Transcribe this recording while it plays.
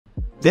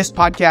This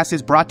podcast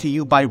is brought to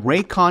you by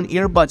Raycon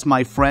earbuds,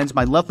 my friends.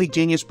 My lovely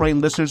Genius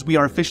Brain listeners, we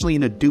are officially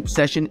in a dupe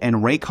session, and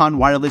Raycon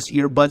wireless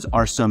earbuds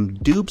are some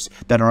dupes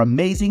that are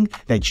amazing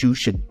that you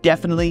should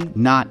definitely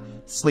not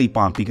sleep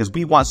on, because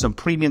we want some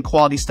premium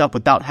quality stuff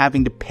without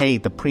having to pay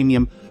the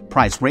premium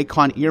price.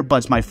 Raycon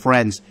earbuds, my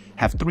friends,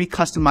 have 3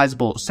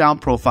 customizable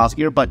sound profiles,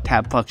 earbud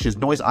tab functions,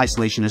 noise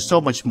isolation, and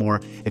so much more.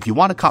 If you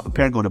want to cop a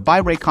pair, go to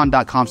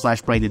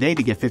buyraycon.com/brain today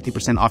to get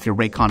 50% off your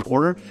Raycon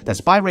order.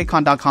 That's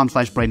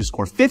buyraycon.com/brain to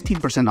score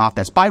 15% off.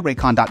 That's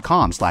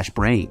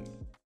buyraycon.com/brain.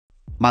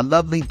 My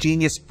lovely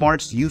genius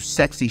farts, you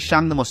sexy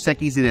Shang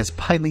Mosekis, it has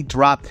finally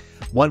dropped.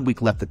 1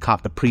 week left to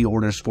cop the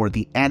pre-orders for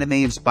the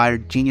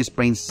anime-inspired Genius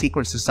Brain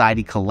Secret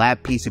Society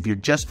collab piece. If you're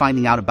just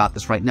finding out about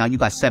this right now, you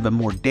got 7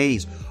 more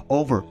days.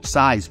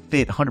 Oversized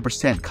fit,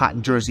 100%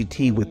 cotton jersey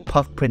tee with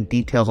puff print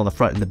details on the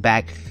front and the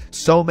back.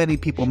 So many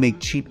people make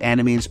cheap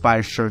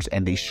anime-inspired shirts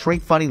and they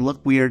shrink funny, look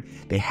weird,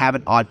 they have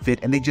an odd fit,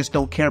 and they just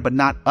don't care, but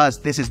not us.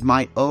 This is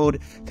my ode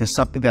to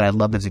something that I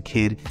loved as a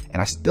kid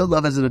and I still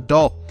love as an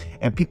adult.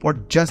 And people are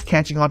just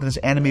catching on to this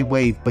anime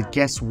wave. But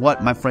guess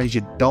what, my friends?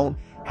 You don't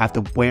have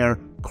to wear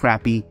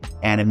crappy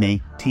anime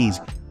tees.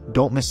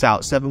 Don't miss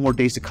out. 7 more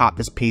days to cop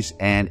this piece,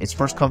 and it's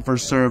first come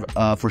first serve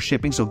for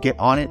shipping, so get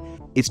on it.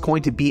 It's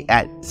going to be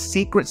at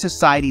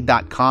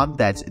Scrtsociety.com.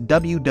 That's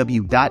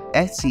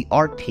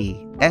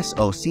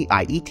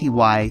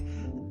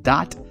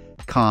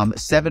www.Scrtsociety.com.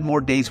 7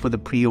 more days for the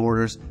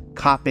pre-orders.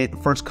 Cop it.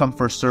 First come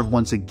first serve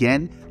once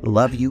again.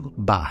 Love you.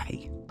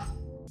 Bye.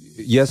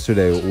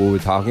 Yesterday we were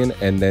talking,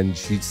 and then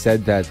she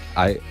said that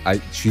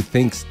she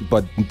thinks,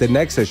 but the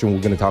next session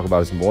we're going to talk about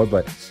this more,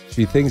 but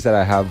she thinks that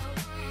I have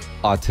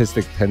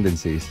autistic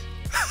tendencies.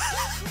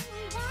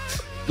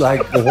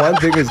 Like, the one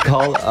thing is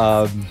called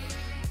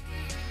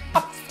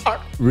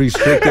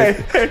restricted.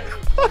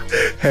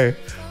 Hey,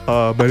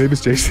 my name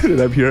is Jason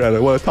and I'm here and I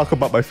want to talk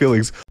about my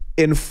feelings.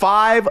 In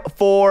 5,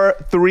 4,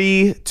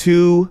 3,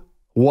 2,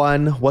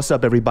 1. What's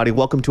up, everybody?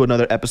 Welcome to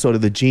another episode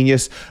of the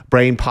Genius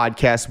Brain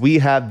Podcast. We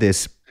have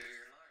this.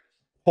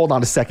 Hold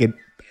on a second.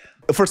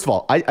 First of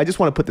all, I just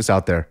want to put this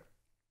out there.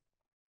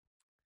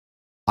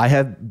 I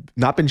have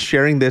not been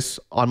sharing this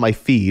on my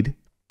feed,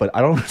 but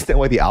I don't understand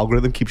why the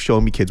algorithm keeps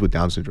showing me kids with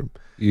Down syndrome.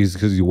 It's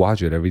because you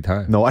watch it every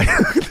time. No,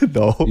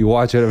 no. You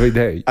watch it every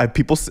day.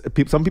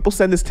 Some people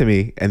send this to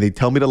me and they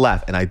tell me to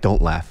laugh, and I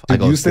don't laugh.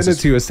 Dude, you send it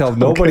to yourself.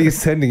 Nobody's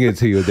sending it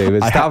to you,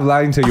 David. Stop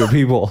lying to your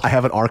people. I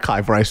have an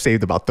archive where I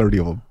saved about 30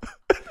 of them.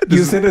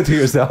 You send it to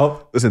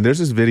yourself. Listen, there's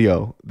this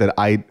video that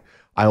I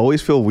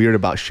always feel weird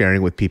about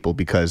sharing with people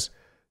because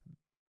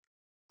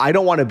I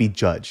don't want to be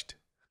judged.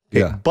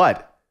 Okay? Yeah.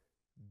 But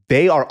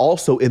they are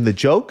also in the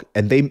joke,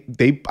 and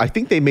they I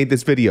think they made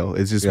this video.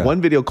 It's this one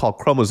video called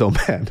Chromosome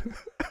Man.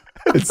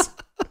 it's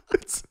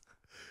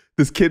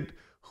this kid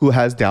who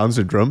has Down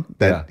syndrome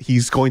that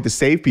he's going to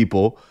save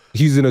people.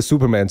 He's in a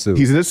Superman suit.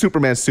 He's in a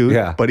Superman suit,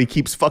 but he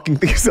keeps fucking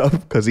things up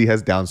because he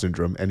has Down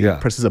syndrome, and he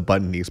presses a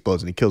button and he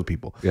explodes and he kills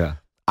people. Yeah.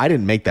 I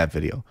didn't make that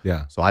video.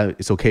 Yeah. So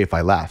it's okay if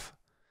I laugh.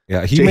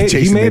 Yeah, he made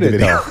it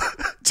though.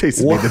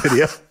 Jason made the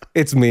video.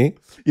 It's me.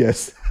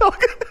 Yes.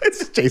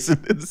 It's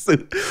Jason.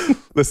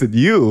 Listen,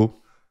 the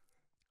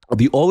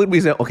only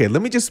reason, okay,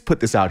 let me just put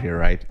this out here,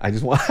 right? I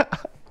just want,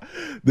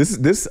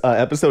 this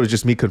episode is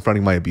just me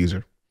confronting my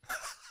abuser.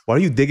 Why are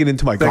you digging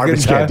into my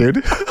garbage can,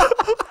 dude?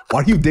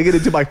 Why are you digging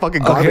into my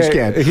fucking garbage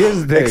can?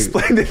 Here's the thing.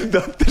 Explain it.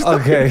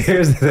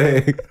 Here's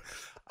the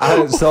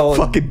thing. So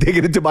fucking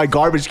digging into my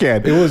garbage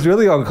can. It was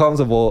really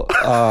uncomfortable.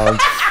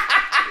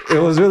 It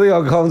was really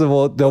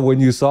uncomfortable though when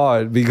you saw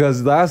it,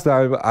 because last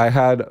time I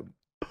had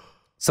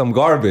some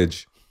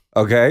garbage,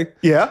 okay?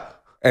 Yeah.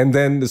 And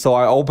then, so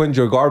I opened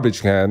your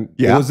garbage can.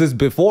 Yeah. Was this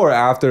before or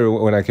after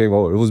when I came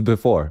over? It was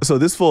before. So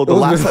this fool, the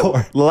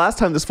last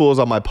time this fool was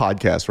on my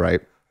podcast,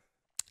 right?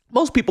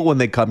 Most people, when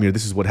they come here,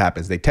 this is what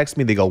happens. They text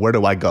me, they go, where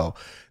do I go?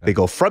 They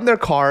go from their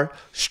car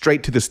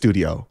straight to the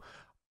studio.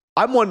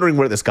 I'm wondering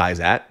where this guy's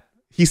at.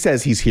 He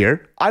says he's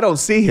here. I don't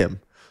see him.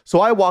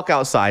 So I walk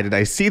outside and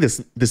I see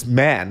this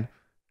man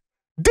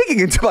digging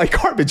into my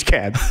garbage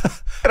can.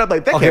 And I'm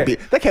like, that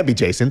can't be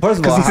Jason.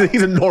 First of all,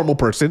 he's a normal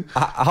person.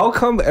 How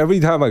come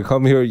every time I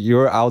come here,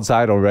 you're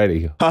outside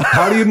already?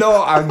 How do you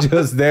know I'm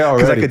just there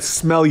already? Because I could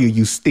smell you,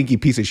 you stinky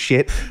piece of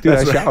shit. Dude,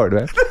 I showered,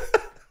 man.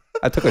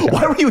 I took a shower.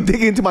 Why were you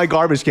digging into my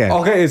garbage can?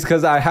 Okay, it's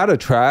because I had a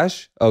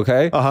trash,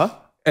 okay?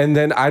 And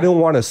then I didn't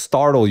want to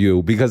startle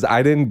you because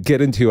I didn't get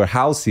into your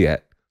house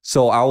yet.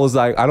 So I was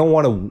like, I don't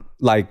want to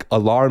like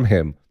alarm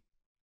him.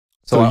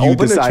 So I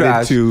opened the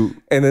trash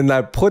and then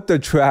I put the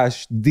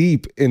trash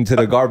deep into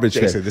the garbage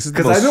can.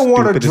 Because I didn't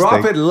want to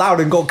drop it loud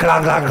and go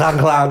clang, clang, clang,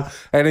 clang.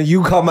 And then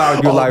you come out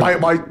and you're like,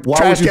 my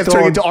trash can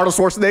turn into Arnold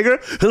Schwarzenegger?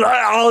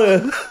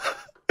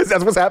 Is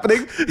that what's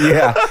happening?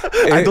 Yeah.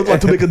 I don't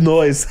want to make a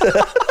noise.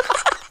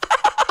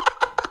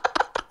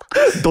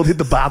 Don't hit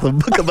the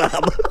bathroom.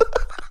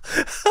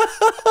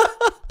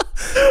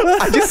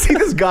 I just see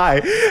this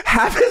guy.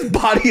 Half his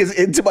body is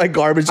into my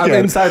garbage can.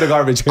 I'm inside the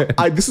garbage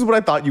can. This is what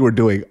I thought you were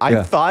doing.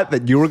 I thought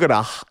that you were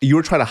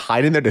trying to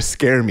hide in there to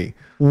scare me.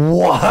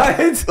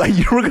 What? Like,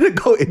 you were going to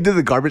go into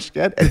the garbage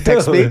can and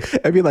text me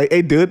and be like,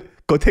 hey, dude,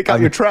 go take out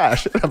your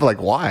trash. And I'm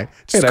like, why?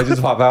 And I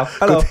just pop out.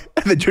 Hello.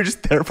 And then you're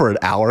just there for an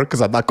hour because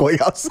I'm not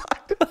going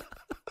outside.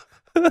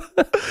 No.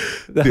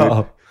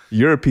 Dude,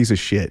 you're a piece of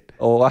shit.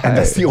 Oh, why? And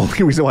that's the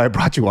only reason why I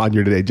brought you on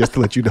here today, just to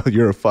let you know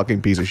you're a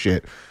fucking piece of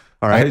shit.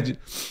 All right?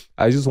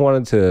 I just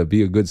wanted to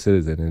be a good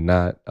citizen and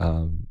not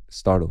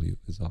startle you,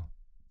 is all.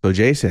 So,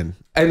 Jason.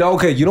 And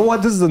okay, you know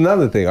what? This is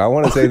another thing. I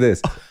want to say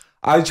this.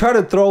 I try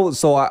to throw,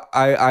 so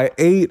I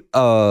ate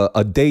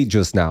a date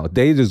just now.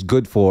 Date is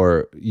good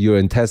for your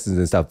intestines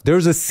and stuff.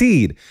 There's a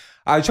seed.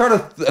 I try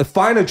to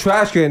find a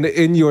trash can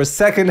in your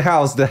second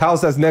house, the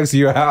house that's next to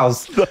your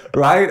house,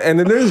 right? And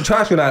then there's a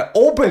trash can. I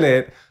open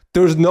it.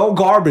 There's no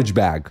garbage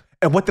bag.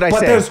 And what did I say?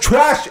 But there's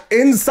trash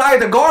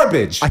inside the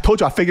garbage. I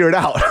told you I'll figure it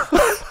out.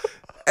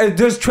 And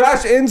there's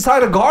trash inside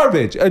the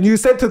garbage. And you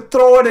said to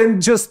throw it in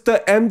just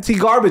the empty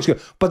garbage can.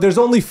 But there's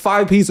only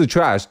 5 pieces of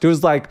trash.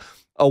 There's like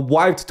a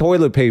wiped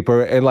toilet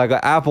paper and like an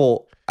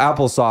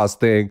applesauce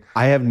thing.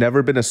 I have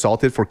never been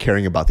assaulted for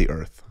caring about the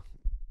earth.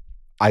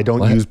 I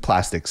don't use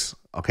plastics,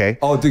 okay?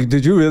 Oh,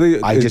 did you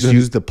really? I just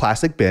use the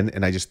plastic bin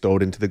and I just throw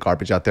it into the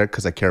garbage out there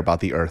because I care about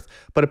the earth.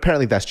 But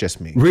apparently that's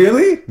just me.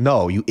 Really?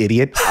 No, you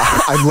idiot.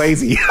 I'm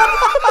lazy.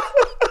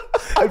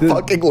 I'm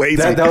fucking lazy.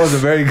 That was a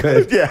very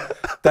good. Yeah.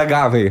 That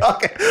got me.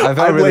 Okay. I'm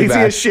really lazy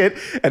bad. as shit.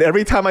 And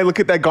every time I look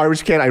at that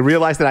garbage can, I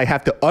realize that I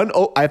have to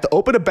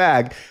open a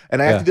bag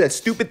and I have to do that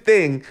stupid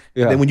thing.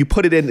 Yeah. And then when you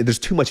put it in, there's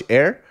too much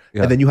air.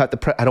 Yeah. And then you have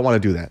to I don't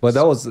want to do that. But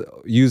that was,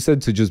 you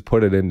said to just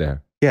put it in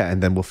there. Yeah.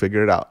 And then we'll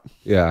figure it out.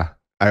 Yeah.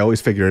 I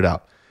always figure it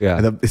out. Yeah.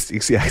 And then it's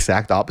the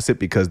exact opposite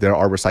because there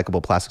are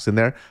recyclable plastics in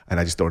there and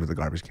I just throw it in the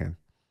garbage can.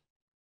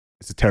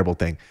 It's a terrible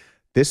thing.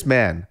 This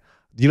man,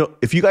 you know,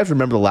 if you guys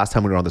remember the last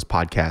time we were on this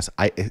podcast,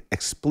 I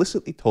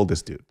explicitly told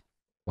this dude.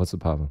 What's the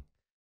problem?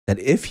 That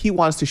if he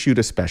wants to shoot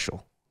a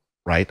special,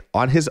 right,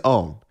 on his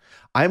own,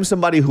 I am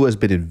somebody who has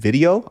been in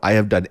video. I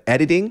have done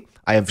editing.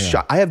 I have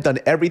shot. I have done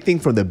everything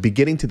from the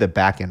beginning to the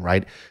back end,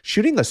 right?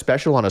 Shooting a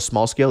special on a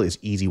small scale is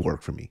easy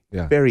work for me.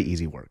 Yeah. Very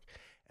easy work.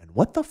 And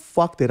what the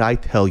fuck did I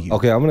tell you?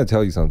 Okay, I'm going to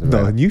tell you something.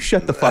 No, right? and you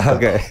shut the fuck up.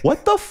 Okay.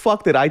 What the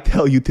fuck did I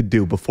tell you to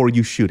do before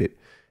you shoot it?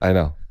 I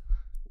know.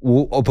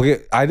 Well,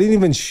 okay, I didn't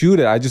even shoot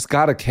it. I just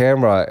got a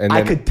camera and then,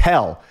 I could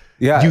tell.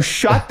 Yeah. You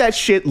shot that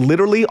shit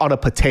literally on a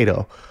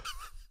potato.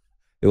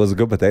 It was a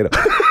good potato.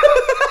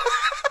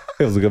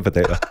 It was a good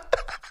potato.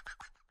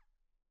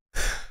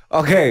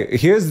 Okay,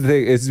 here's the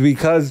thing. It's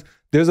because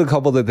there's a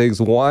couple of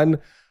things. One,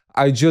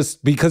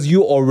 because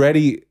you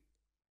already,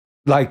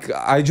 like,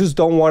 I just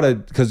don't want to,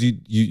 because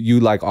you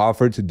like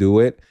offered to do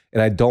it.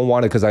 And I don't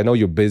want to, because I know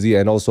you're busy.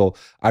 And also,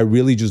 I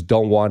really just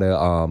don't want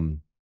to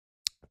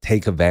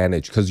take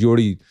advantage, because you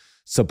already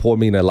support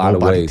me in a lot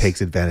of ways. Nobody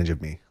takes advantage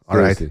of me. All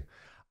Seriously. right.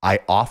 I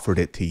offered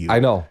it to you. I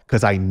know.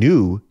 Because I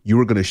knew you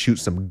were going to shoot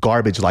some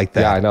garbage like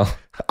that. Yeah, I know.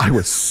 I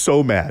was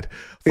so mad.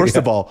 First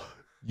of all,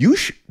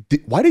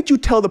 why did you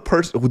tell the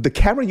person with the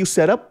camera you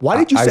set up? Why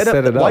did you set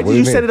it up? Why did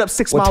you set it up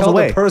 6 miles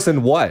away? Tell the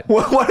person what?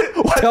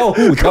 What? Tell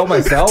who? Tell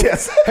myself?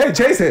 Yes. Hey,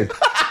 Jason,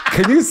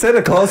 can you set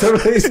it closer,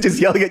 please?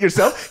 Just yelling at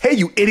yourself. Hey,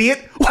 you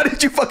idiot. Why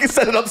did you fucking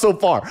set it up so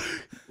far?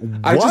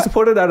 I just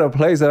put it at a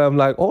place and I'm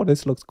like, oh,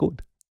 this looks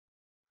good.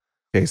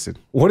 Jason.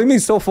 What do you mean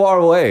so far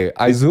away?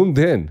 I zoomed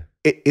in.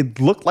 It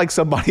looked like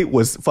somebody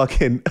was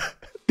fucking,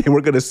 they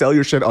were going to sell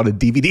your shit on a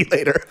DVD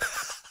later.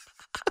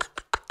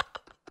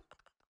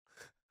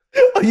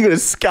 Are you going to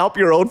scalp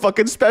your own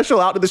fucking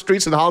special out in the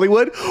streets in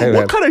Hollywood? Hey,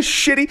 what kind of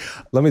shitty?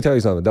 Let me tell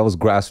you something. That was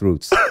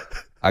grassroots.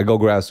 I go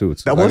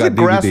grassroots. That wasn't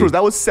grassroots.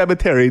 That was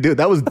cemetery, dude.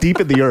 That was deep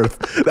in the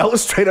earth. That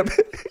was straight up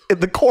in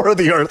the core of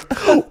the earth.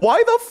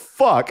 Why the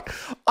fuck?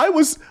 I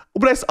was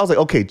like,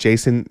 okay,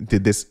 Jason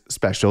did this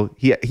special.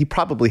 He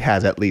probably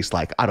has at least,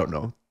 like, I don't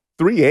know,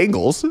 3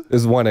 angles.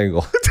 It's one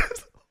angle.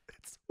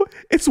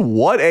 It's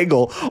one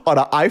angle on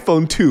an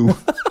iPhone 2.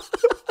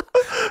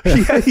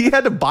 He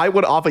had to buy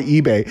one off of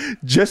eBay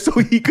just so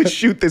he could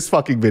shoot this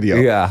fucking video.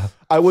 Yeah.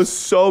 I was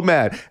so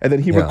mad. And then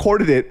he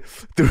recorded it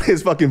through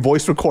his fucking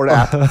voice record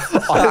app on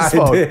his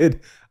phone. I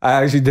did.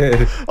 I actually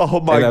did. Oh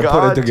my God. I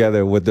put it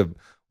together with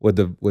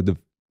the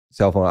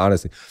cell phone,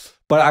 honestly.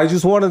 But I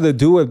just wanted to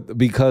do it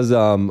because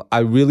I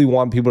really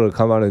want people to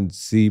come out and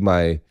see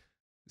my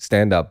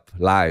stand-up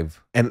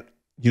live. And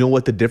you know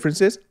what the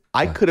difference is?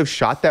 I could have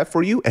shot that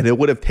for you and it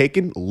would have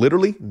taken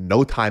literally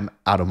no time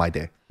out of my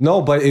day. No,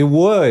 but it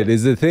would,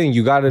 is the thing.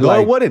 You got to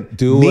it wouldn't.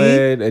 Do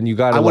it and you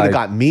got to I would have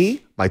got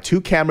me, my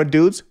 2 camera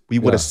dudes. We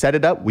would have set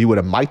it up. We would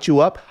have mic'd you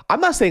up. I'm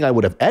not saying I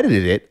would have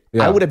edited it.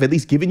 Yeah. I would have at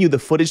least given you the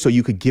footage so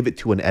you could give it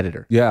to an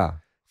editor. Yeah.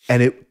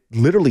 And it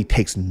literally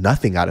takes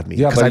nothing out of me.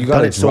 Yeah, because but I've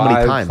done it so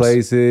many times.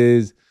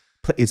 Places.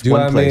 It's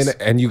one place.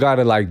 And you got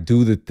to like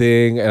do the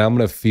thing and I'm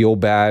going to feel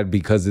bad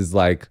because it's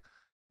like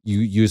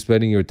you're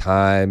spending your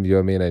time, you know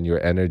what I mean, and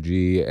your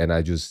energy. And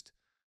I just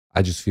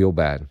feel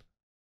bad.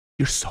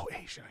 You're so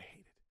Asian. I hate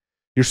it.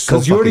 You're so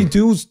because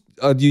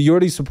you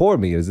already support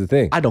me is the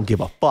thing. I don't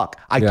give a fuck.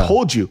 I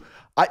told you.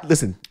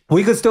 Listen.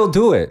 We could still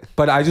do it,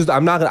 but I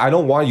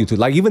don't want you to.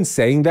 Like, even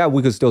saying that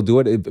we could still do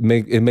it, it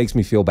makes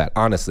me feel bad,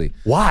 honestly.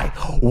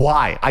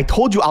 Why? I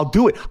told you I'll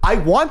do it. I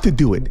want to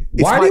do it.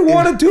 Why do you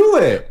want to do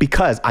it?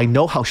 Because I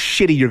know how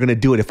shitty you're going to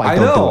do it if I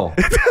don't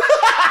do it.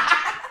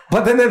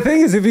 But then the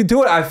thing is, if you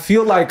do it, I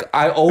feel like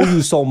I owe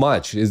you so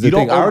much. Is the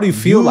thing. I already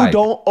feel like you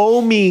don't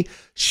owe me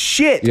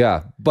shit.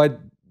 Yeah, but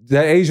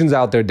the Asians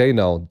out there, they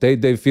know.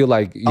 They feel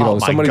like, you know,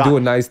 somebody do a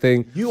nice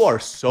thing. You are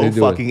so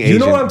fucking Asian. You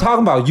know what I'm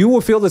talking about. You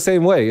will feel the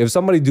same way. If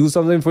somebody do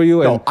something for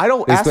you. No, I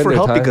don't ask for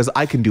help because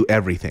I can do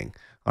everything.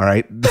 All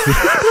right?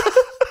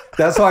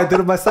 That's how I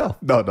did it myself.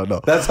 No.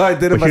 That's how I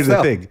did it myself. Here's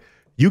the thing.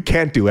 You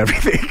can't do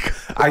everything.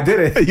 I did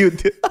it. You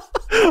did.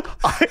 No.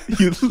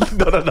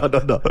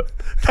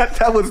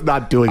 That was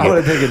not doing it. I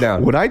want to take it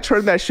down. When I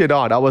turned that shit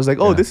on, I was like,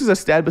 oh, this is a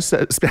Spanish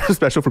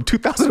special from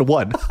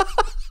 2001.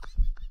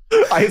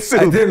 I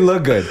didn't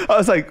look good. I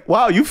was like,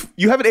 wow, you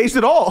haven't aged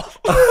at all.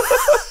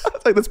 I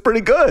was like, that's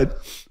pretty good.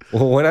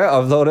 Well, when I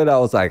uploaded, I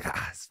was like,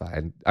 it's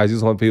fine. I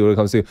just want people to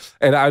come see.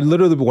 And I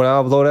literally, when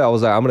I uploaded, I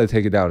was like, I'm going to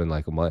take it down in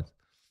like a month.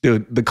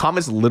 Dude, the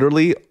comments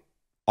literally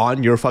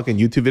on your fucking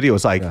YouTube video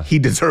was like, he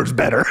deserves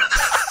better.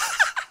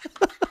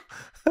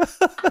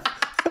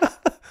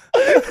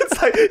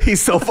 It's like,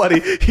 he's so funny.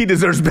 He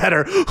deserves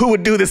better. Who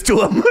would do this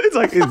to him? It's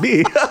like, it's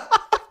me.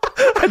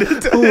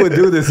 Who would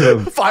do this to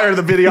him? Fire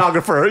the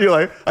videographer. You're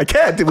like, I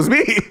can't. It was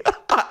me.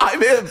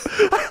 I'm him.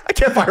 I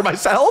can't fire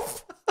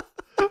myself.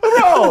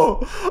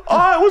 Bro,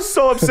 I was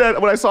so upset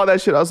when I saw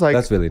that shit. I was like,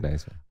 that's really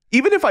nice, man.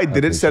 Even if I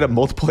didn't set up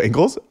multiple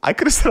angles, I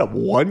could have set up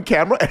one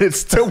camera and it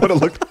still would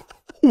have looked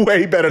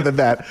way better than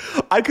that.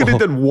 I could have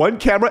done one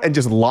camera and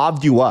just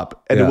lobbed you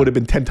up and it would have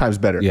been 10 times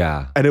better.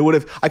 Yeah. And I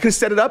could have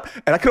set it up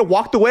and I could have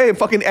walked away and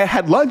fucking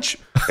had lunch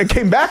and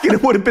came back and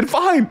it would have been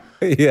fine.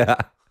 Yeah.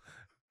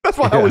 That's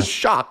why I was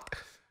shocked.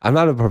 I'm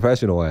not a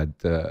professional at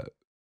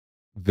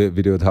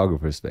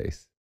videographer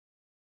space.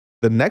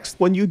 The next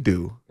one you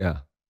do,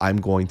 I'm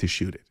going to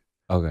shoot it.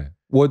 Okay.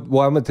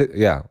 Well, I'm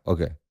gonna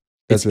okay.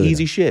 That's really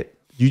easy shit.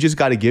 You just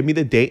got to give me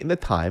the date and the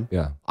time.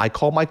 Yeah. I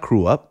call my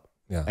crew up.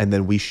 Yeah. And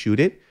then we shoot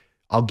it.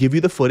 I'll give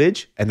you the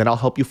footage and then I'll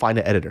help you find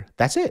an editor.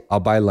 That's it. I'll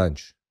buy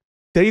lunch.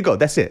 There you go.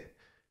 That's it.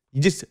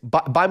 You just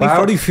buy me. I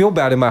already feel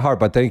bad in my heart,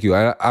 but thank you.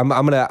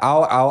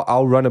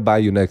 I'll run it by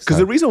you next time. Because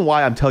the reason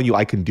why I'm telling you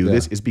I can do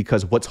this is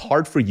because what's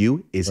hard for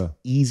you is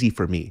easy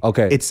for me.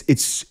 Okay.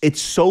 It's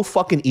so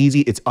fucking easy.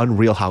 It's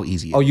unreal how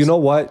easy it is. Oh, you know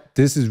what?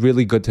 This is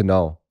really good to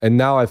know. And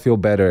now I feel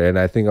better, and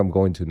I think I'm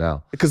going to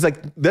now. Because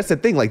like that's the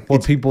thing. Like for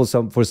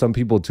some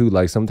people too.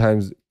 Like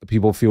sometimes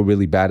people feel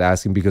really bad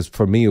asking because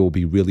for me it will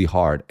be really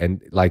hard,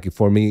 and like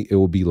for me it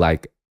will be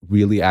like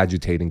really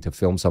agitating to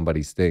film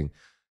somebody's thing.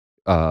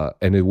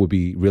 And it would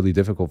be really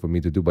difficult for me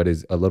to do, but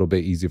it's a little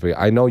bit easier for you.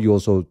 I know you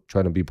also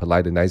trying to be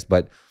polite and nice,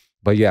 but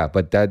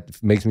that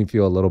makes me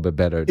feel a little bit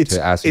better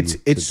to ask you to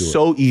do it. It's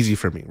so easy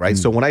for me, right?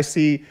 So when I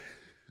see,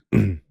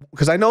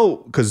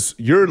 because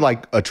you're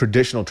like a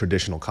traditional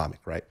comic,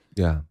 right?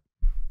 Yeah.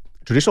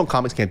 Traditional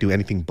comics can't do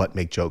anything but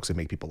make jokes and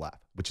make people laugh,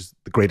 which is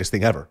the greatest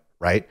thing ever,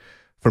 right?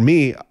 For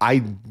me,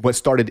 I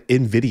started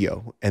in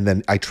video and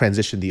then I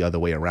transitioned the other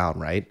way around,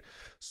 right?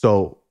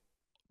 So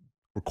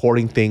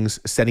recording things,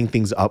 setting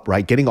things up,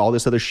 right? Getting all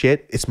this other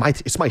shit, it's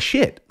my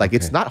shit. Like,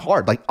 it's not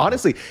hard. Like,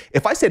 honestly,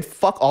 if I said,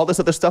 fuck all this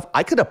other stuff,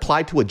 I could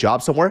apply to a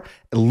job somewhere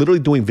and literally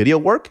doing video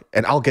work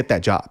and I'll get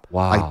that job.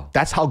 Wow. Like,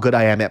 that's how good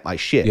I am at my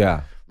shit.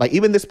 Yeah. Like,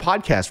 even this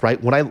podcast, right?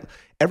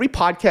 Every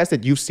podcast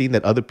that you've seen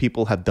that other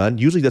people have done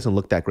usually doesn't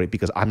look that great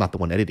because I'm not the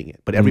one editing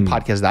it. But every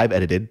podcast that I've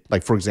edited,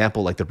 like for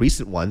example, like the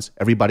recent ones,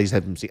 everybody's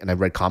had seen, and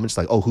I've read comments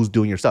like, oh, who's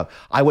doing your stuff?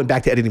 I went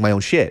back to editing my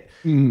own shit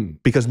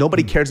because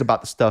nobody cares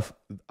about the stuff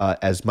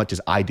as much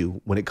as I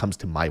do when it comes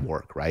to my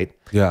work, right?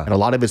 Yeah. And a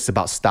lot of it's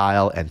about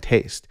style and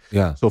taste.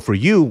 Yeah. So for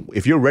you,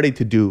 if you're ready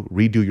to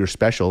redo your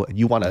special and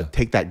you want to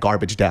take that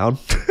garbage down.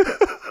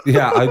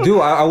 Yeah, I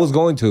do. I was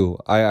going to.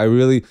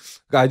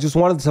 I just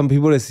wanted some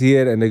people to see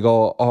it and they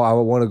go, oh, I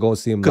want to go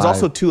see him. Because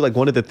also too, like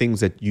one of the things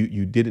that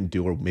you didn't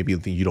do, or maybe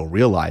the thing you don't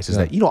realize is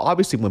that, you know,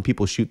 obviously when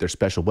people shoot their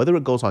special, whether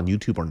it goes on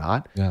YouTube or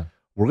not,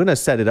 we're going to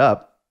set it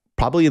up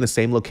probably in the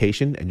same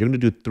location and you're going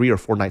to do 3 or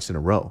 4 nights in a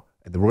row.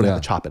 And then we're going to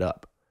have to chop it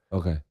up.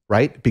 Okay.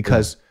 Right?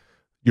 Because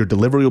your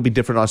delivery will be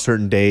different on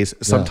certain days.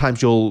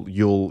 Sometimes you'll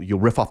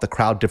riff off the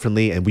crowd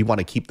differently, and we want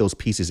to keep those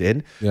pieces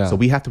in. Yeah. So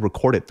we have to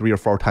record it 3 or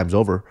 4 times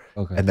over.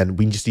 Okay. And then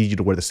we just need you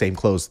to wear the same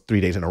clothes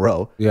 3 days in a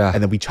row. Yeah.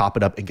 And then we chop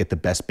it up and get the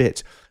best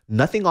bits.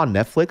 Nothing on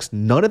Netflix,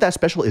 none of that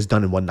special is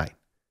done in one night.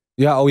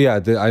 Yeah. Oh yeah.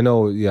 I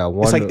know. Yeah.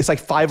 It's like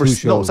 5 or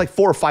no, it's like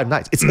 4 or 5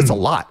 nights. It's a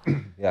lot.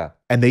 Yeah.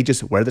 And they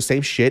just wear the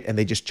same shit and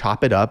they just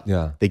chop it up.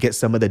 Yeah. They get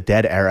some of the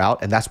dead air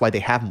out, and that's why they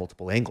have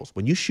multiple angles.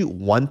 When you shoot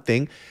one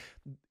thing,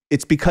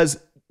 it's because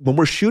when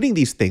we're shooting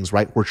these things,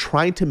 right, we're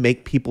trying to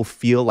make people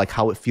feel like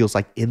how it feels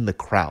like in the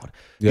crowd.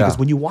 Because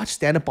when you watch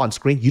stand-up on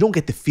screen, you don't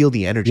get to feel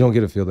the energy. You don't get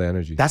to feel the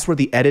energy. That's where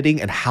the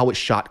editing and how it's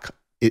shot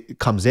it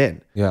comes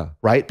in. Yeah.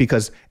 Right?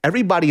 Because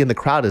everybody in the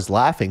crowd is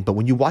laughing, but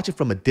when you watch it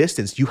from a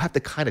distance, you have to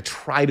kind of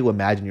try to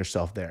imagine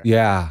yourself there.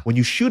 Yeah. When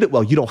you shoot it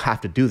well, you don't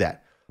have to do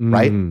that.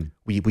 right?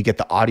 We get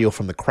the audio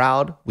from the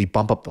crowd. We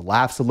bump up the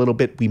laughs a little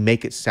bit. We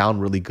make it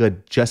sound really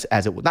good, just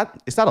as it would.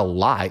 It's not a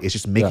lie. It's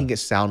just making it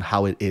sound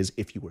how it is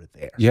if you were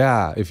there.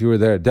 Yeah, if you were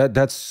there.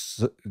 That's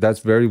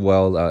very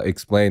well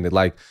explained.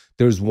 Like,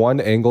 there's one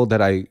angle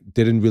that I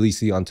didn't really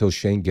see until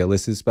Shane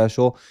Gillis's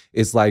special.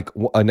 It's like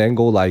an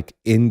angle like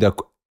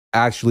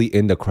actually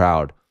in the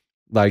crowd.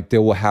 Like, they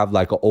will have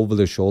like over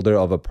the shoulder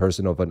of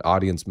an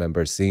audience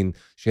member seeing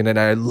Shane, and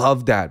I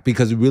love that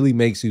because it really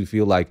makes you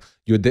feel like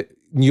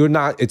you're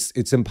not.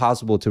 It's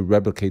impossible to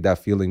replicate that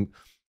feeling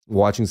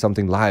watching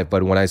something live.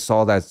 But when I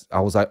saw that, I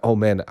was like, oh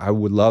man, I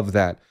would love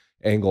that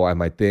angle at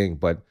my thing.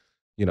 But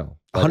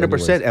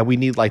 100%. And we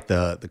need like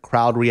the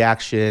crowd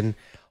reaction,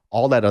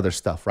 all that other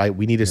stuff, right?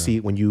 We need to see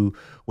when you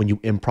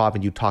improv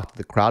and you talk to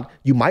the crowd,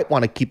 you might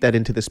want to keep that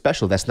into the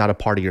special. That's not a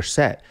part of your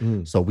set.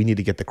 So we need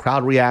to get the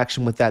crowd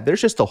reaction with that.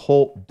 There's just a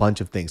whole bunch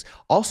of things.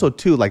 Also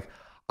too, like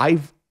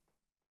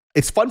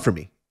it's fun for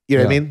me. You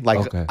know what I mean?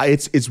 Like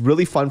it's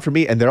really fun for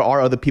me. And there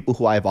are other people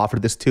who I have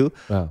offered this to,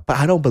 but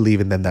I don't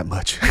believe in them that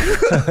much.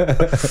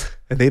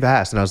 And they've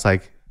asked, and I was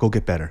like, go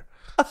get better.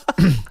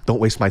 Don't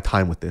waste my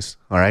time with this.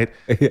 All right.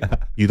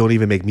 You don't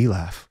even make me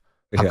laugh.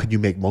 How could you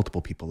make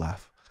multiple people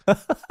laugh?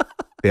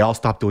 They all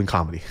stopped doing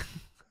comedy.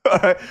 All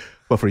right.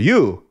 But for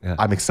you,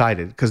 I'm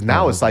excited because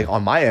now it's like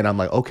on my end, I'm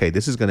like, okay,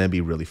 this is going to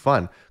be really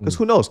fun. Because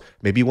who knows?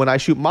 Maybe when I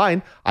shoot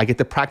mine, I get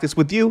to practice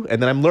with you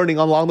and then I'm learning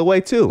along the way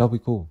too. That'll be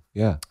cool.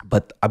 Yeah.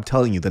 But I'm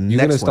telling you, You're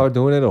going to start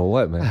doing it or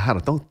what, man? I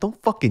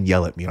don't fucking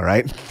yell at me, all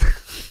right?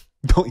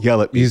 Don't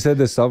yell at me. You said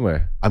this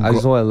summer. I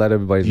just want to let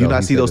everybody know. Do you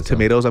not see those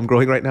tomatoes I'm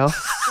growing right now?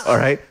 All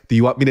right. Do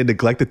you want me to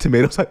neglect the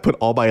tomatoes I put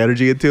all my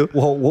energy into?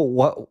 Well,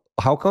 what?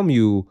 How come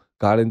you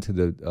got into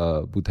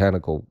the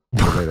botanical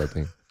tomato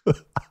thing?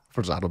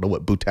 First, I don't know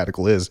what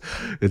botanical is.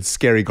 It's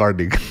scary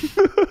gardening.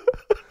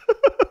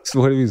 So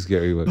what do you mean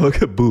scary?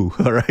 Look at Boo,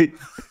 all right?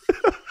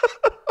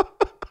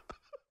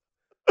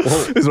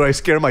 This is where I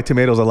scare my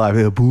tomatoes alive.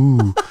 Yeah,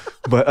 Boo.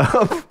 But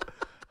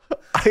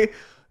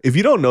if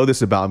you don't know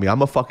this about me,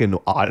 I'm a fucking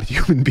odd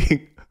human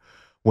being.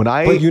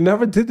 But you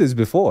never did this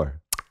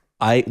before.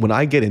 When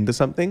I get into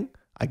something,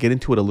 I get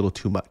into it a little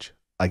too much.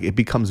 Like it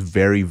becomes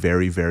very,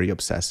 very, very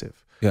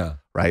obsessive. Yeah.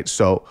 Right.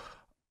 So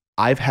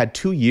I've had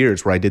 2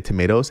 years where I did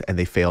tomatoes and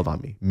they failed on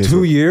me.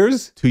 2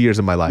 years? 2 years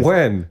of my life.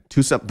 When?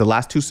 The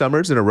last 2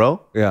 summers in a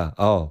row. Yeah.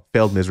 Oh.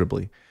 Failed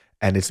miserably.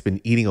 And it's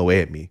been eating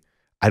away at me.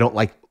 I don't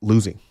like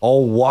losing.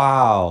 Oh,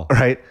 wow.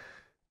 Right.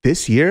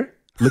 This year,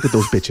 look at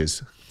those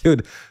bitches.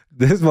 Dude,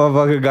 this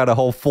motherfucker got a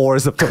whole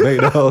forest of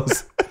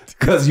tomatoes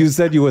because you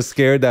said you were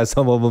scared that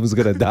some of them was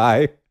going to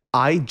die.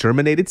 I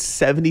germinated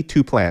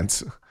 72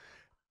 plants.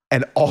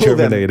 And all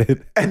germinated. Of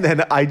them. And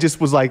then I just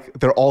was like,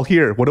 they're all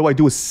here. What do I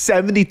do with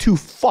 72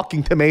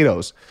 fucking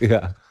tomatoes?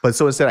 Yeah. But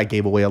so instead I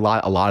gave away a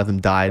lot. A lot of them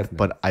died,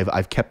 but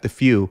I've kept a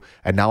few.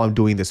 And now I'm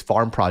doing this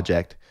farm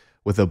project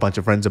with a bunch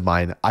of friends of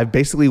mine. I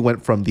basically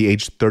went from the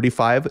age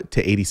 35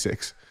 to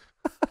 86.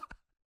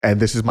 And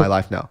this is my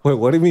life now. Wait,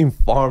 what do you mean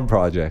farm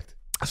project?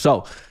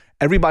 So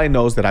everybody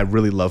knows that I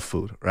really love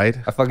food, right?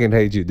 I fucking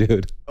hate you,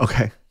 dude.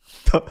 Okay.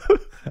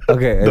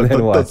 Okay, and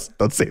then what?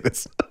 Don't say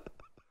this.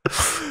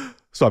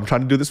 So I'm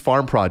trying to do this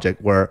farm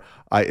project where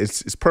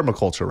it's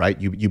permaculture, right?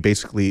 You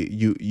basically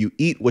you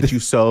eat what you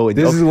sow. And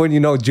this is when you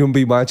know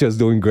Jumbi Macho is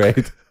doing great.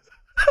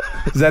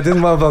 Is that this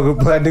motherfucker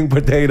planting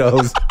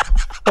potatoes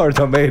or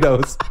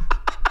tomatoes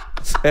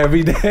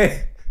every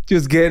day?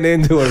 Just getting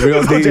into a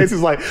real deep.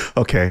 Jason's like,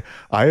 okay,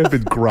 I have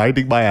been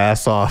grinding my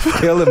ass off.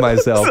 Killing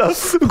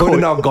myself.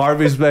 Putting out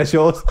garbage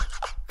specials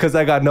because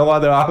I got no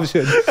other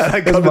option. And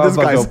I come to this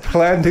guy's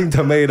planting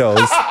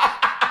tomatoes.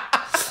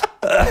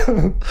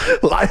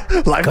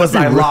 Because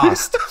I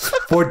lost.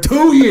 For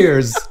 2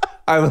 years,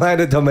 I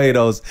planted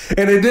tomatoes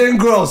and it didn't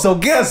grow. So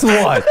guess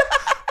what?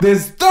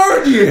 This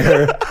third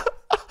year,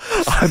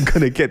 I'm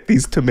going to get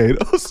these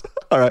tomatoes.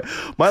 All right.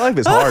 My life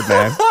is hard,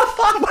 man.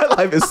 My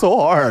life is so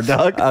hard,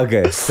 dog.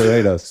 Okay,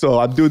 tomatoes. So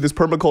I'm doing this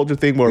permaculture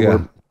thing where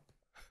we're,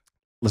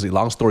 let's see,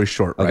 long story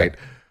short, right?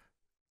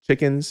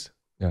 Chickens.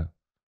 Yeah.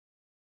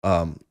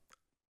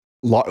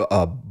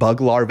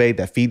 Bug larvae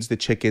that feeds the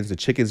chickens. The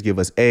chickens give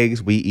us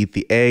eggs. We eat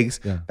the eggs.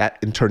 Yeah. That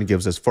in turn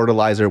gives us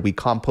fertilizer. We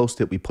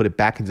compost it. We put it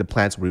back into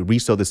plants. We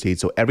resow the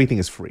seeds. So everything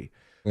is free.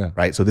 Yeah.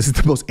 Right. So this is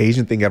the most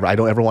Asian thing ever. I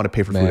don't ever want to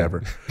pay for food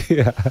ever.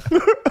 Yeah.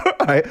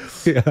 Right.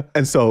 Yeah.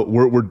 And so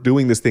we're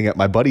doing this thing at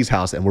my buddy's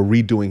house and we're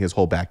redoing his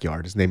whole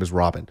backyard. His name is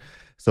Robin.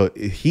 So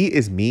he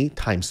is me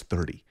times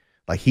 30.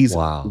 Like he's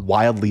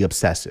wildly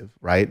obsessive.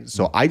 Right.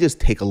 So I just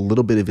take a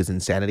little bit of his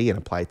insanity and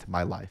apply it to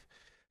my life.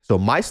 So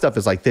my stuff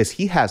is like this.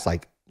 He has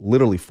like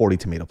literally 40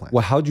 tomato plants.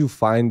 Well, how'd you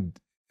find,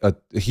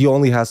 he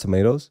only has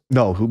tomatoes?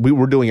 No,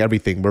 we're doing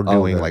everything. We're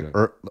doing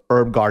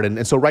herb garden.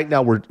 And so right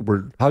now we're.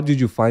 How did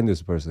you find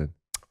this person?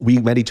 We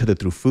met each other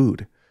through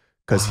food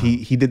because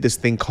he did this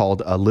thing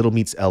called Little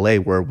Meats LA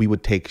where he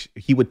would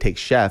take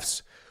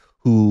chefs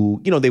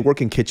who, they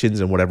work in kitchens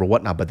and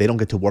whatnot, but they don't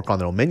get to work on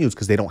their own menus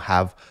because they don't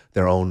have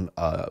their own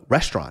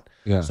restaurant.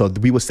 Yeah. So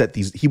he would set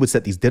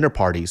these dinner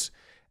parties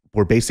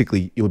where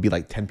basically it would be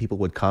like 10 people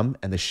would come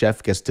and the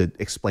chef gets to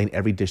explain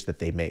every dish that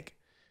they make.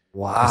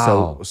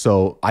 Wow.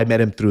 So I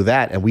met him through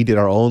that, and we did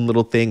our own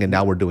little thing, and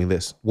now we're doing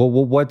this. Well,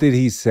 what did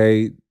he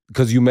say?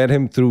 Because you met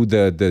him through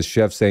the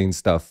chef saying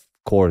stuff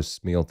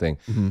course meal thing.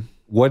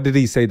 What did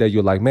he say that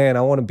you're like, man,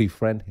 I want to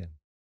befriend him?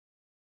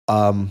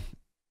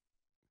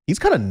 He's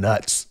kind of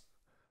nuts.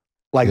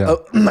 Like,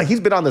 like he's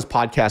been on this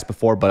podcast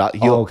before, but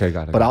got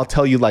it. But I'll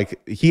tell you, like,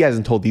 he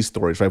hasn't told these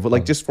stories, right? But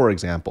like, just for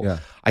example,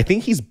 I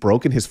think he's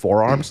broken his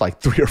forearms like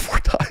 3 or 4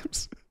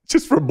 times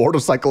just from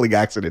motorcycling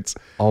accidents.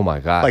 Oh my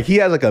God. Like he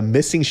has like a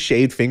missing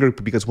shaved finger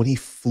because when he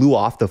flew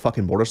off the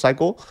fucking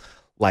motorcycle,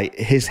 like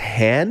his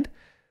hand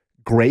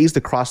grazed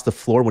across the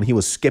floor when he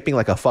was skipping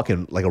like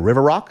a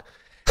river rock.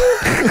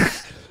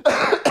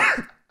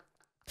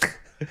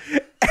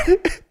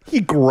 He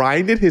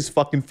grinded his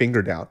fucking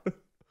finger down.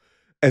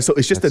 And so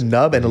it's just a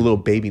nub and a little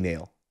baby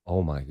nail.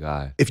 Oh my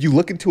God. If you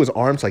look into his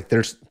arms, like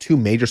there's 2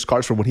 major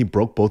scars from when he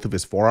broke both of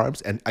his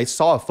forearms. And I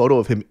saw a photo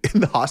of him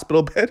in the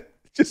hospital bed.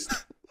 Just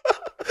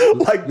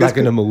like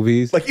in the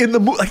movies? Like in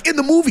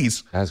the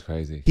movies. That's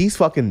crazy. He's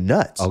fucking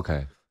nuts.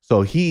 Okay.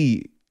 So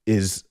he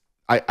is,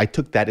 I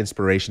took that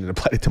inspiration and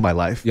applied it to my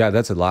life. Yeah,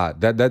 that's a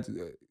lot. That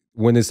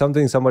when it's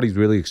somebody's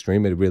really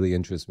extreme, it really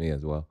interests me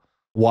as well.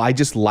 Well, I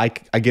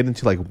get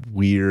into like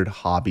weird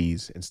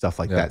hobbies and stuff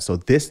like that. So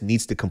this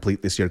needs to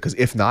complete this year, because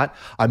if not,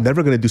 I'm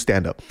never going to do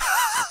stand-up.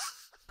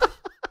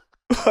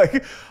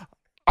 Like,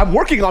 I'm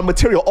working on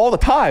material all the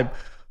time,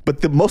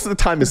 but most of the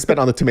time is spent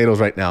on the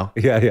tomatoes right now.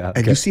 Yeah.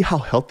 And you see how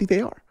healthy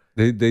they are?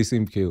 They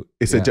seem cute.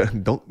 It's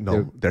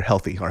they're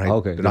healthy, all right?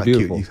 Okay, they're not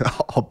beautiful. cute.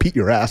 I'll beat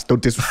your ass.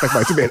 Don't disrespect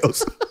my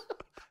tomatoes.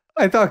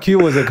 I thought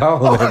cute was a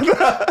compliment.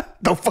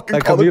 Don't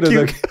fucking call them cute.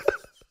 Like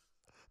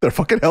they're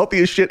fucking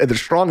healthy as shit, and they're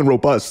strong and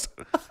robust.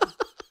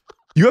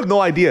 You have no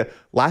idea.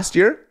 Last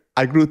year,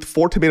 I grew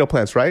 4 tomato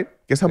plants, right?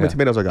 Guess how many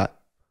tomatoes I got?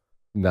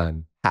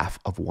 None. Half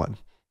of one.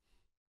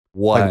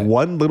 What? Like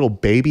one little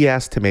baby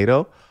ass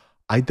tomato.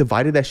 I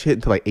divided that shit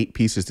into like 8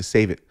 pieces to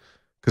save it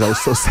because I was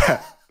so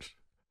sad.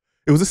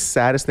 It was the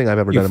saddest thing I've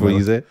ever done. You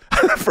freeze it?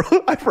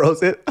 I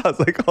froze it. I was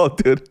like, oh,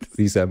 dude.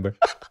 December.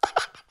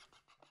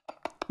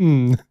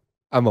 I'm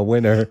a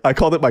winner. I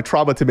called it my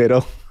trauma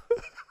tomato.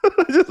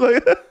 Just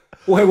like...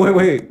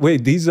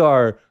 Wait. These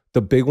are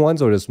the big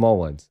ones or the small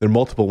ones? They're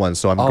multiple ones.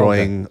 So I'm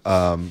growing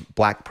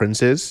black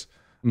princes,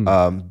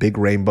 big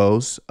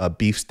rainbows,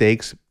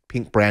 beefsteaks,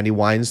 pink brandy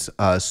wines,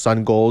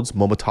 sun golds,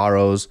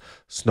 momotaros,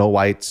 snow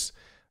whites,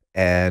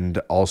 and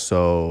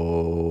also...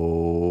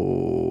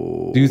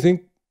 Do you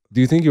think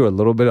you're a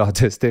little bit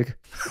autistic?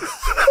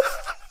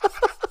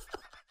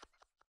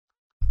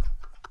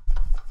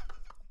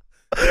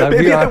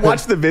 Maybe I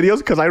watch the videos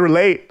because I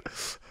relate.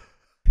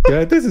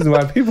 Yeah, this is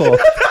my people.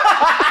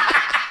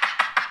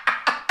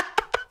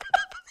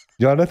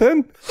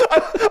 Jonathan?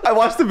 I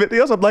watched the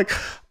videos. I'm like,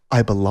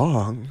 I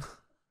belong.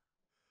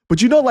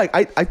 But you know, like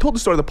I told the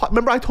story.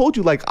 Remember I told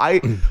you, like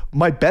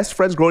my best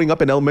friends growing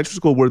up in elementary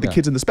school were the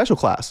kids in the special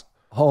class.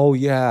 Oh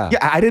yeah. Yeah,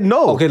 I didn't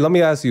know. Okay, let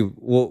me ask you.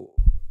 Well,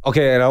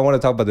 okay, and I want to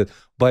talk about this.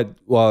 But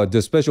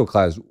the special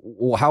class,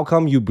 how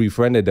come you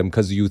befriended them?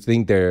 Because you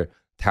think they're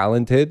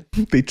talented?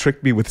 They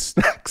tricked me with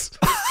snacks.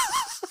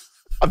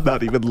 I'm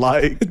not even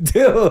lying,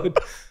 dude.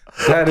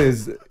 That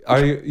is,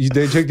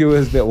 they tricked you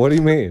with, what do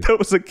you mean? There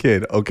was a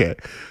kid, okay.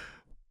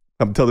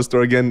 I'm gonna tell the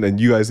story again, and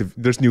you guys, if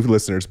there's new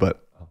listeners,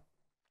 but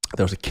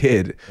there was a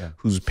kid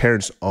whose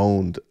parents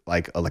owned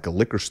like a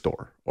liquor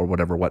store or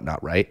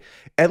whatnot, right?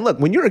 And look,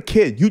 when you're a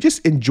kid, you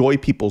just enjoy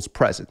people's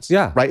presence,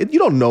 right? And you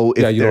don't know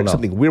if there's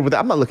something weird with it.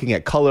 I'm not looking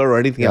at color or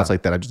anything else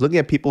like that. I'm just looking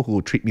at people who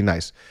will treat me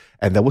nice.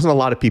 And there wasn't a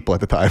lot of people at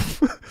the time.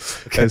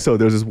 And so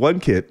there's this one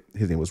kid,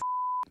 his name was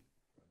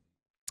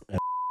and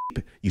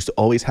used to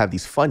always have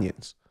these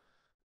Funyuns.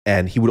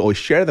 And he would always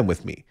share them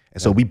with me.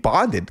 And so we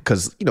bonded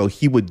because, you know,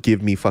 he would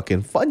give me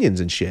fucking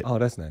Funyuns and shit. Oh,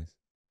 that's nice.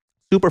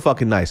 Super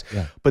fucking nice.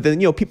 Yeah. But then,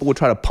 you know, people would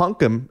try to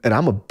punk him. And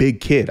I'm a big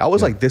kid. I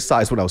was like this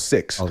size when I was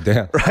 6. Oh,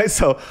 damn. Right?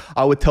 So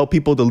I would tell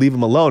people to leave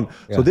him alone.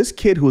 Yeah. So this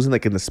kid who was in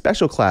the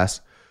special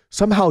class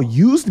somehow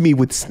used me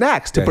with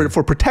snacks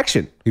for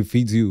protection. He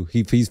feeds you.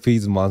 He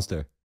feeds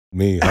monster.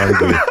 Me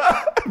hungry.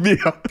 me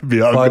hungry.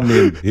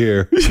 Funny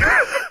here.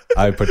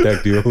 I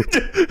protect you.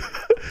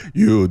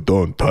 You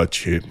don't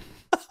touch him.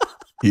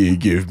 He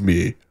give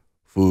me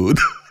food.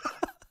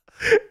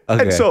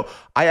 Okay. And so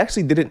I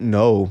actually didn't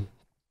know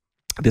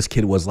this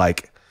kid was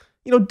like,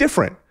 you know,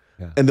 different.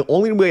 Yeah. And the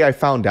only way I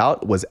found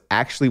out was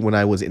actually when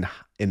I was in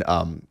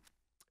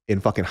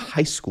fucking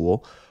high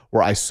school,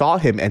 where I saw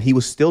him and he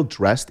was still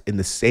dressed in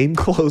the same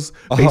clothes,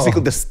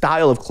 basically the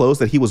style of clothes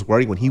that he was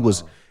wearing when he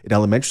was in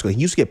elementary school. He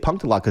used to get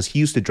punked a lot because he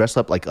used to dress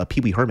up like a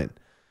Pee Wee Herman,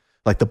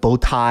 like the bow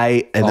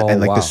tie and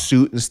like the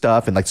suit and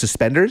stuff and like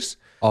suspenders.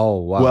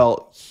 Oh, wow.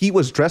 Well, he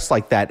was dressed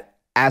like that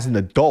as an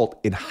adult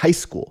in high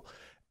school.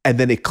 And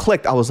then it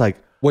clicked. I was like,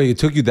 wait, it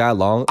took you that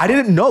long? I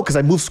didn't know because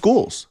I moved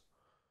schools.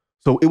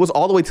 So it was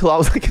all the way till I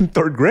was like in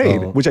 3rd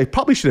grade, which I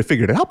probably should have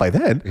figured it out by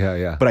then.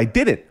 Yeah. But I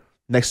didn't.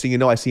 Next thing you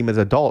know, I see him as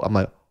an adult. I'm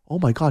like, oh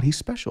my God, he's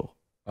special.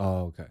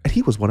 Oh, okay. And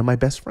he was one of my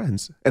best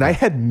friends. And I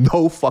had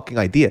no fucking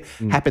idea.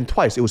 Happened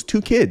twice. It was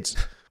 2 kids.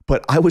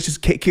 but I was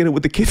just kicking it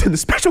with the kids in the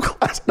special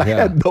class. And I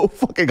had no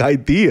fucking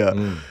idea.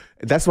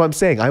 That's what I'm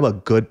saying. I'm a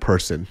good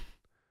person.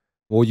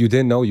 Well, you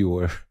didn't know you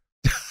were.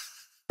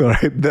 All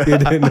right.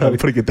 I'm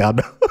putting it down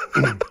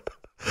now.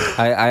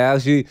 I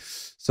actually,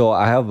 so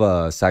I have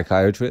a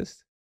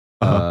psychiatrist,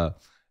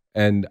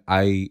 and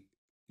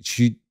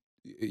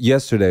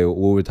yesterday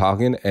we were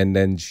talking, and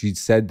then she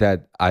said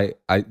that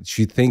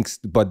she thinks,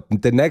 but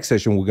the next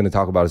session we're going to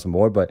talk about it some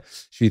more, but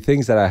she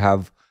thinks that I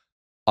have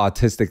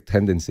autistic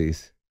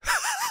tendencies.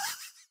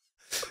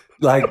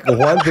 Like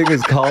one thing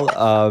is called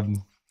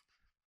I'm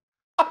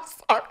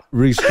sorry.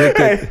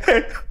 Restricted.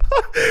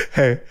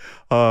 Hey,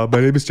 my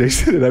name is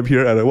Jason, and I'm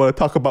here, and I want to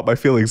talk about my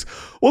feelings.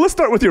 Well, let's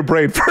start with your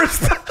brain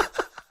first.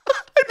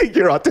 I think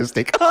you're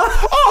autistic.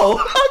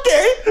 Oh,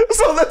 okay.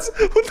 So let's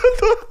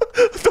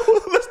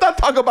not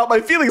talk about my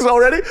feelings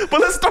already,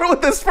 but let's start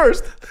with this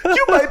first.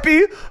 You might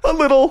be a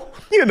little,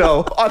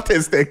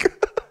 autistic.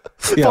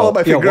 Follow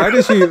my finger.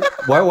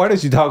 Why did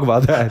she talk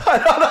about that? I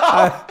don't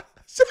know.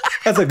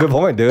 That's a good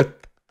point, dude.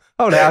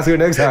 I'm gonna ask her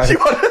next time.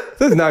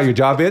 This is not your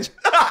job, bitch.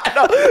 I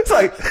know. It's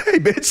like, hey,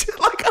 bitch,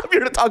 like I'm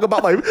here to talk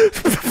about my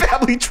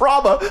family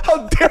trauma.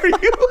 How dare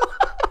you?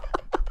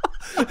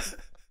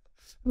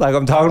 Like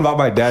I'm talking about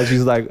my dad.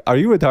 She's like, "Are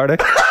you retarded?"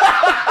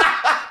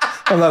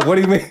 I'm like, "What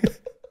do you mean?"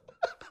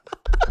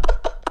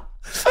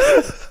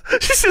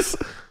 She's just,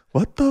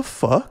 what the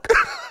fuck?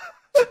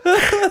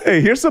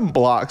 Hey, here's some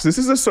blocks. This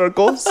is a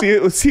circle.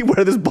 See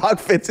where this block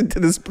fits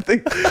into this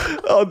thing.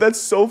 Oh, that's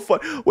so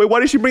fun. Wait, why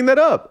did she bring that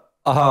up?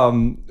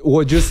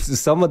 Well, just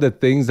some of the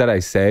things that I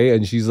say,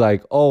 and she's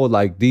like, "Oh,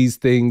 like these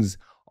things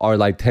are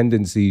like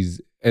tendencies,"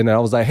 and I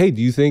was like, "Hey,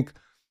 do you think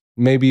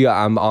maybe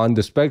I'm on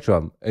the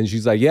spectrum?" And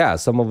she's like, "Yeah,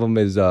 some of them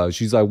is."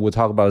 She's like, "We'll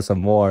talk about it some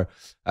more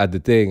at the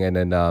thing," and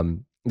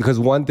then because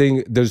one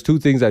thing, there's two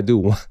things I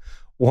do.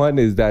 One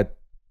is that,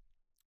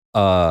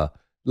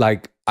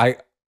 like I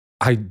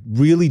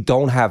really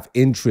don't have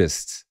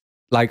interests,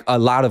 like a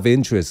lot of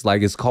interest.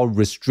 Like it's called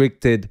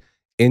restricted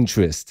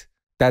interest.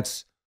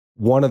 That's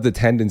one of the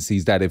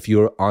tendencies that if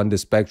you're on the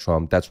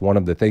spectrum, that's one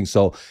of the things.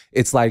 So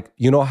it's like,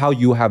 you know how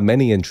you have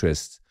many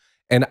interests,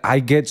 and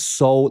I get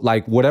so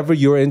like whatever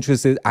you're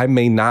interested, I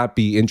may not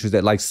be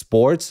interested. Like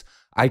sports,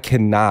 I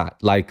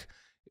cannot. Like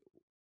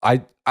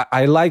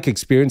I like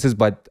experiences,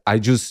 but I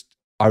just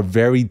are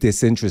very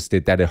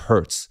disinterested that it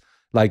hurts.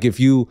 Like if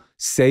you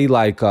say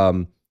like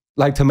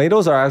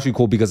tomatoes are actually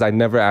cool because I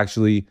never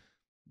actually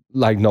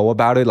like know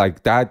about it.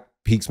 Like that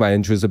piques my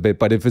interest a bit.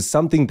 But if it's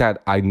something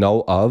that I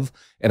know of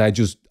and I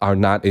just are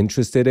not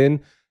interested in,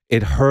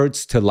 it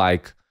hurts to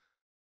like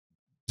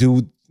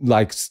do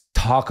like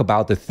talk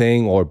about the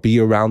thing or be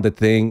around the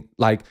thing.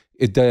 Like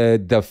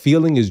the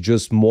feeling is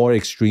just more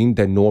extreme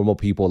than normal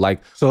people.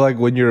 Like like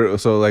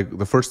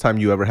the first time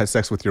you ever had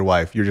sex with your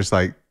wife, you're just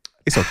like,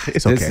 it's okay.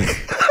 It's okay.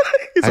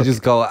 I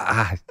just go,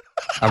 I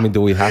mean,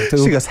 do we have to?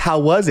 She goes, how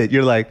was it?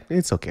 You're like,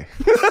 it's okay.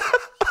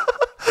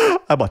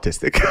 I'm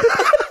autistic.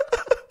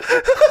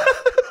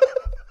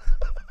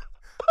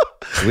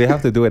 We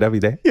have to do it every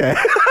day?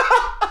 Yeah.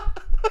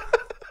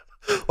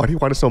 Why do you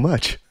want it so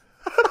much?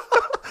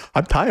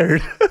 I'm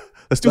tired.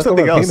 Let's do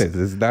something else.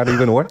 It's not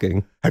even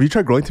working. Have you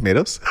tried growing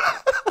tomatoes?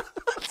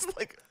 It's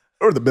like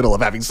we're in the middle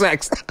of having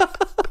sex.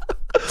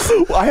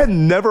 Well, I had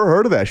never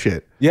heard of that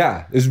shit.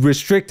 Yeah, it's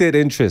restricted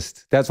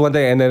interest. That's one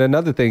thing. And then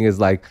another thing is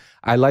like,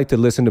 I like to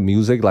listen to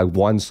music, like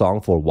one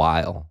song for a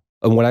while.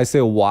 And when I say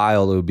a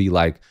while, it would be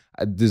like,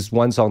 this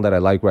one song that I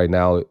like right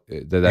now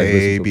that I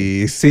A,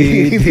 B,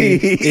 C, D,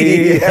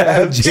 E,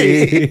 F,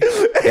 G,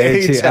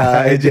 H,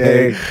 I,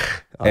 J,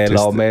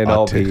 L, M, N,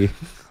 O, P.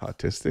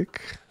 Autistic.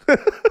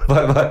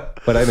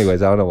 But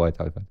anyways, I don't know what I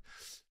talked about.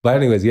 But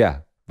anyways, yeah.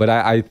 But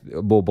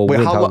wait,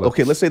 how long?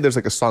 Okay, let's say there's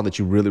like a song that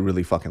you really,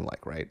 really fucking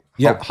like, right?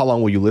 Yeah. How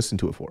long will you listen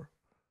to it for?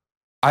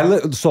 I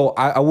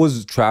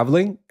was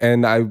traveling,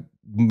 and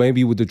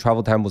maybe with the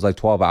travel time was like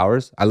 12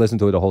 hours. I listened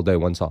to it the whole day,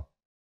 one song.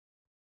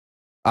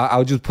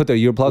 I'll just put the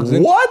earplugs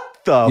in. What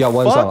the fuck?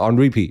 One song on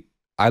repeat.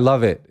 I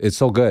love it. It's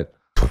so good.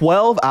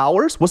 12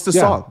 hours? What's the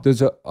song?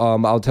 There's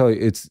I'll tell you,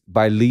 it's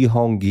by Lee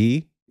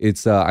Hong-gi.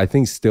 It's I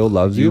think Still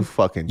Loves You.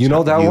 You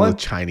know that one?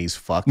 Chinese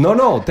fuck.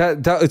 No,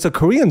 that it's a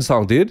Korean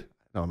song, dude.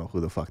 I don't know who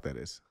the fuck that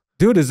is.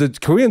 Dude, it's a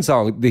Korean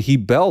song. He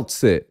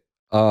belts it.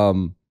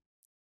 You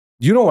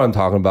know what I'm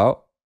talking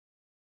about.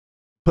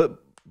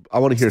 But I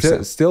want to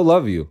hear Still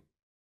Love You.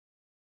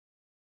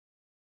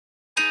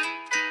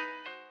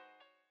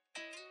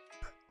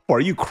 Or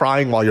are you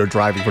crying while you're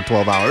driving for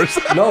 12 hours?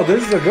 No,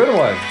 this is a good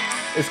one.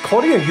 It's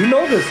Korean. You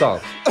know this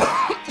song.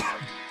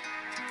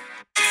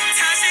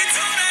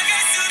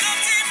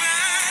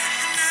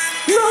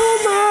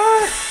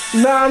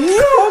 No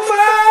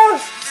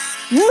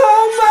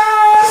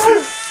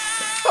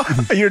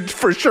more. You're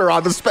for sure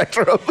on the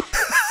spectrum.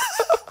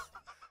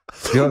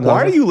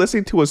 Why are you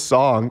listening to a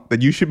song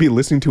that you should be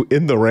listening to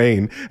in the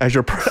rain as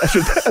a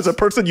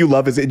person you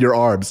love is in your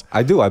arms?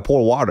 I do. I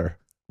pour water.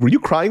 Were you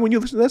crying when you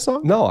listened to that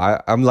song? No,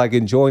 I'm like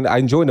enjoying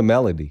the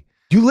melody.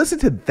 You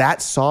listened to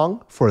that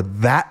song for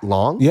that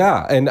long?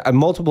 Yeah, and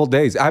multiple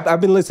days. I've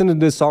been listening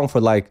to this song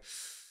for like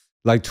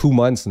Like 2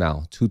 months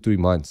now, 2-3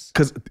 months.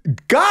 Because,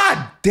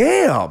 god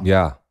damn.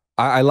 Yeah,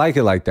 I like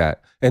it like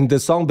that. And the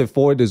song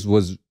before this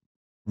was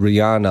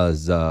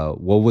Rihanna's,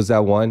 what was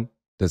that one?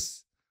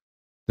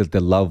 The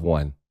love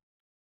one.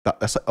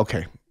 That's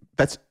okay.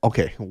 That's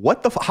okay.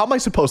 What the? How am I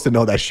supposed to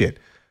know that shit?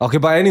 Okay,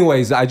 but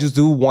anyways, I just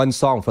do one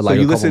song for like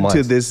so you a couple months.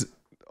 listen to this.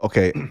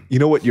 Okay, you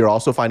know what? You're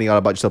also finding out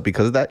about yourself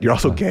because of that. You're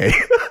also gay.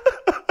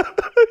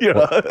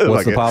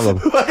 What's the problem?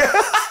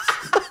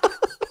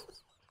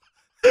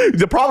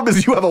 The problem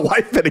is you have a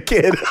wife and a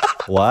kid.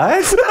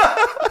 What?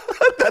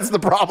 That's the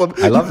problem.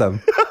 I love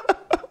them,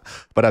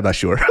 but I'm not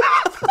sure.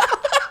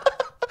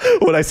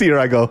 When I see her,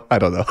 I go, I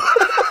don't know.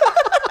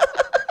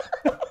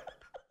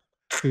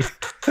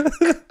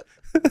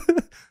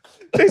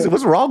 Jason,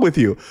 what's wrong with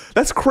you?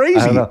 That's crazy.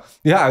 I don't know.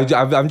 Yeah,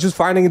 I'm just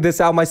finding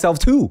this out myself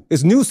too.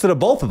 It's news to the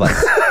both of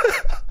us.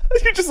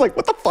 You're just like,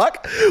 what the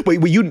fuck?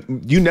 Wait,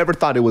 you never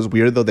thought it was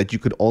weird though that you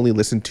could only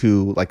listen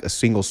to like a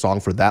single song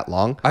for that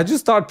long? I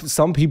just thought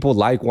some people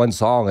like one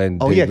song and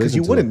because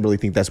you wouldn't really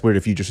think that's weird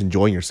if you're just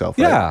enjoying yourself,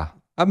 right? Yeah,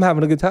 I'm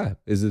having a good time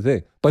is the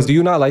thing. But do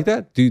you not like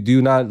that? Do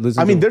you not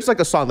listen? I mean, there's like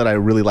a song that I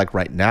really like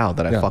right now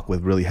that I fuck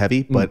with really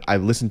heavy, but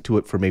I've listened to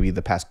it for maybe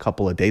the past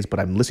couple of days, but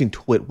I'm listening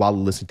to it while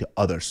listening to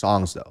other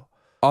songs though.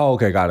 Oh,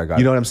 okay, got it.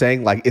 You know what I'm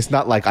saying? Like, it's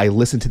not like I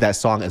listen to that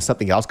song and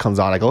something else comes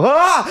on. I go,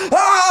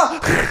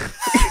 ah!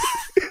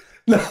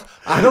 No,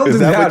 I don't do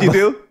that. Is that what you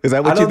do? Is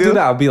that what you do? I don't do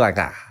that. I'll be like,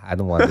 I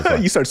don't want this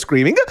one. You start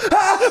screaming.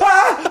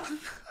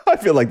 I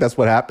feel like that's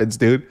what happens,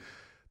 dude.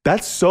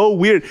 That's so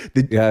weird.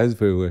 Yeah, it's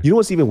pretty weird. You know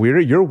what's even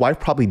weirder? Your wife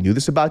probably knew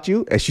this about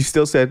you, and she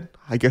still said,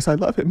 I guess I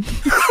love him.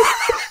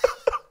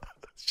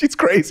 She's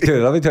crazy.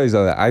 Dude, let me tell you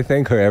something. I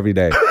thank her every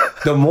day.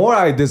 The more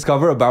I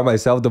discover about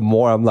myself, the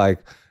more I'm like,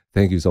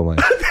 thank you so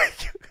much.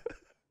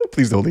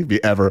 Please don't leave me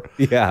ever.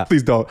 Yeah.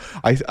 Please don't.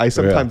 I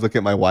sometimes look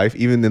at my wife,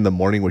 even in the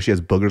morning where she has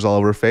boogers all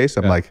over her face.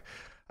 I'm like,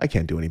 I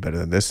can't do any better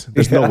than this.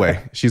 There's no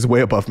way. She's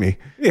way above me.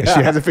 Yeah.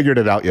 She hasn't figured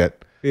it out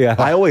yet. Yeah.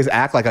 I always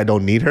act like I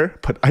don't need her,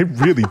 but I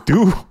really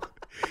do.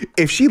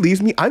 If she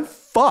leaves me, I'm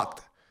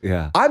fucked.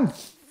 Yeah. I'm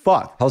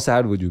fucked. How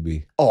sad would you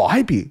be? Oh,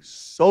 I'd be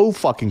so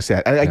fucking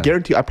sad. And I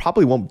guarantee you, I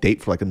probably won't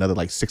date for like another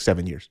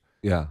 6-7 years.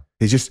 Yeah.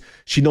 It's just,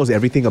 she knows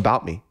everything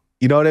about me.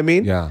 You know what I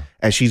mean? Yeah.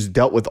 And she's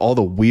dealt with all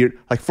the weird,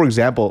 like for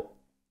example,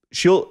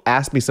 she'll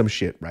ask me some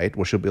shit, right?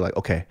 Where she'll be like,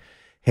 okay,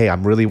 hey,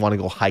 I'm really want to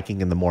go hiking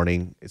in the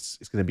morning. It's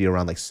going to be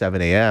around like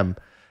 7 a.m.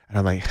 And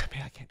I'm like,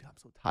 man, I can't do it. I'm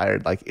so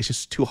tired. Like, it's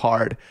just too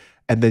hard.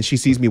 And then she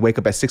sees me wake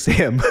up at 6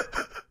 a.m.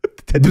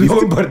 tend to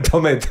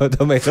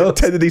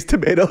these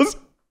tomatoes.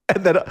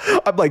 And then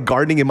I'm like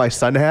gardening in my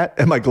sun hat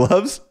and my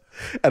gloves.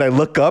 And I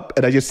look up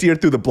and I just see her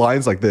through the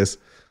blinds like this.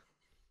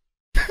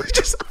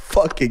 Just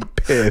fucking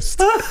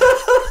pissed.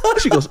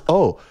 She goes,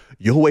 oh,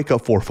 you'll wake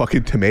up for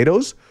fucking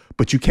tomatoes,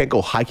 but you can't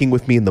go hiking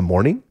with me in the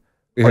morning?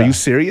 Yeah. Are you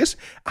serious?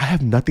 I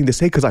have nothing to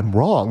say because I'm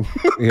wrong.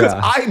 Because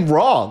I'm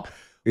wrong.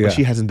 Yeah. But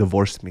she hasn't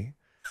divorced me.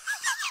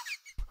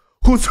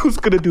 Who's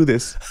gonna do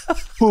this?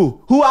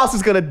 Who else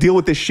is gonna deal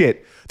with this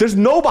shit? There's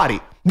nobody.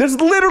 There's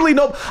literally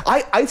no.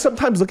 I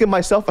sometimes look at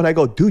myself and I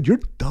go, dude, you're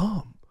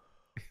dumb.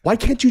 Why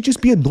can't you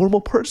just be a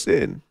normal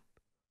person?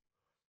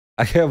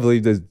 I can't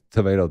believe this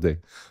tomato thing.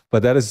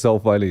 But that is so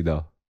funny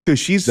though. Dude,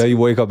 that you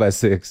wake up at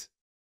 6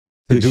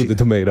 to do the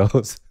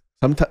tomatoes.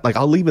 Sometimes, like,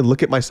 I'll even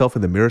look at myself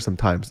in the mirror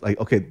sometimes. Like,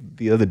 okay,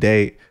 the other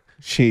day,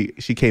 she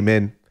came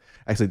in.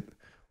 Actually,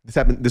 this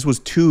happened. This was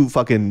 2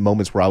 fucking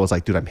moments where I was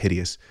like, dude, I'm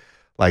hideous.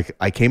 Like,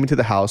 I came into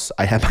the house.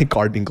 I had my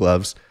gardening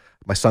gloves,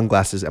 my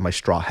sunglasses, and my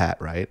straw hat,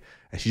 right?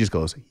 And she just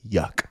goes,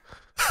 yuck.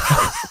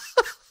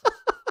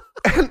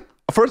 And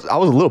first, I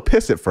was a little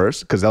pissed at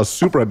first because that was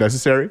super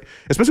unnecessary.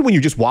 Especially when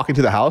you just walk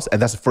into the house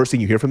and that's the first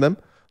thing you hear from them.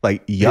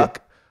 Like, yuck.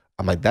 Yeah.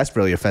 I'm like, that's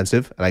really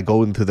offensive. And I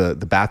go into the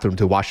bathroom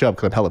to wash up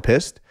because I'm hella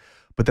pissed.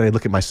 But then I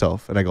look at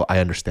myself and I go, I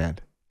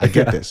understand. I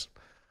get this.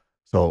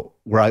 So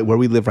where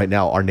we live right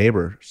now, our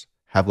neighbors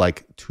have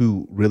like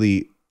 2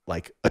 really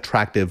like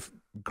attractive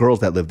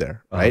girls that live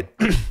there, right?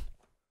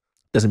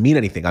 Doesn't mean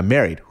anything. I'm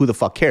married. Who the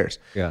fuck cares?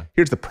 Yeah.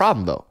 Here's the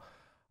problem though.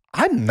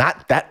 I'm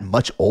not that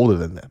much older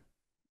than them,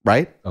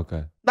 right?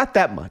 Okay. Not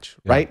that much,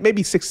 right?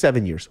 Maybe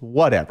 6-7 years,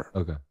 whatever.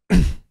 Okay.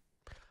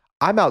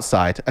 I'm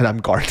outside and I'm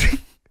gardening,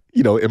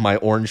 in my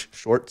orange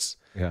shorts.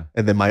 Yeah.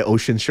 And then my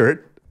ocean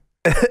shirt.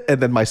 And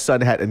then my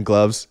sun hat and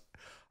gloves.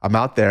 I'm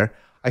out there.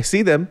 I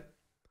see them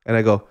and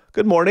I go,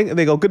 good morning. And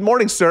they go, good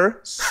morning, sir.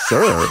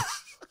 Sir?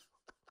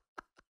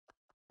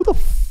 What the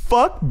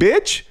fuck,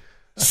 bitch?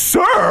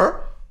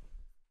 Sir?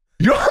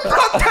 You're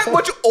not that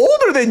much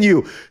older than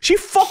you. She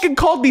fucking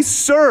called me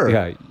sir.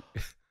 Yeah.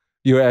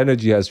 Your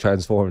energy has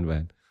transformed,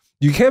 man.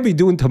 You can't be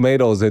doing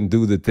tomatoes and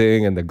do the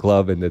thing and the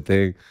glove and the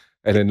thing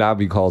and then not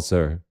be called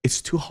sir. It's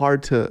too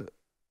hard to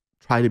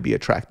try to be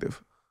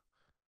attractive.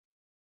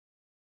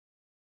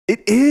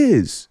 It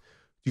is.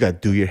 You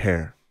got to do your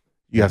hair.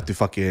 You have to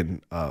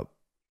fucking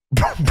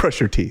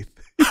brush your teeth.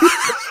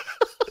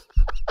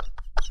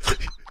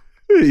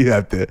 You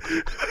have to,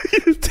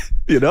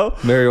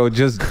 Mario,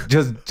 just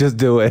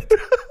do it.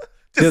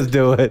 Just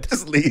do it.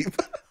 Just leave.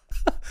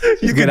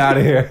 You get out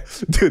of here.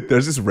 Dude,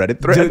 there's this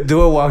Reddit thread.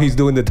 Do it while he's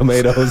doing the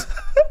tomatoes.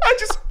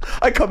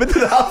 I come into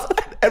the house,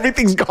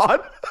 everything's gone.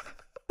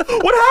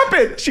 What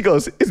happened? She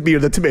goes, it's me or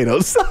the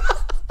tomatoes.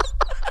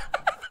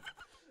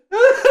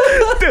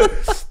 Dude,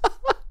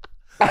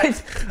 I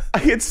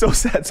get so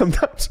sad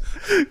sometimes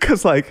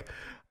because like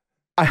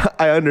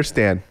I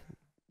understand.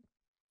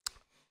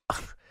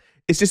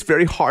 It's just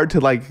very hard to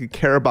like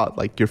care about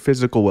like your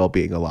physical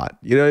well-being a lot.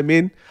 You know what I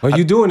mean? Are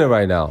you doing it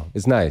right now?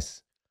 It's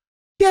nice.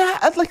 Yeah,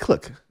 I'd like,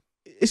 look,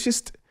 it's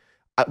just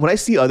when I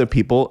see other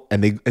people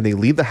and they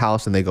leave the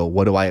house and they go,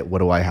 what do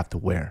I have to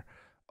wear?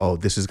 Oh,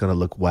 this is gonna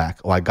look whack.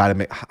 Oh, I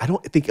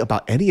don't think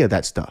about any of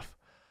that stuff.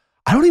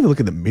 I don't even look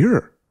in the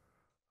mirror.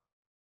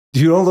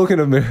 You don't look in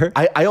the mirror?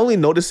 I only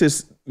noticed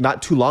this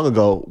not too long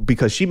ago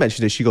because she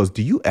mentioned it. She goes,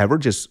 do you ever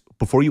just,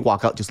 before you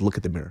walk out, just look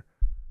at the mirror?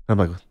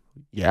 And I'm like,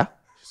 yeah.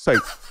 It's like,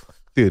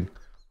 dude,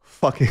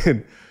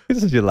 fucking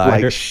This is your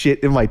liar. like shit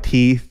in my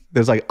teeth.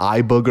 There's like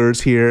eye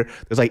boogers here.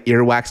 There's like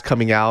earwax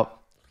coming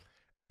out.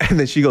 And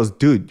then she goes,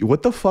 dude,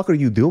 what the fuck are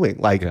you doing?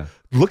 Like,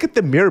 look at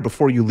the mirror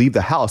before you leave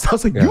the house. I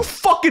was like, you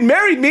fucking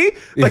married me.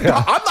 Like,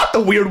 I'm not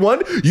the weird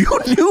one. You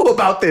knew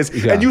about this.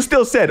 And you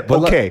still said,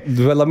 okay.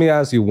 But let me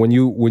ask you, when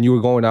you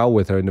were going out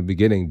with her in the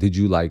beginning, did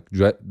you like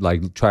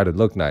try to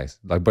look nice?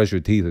 Like brush your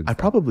teeth? I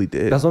probably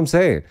did. That's what I'm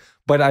saying.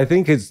 But I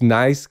think it's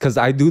nice because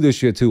I do this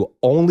shit too.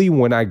 Only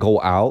when I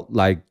go out,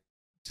 like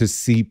to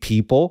see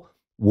people,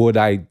 would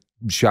I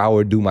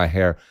shower, do my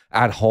hair.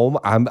 At home,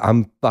 I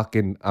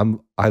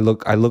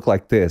look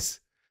like this.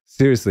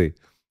 Seriously.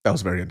 That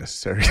was very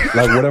unnecessary.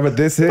 Like whatever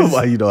this is,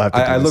 Well, you don't have to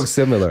I look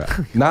similar.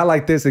 Not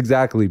like this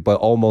exactly, but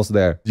almost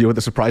there. You know what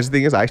the surprising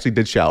thing is? I actually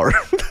did shower.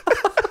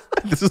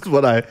 This is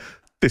what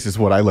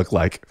I look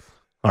like.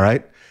 All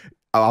right.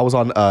 I was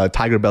on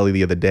Tiger Belly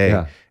the other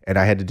day and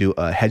I had to do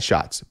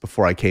headshots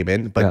before I came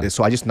in. But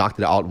so I just knocked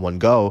it out in one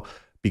go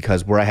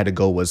because where I had to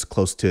go was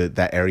close to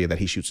that area that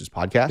he shoots his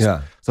podcast. So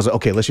I was like,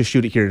 okay, let's just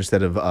shoot it here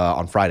instead of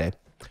on Friday.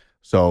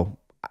 So,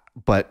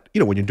 but you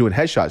know, when you're doing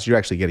headshots, you're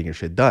actually getting your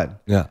shit done.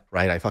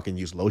 Right. I fucking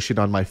used lotion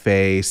on my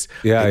face.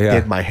 I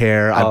did my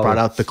hair. I brought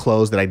out the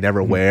clothes that I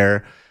never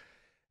wear.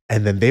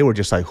 And then they were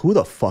just like, who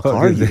the fuck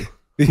are you?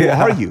 Who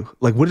are you?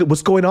 Like,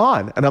 what's going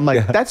on? And I'm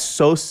like, that's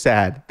so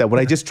sad that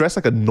when I just dress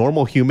like a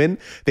normal human,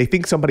 they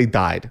think somebody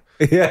died.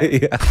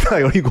 Like,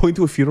 are you going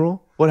to a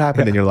funeral? What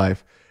happened in your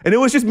life? And it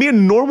was just me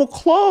in normal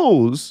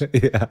clothes. Let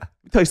me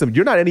tell you something.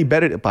 You're not any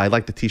better, but I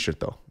like the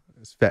t-shirt though.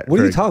 It's fat. What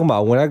are you talking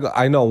about? When I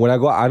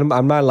go,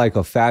 I'm not like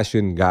a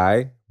fashion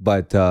guy,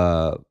 but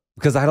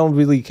because I don't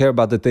really care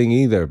about the thing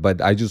either,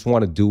 but I just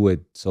want to do it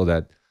so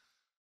that.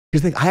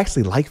 Here's the thing, I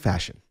actually like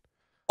fashion.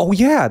 Oh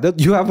yeah,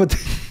 you have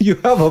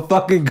a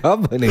fucking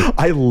company.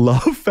 I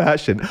love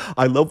fashion.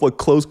 I love what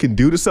clothes can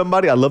do to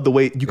somebody. I love the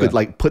way you could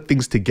like put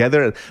things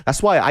together.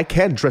 That's why I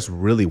can dress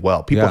really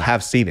well. People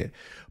have seen it.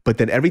 But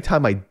then every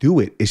time I do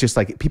it, it's just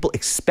like people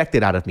expect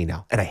it out of me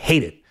now. And I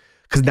hate it.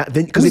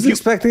 Because if you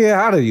expecting it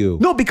out of you?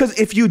 No, because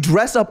if you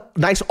dress up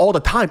nice all the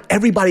time,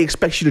 everybody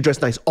expects you to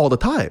dress nice all the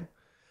time.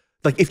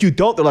 Like if you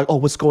don't, they're like, oh,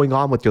 what's going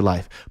on with your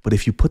life? But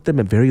if you put them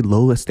at very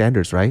low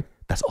standards, right?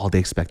 That's all they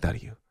expect out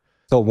of you.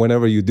 So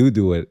whenever you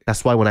do it.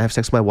 That's why when I have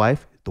sex with my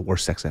wife, the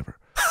worst sex ever.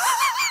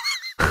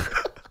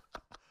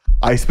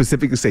 I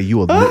specifically say you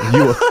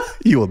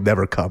will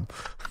never come.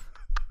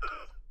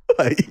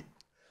 Like,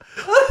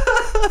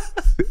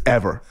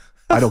 ever.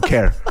 I don't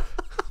care.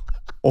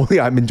 Only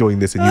I'm enjoying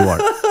this and you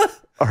aren't.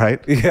 All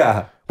right?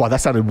 Yeah. Wow,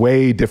 that sounded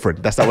way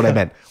different. That's not what I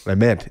meant. What I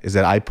meant is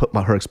that I put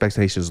her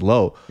expectations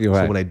low.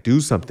 So when I do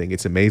something,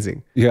 it's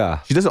amazing. Yeah.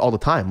 She does it all the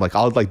time. Like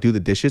I'll like do the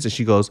dishes and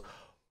she goes,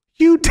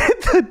 you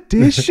did the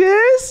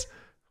dishes?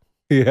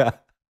 Yeah.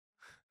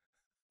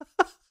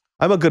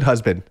 I'm a good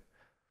husband.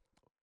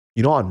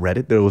 You know, on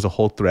Reddit, there was a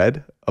whole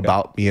thread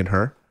about me and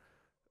her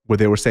where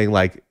they were saying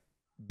like,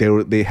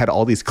 they had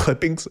all these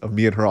clippings of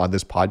me and her on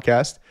this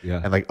podcast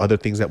and like other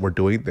things that we're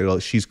doing. They're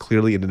like, she's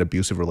clearly in an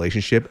abusive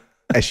relationship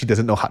and she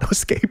doesn't know how to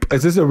escape.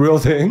 Is this a real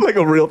thing? Like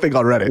a real thing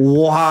on Reddit.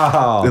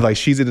 Wow. They're like,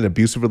 she's in an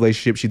abusive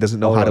relationship. She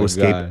doesn't know how to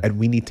escape and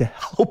we need to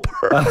help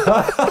her.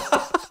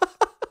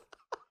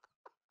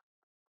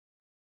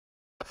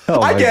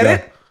 I get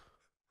it.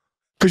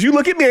 Because you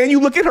look at me and you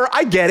look at her.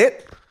 I get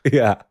it.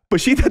 Yeah.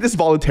 But she did this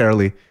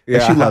voluntarily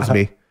and she loves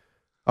me.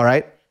 All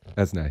right.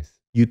 That's nice.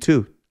 You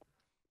too.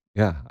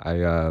 Yeah,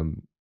 I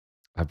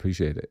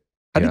appreciate it.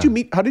 How did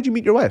you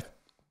meet your wife?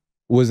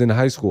 It was in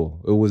high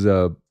school. It was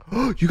a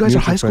you guys are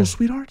high school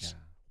sweethearts? Yeah.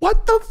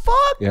 What the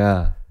fuck?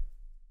 Yeah.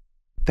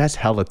 That's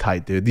hella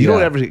tight, dude. You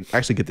don't ever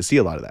actually get to see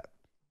a lot of that.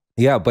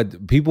 Yeah,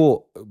 but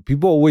people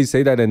always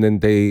say that and then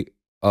they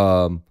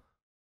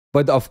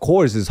but of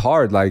course it's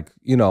hard. Like,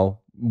 you know,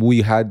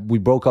 we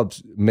broke up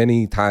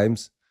many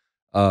times.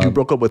 You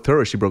broke up with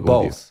her or she broke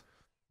up with you?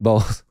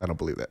 Both. I don't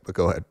believe that, but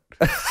go ahead.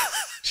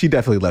 She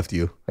definitely left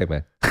you. Hey,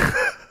 man.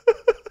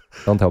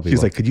 Don't tell people.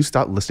 She's like, could you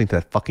stop listening to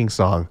that fucking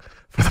song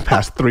for the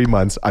past 3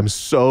 months? I'm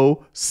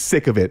so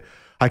sick of it.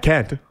 I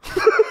can't.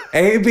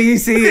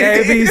 ABC,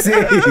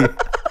 ABC.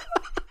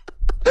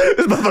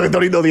 This motherfucker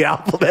don't even know the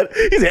alphabet.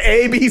 He said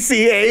A, B,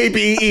 C, A,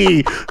 B,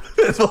 E.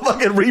 This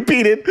motherfucker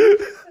repeated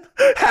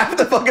half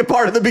the fucking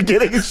part of the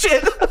beginning and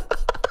shit.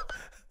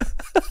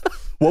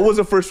 What was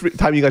the first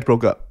time you guys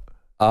broke up?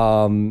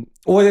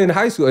 Well, in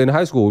high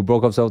school, we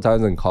broke up several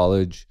times. In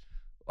college,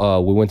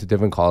 we went to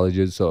different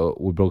colleges, so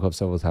we broke up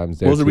several times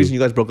there. What was the reason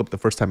you guys broke up the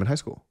first time in high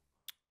school?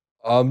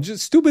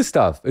 Just stupid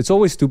stuff. It's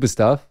always stupid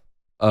stuff.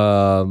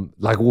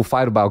 Like we'll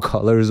fight about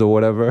colors or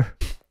whatever.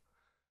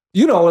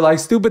 You know, like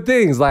stupid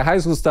things, like high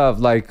school stuff.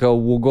 Like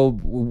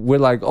we're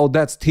like, oh,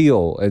 that's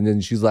teal, and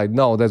then she's like,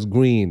 no, that's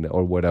green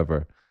or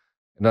whatever.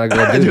 And I go,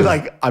 and you're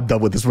like, I'm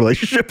done with this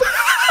relationship.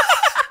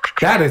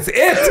 That is it.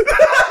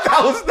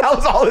 that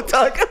was all it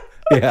took.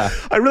 Yeah.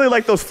 I really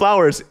like those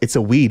flowers. It's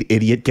a weed,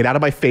 idiot. Get out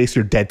of my face.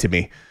 You're dead to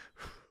me.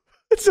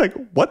 It's like,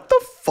 what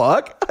the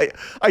fuck?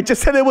 I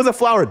just said it was a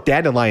flower.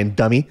 Dandelion,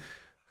 dummy.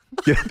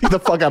 Get the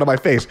fuck out of my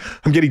face.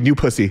 I'm getting new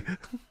pussy.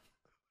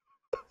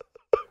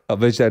 A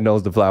bitch that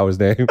knows the flower's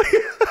name.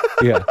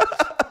 Yeah.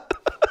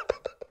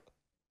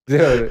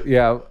 Dude,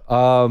 yeah.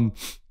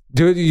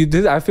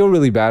 Dude, I feel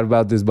really bad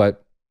about this,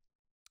 but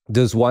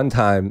there's one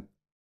time,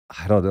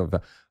 I don't know.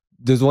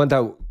 There's one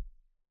time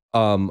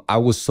I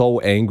was so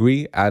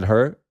angry at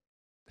her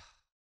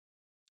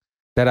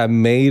that I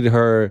made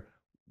her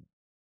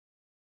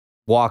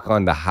walk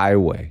on the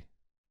highway.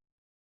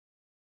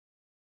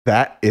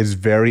 That is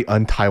very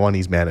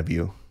un-Taiwanese man of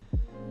you.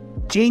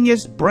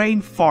 Genius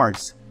brain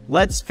farts.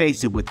 Let's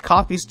face it, with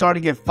coffee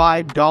starting at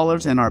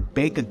 $5 and our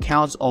bank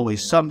accounts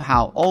always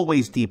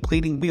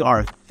depleting, we are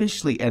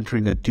officially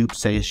entering a dupe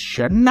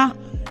session.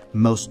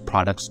 Most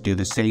products do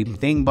the same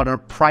thing but are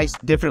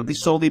priced differently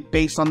solely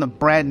based on the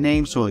brand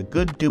name, so a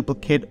good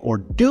duplicate or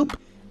dupe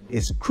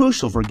is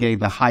crucial for getting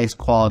the highest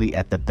quality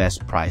at the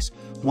best price.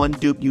 One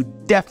dupe you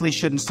definitely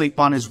shouldn't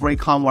sleep on is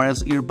Raycon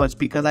wireless earbuds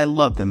because I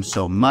love them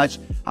so much.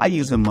 I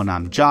use them when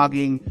I'm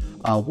jogging,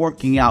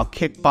 working out,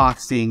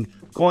 kickboxing,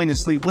 going to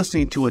sleep,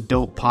 listening to a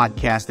dope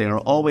podcast. They are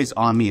always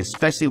on me,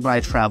 especially when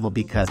I travel,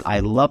 because I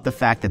love the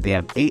fact that they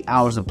have 8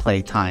 hours of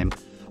playtime,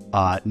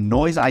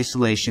 noise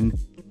isolation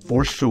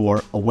for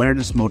sure,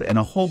 awareness mode, and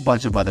a whole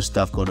bunch of other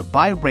stuff. Go to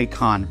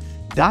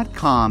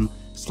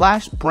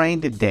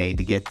buyraycon.com/brain today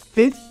to get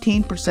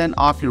 15%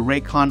 off your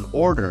Raycon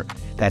order.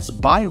 That's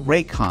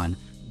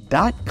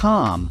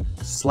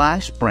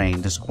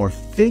buyraycon.com/brain to score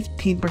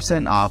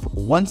 15% off.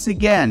 Once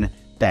again,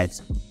 that's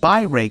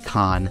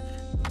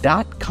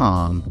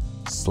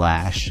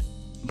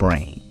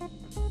buyraycon.com/brain.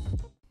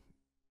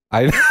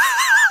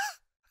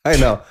 I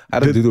know. I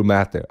don't do the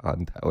math there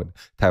on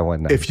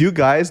Taiwan now. If you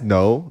guys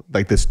know,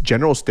 like this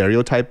general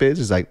stereotype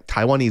is like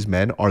Taiwanese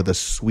men are the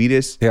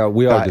sweetest. Yeah,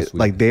 we are the sweetest.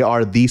 Like they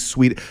are the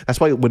sweet. That's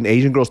why when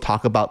Asian girls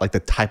talk about like the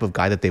type of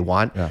guy that they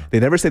want, they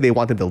never say they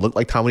want them to look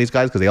like Taiwanese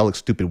guys because they all look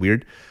stupid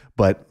weird.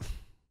 But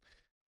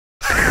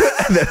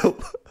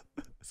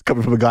it's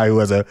coming from a guy who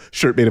has a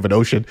shirt made of an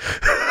ocean.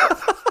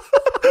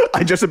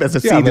 I dressed him as a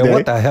sea today.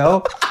 What the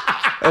hell?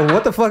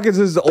 What the fuck is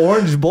this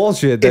orange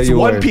bullshit that it's you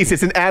One wear? Piece.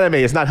 It's an anime.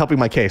 It's not helping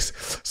my case.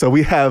 So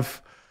we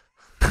have...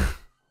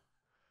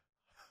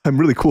 I'm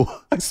really cool,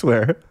 I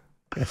swear.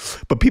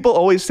 But people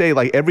always say,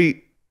 like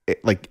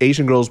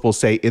Asian girls will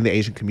say in the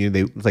Asian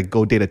community, they like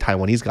go date a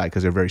Taiwanese guy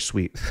because they're very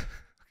sweet.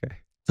 Okay.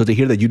 So to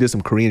hear that you did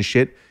some Korean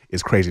shit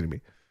is crazy to me.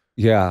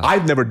 Yeah.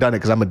 I've never done it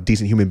because I'm a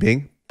decent human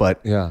being.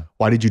 But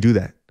why did you do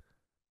that?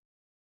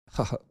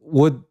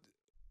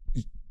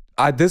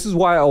 This is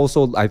why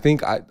I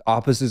think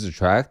opposites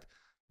attract.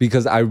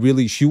 Because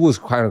she was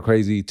kind of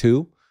crazy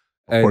too.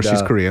 Of course,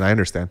 she's Korean. I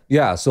understand.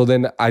 Yeah. So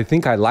then I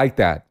think I like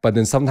that. But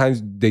then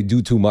sometimes they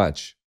do too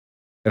much.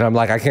 And I'm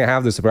like, I can't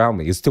have this around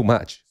me. It's too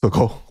much. So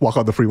go walk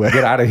on the freeway.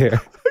 Get out of here.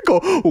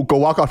 go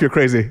walk off. You're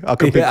crazy. I'll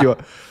come pick you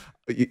up.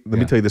 Let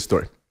me tell you this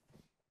story.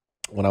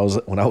 When I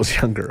was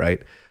younger,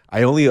 right?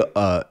 I only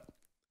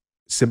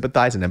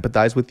sympathize and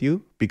empathize with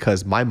you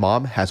because my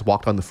mom has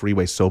walked on the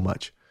freeway so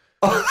much.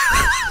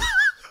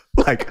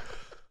 Like...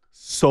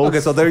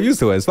 Okay, so they're used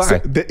to it. It's fine. So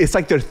it's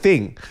like their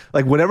thing.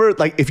 Like whenever,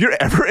 like if you're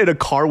ever in a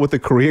car with a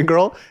Korean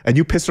girl and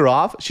you piss her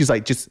off, she's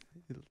like, just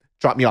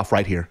drop me off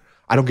right here.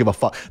 I don't give a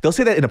fuck. They'll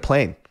say that in a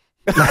plane.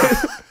 Like,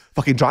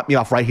 fucking drop me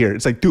off right here.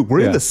 It's like, dude, we're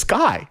in the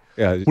sky.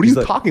 Yeah. What are you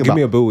talking about? Give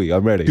me a buoy.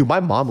 I'm ready. Dude,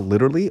 my mom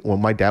literally, when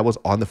my dad was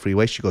on the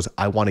freeway, she goes,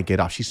 I want to get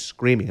off. She's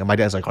screaming. And my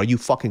dad's like, are you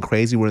fucking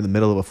crazy? We're in the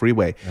middle of a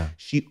freeway. Yeah.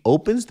 She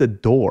opens the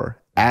door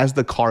as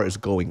the car is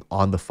going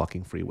on the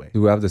fucking freeway.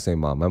 We have the same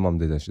mom. My mom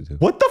did that shit too.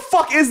 What the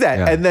fuck is that?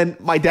 Yeah. And then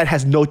my dad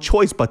has no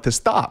choice but to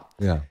stop.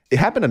 Yeah. It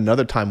happened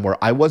another time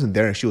where I wasn't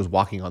there and she was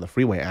walking on the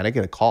freeway and I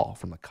get a call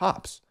from the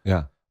cops.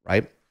 Yeah.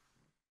 Right?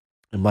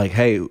 I'm like,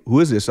 hey, who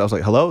is this? I was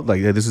like, hello?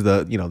 Like, this is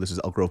this is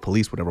Elk Grove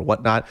Police, whatever,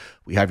 whatnot.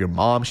 We have your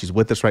mom. She's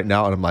with us right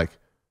now. And I'm like,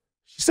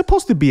 she's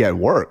supposed to be at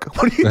work.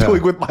 What are you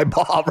doing with my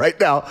mom right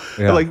now?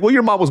 Yeah. They're like, well,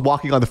 your mom was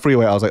walking on the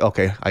freeway. I was like,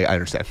 okay, I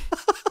understand.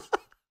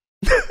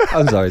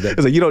 I'm sorry.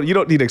 It's like, you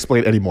don't need to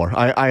explain anymore.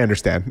 I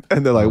understand.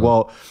 And they're like,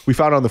 well, we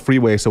found her on the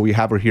freeway, so we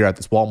have her here at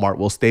this Walmart.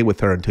 We'll stay with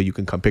her until you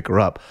can come pick her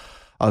up.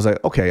 I was like,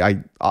 okay,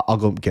 I'll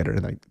go get her.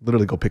 And I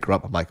literally go pick her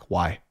up. I'm like,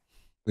 why?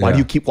 Why do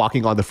you keep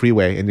walking on the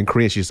freeway? And in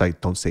Korean, she's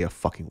like, don't say a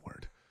fucking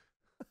word.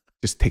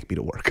 Just take me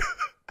to work.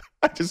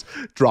 I just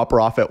drop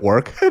her off at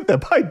work. And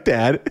then my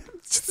dad,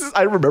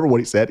 I remember what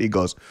he said. He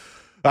goes,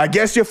 I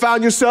guess you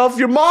found yourself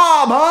your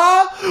mom,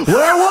 huh?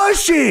 Where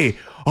was she?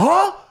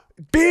 Huh?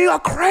 Being a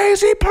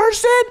crazy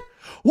person?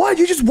 What?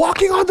 You just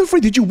walking on the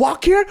freeway? Did you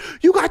walk here?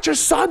 You got your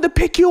son to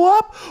pick you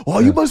up? Oh,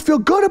 you must feel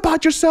good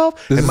about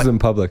yourself. This is in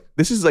public.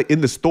 This is like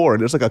in the store.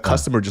 And there's like a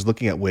customer just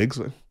looking at wigs.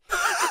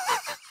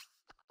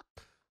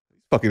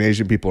 Fucking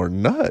Asian people are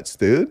nuts,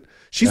 dude.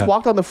 She's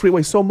walked on the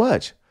freeway so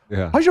much.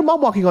 Yeah. How's your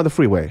mom walking on the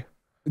freeway?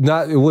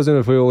 It wasn't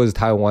a freeway, it was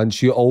Taiwan.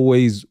 She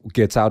always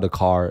gets out of the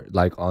car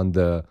like on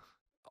the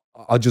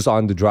just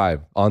on the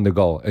drive, on the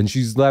go. And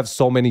she's left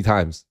so many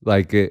times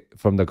like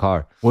from the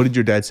car. What did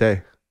your dad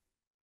say?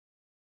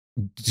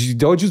 You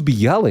don't just be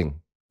yelling.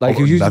 Like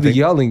you usually be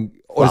yelling.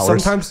 Or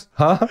Flowers. Sometimes,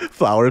 huh?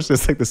 Flowers.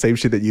 It's like the same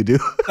shit that you do.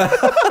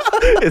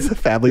 It's a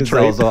family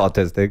trait. It's also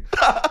autistic.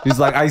 He's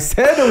like, I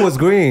said it was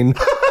green.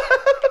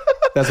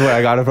 That's where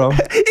I got it from.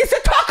 It's a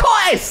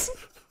turquoise.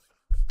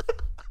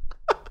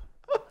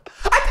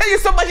 I tell you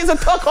so much, it's a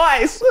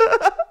turquoise.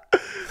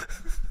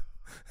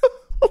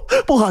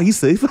 不好意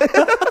思.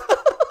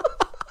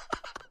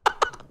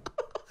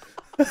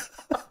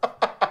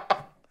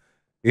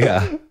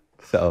 Yeah.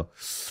 So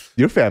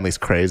your family's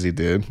crazy,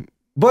 dude.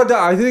 But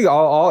I think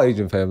all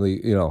Asian family,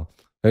 you know,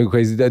 very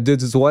crazy.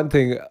 There's this one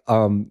thing.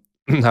 I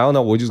don't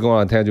know. We're just going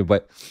on a tangent,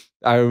 but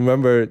I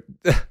remember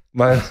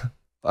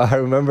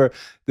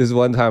this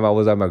one time I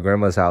was at my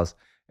grandma's house,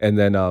 and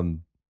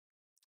then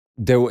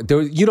there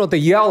you know, they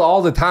yell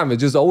all the time.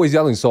 It's just always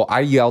yelling. So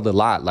I yelled a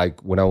lot,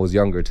 like when I was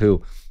younger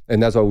too,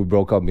 and that's why we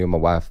broke up, me and my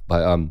wife.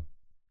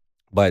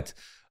 But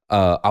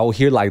I will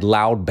hear like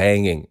loud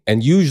banging,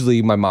 and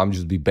usually my mom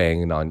just be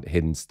banging on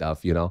hidden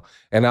stuff, you know.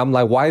 And I'm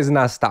like, why is it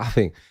not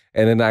stopping?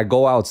 And then I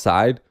go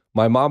outside.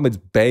 My mom is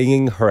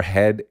banging her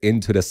head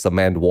into the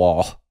cement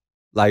wall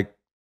like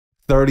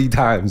 30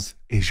 times.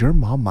 Is your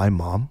mom my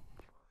mom?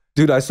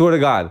 Dude, I swear to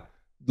God,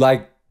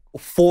 like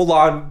full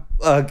on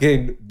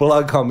again,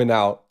 blood coming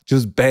out,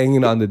 just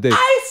banging on the dick.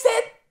 I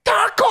said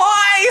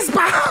turquoise.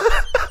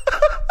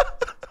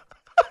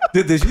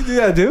 Did she do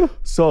that too?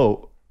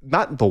 So,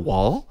 not the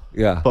wall.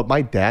 Yeah. But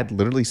my dad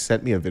literally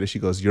sent me a video. She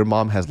goes, your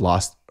mom has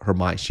lost her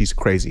mind. She's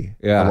crazy.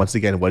 Yeah. And once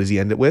again, what does he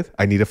end it with?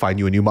 I need to find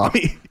you a new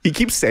mommy. He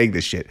keeps saying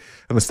this shit.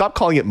 I'm gonna stop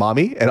calling it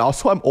mommy. And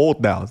also, I'm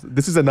old now.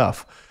 This is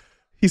enough.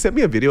 He sent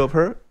me a video of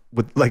her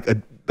with like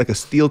a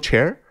steel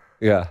chair.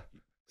 Yeah.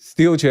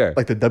 Steel chair.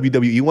 Like the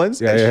WWE ones.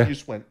 Yeah, and yeah. she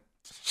just went,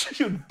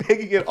 she was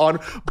banging it on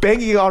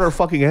her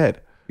fucking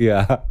head.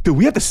 Yeah. Dude,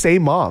 we have the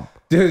same mom.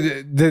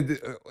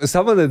 Dude,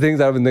 some of the things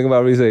I've been thinking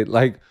about recently,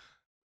 like,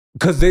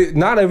 because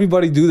not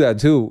everybody do that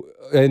too.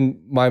 And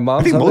my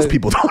mom, I think most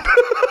people don't.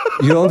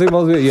 You don't think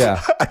most people?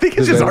 Yeah. I think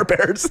it's just our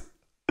parents.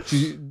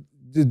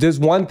 There's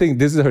one thing.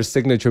 This is her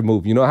signature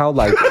move. You know how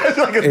like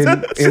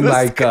in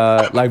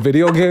like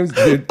video games,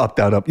 up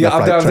down up. Yeah,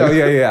 left, up down right,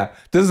 down. Yeah.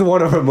 This is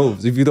one of her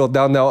moves. If you go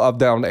down up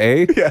down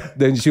A,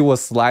 then she will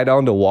slide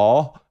on the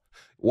wall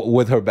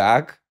with her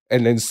back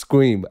and then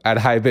scream at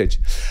high pitch.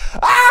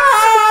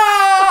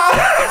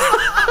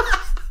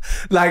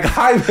 Like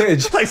high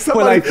pitch, like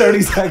for like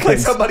 30 seconds. Like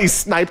somebody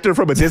sniped her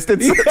from a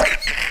distance.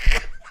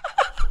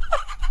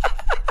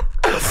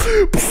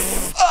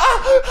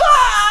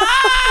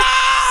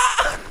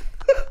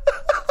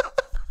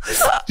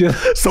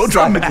 So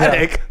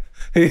dramatic.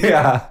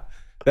 Yeah.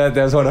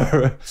 That's one of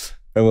her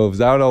moves.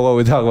 I don't know what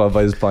we're talking about,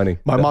 but it's funny.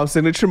 My mom's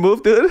signature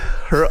move, dude.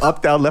 Her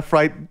up, down, left,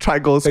 right,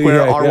 triangle,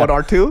 square, R1,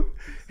 R2.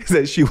 Is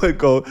that she would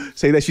go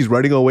say that she's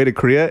running away to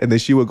Korea, and then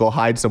she would go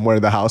hide somewhere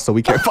in the house so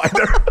we can't find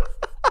her.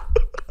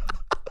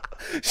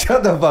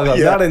 Shut the fuck up.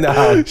 Yeah. Not in the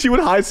house. She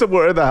would hide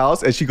somewhere in the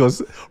house, and she goes,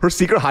 her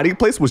secret hiding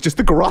place was just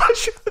the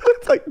garage.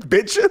 Like,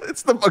 bitch,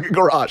 it's the fucking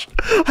garage.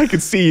 I can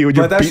see you.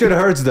 But that shit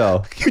hurts,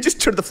 though. You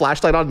just turn the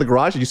flashlight on in the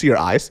garage, and you see her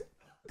eyes.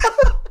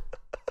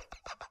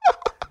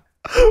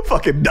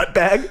 Fucking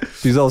nutbag.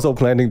 She's also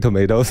planting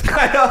tomatoes.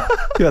 I know.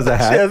 She has a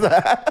hat. She has a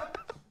hat.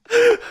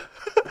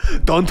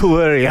 Don't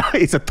worry,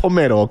 it's a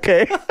tomato,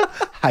 okay?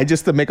 I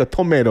just to make a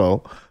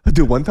tomato.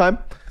 Dude, one time,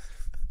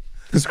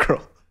 this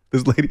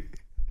lady,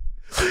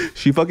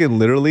 she fucking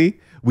literally,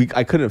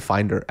 I couldn't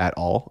find her at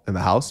all in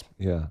the house.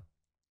 Yeah.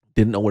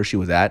 Didn't know where she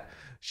was at.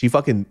 She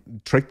fucking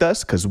tricked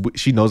us because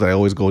she knows that I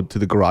always go to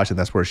the garage and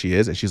that's where she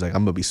is. And she's like,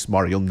 I'm gonna be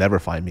smart. You'll never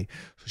find me.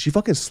 So she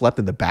fucking slept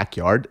in the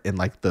backyard in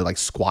like the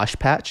squash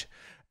patch.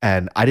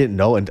 And I didn't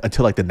know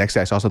until like the next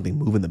day I saw something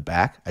move in the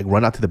back. I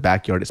run out to the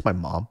backyard. It's my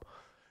mom.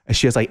 And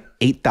she has like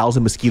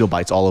 8,000 mosquito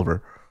bites all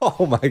over.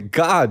 Oh my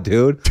God,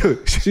 dude.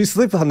 She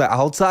slept on the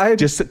outside?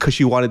 Just because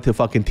she wanted to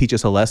fucking teach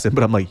us a lesson.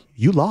 But I'm like,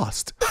 you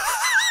lost.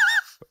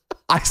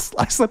 I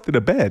slept in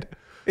a bed.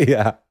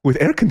 Yeah.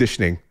 With air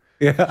conditioning.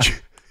 Yeah.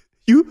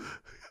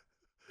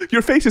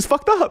 Your face is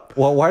fucked up.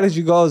 Well, why did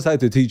you go outside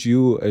to teach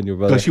you and your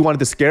brother? Because she wanted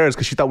to scare us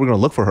because she thought we were going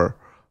to look for her.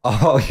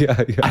 Oh,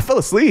 yeah. I fell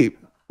asleep.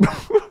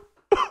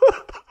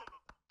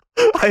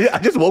 I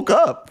just woke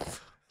up.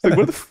 Like,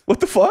 what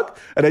the fuck?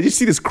 And I just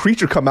see this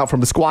creature come out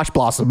from the squash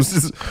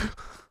blossoms.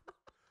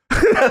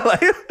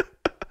 Like,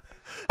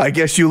 I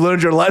guess you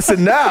learned your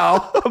lesson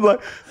now. I'm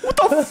like, what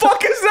the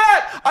fuck is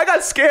that? I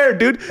got scared,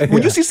 dude.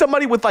 When you see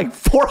somebody with like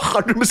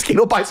 400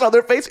 mosquito bites on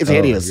their face, it's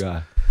hideous.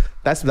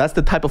 That's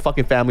the type of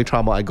fucking family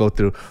trauma I go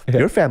through.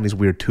 Your family's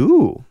weird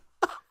too.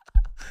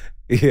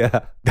 Yeah.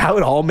 That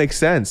would all make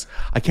sense.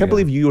 I can't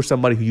believe you were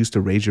somebody who used to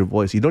raise your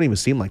voice. You don't even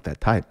seem like that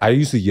type. I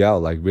used to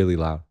yell like really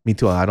loud. Me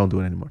too. I don't do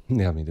it anymore.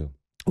 Yeah, me too.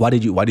 Why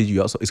did you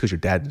yell? It's because your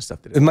dad and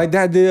stuff did it. And my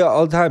dad did it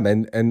all the time.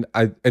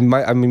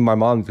 My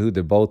mom too,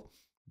 they're both.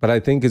 But I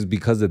think it's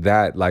because of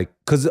that. Like,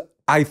 because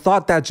I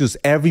thought that just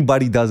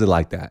everybody does it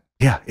like that.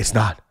 Yeah, it's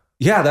not.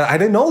 Yeah, I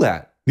didn't know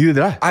that. Neither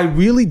did I. I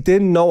really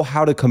didn't know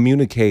how to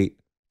communicate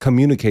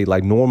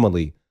like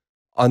normally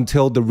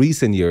until the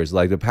recent years.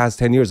 Like the past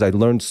 10 years, I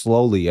learned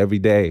slowly every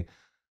day.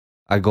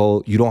 I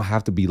go, you don't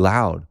have to be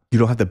loud. You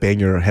don't have to bang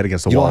your head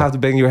against the wall. You don't have to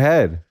bang your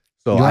head.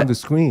 So you don't have to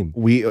scream.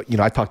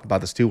 I talked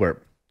about this too,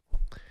 where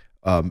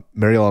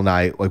Mariel and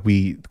I, like,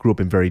 we grew up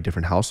in very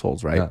different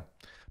households, right? Yeah.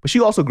 But she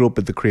also grew up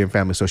with the Korean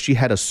family, so she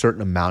had a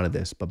certain amount of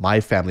this. But my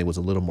family was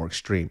a little more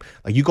extreme.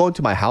 Like, you go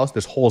into my house,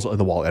 there's holes in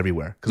the wall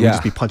everywhere because we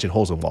just be punching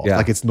holes in walls.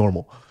 Like, it's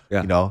normal.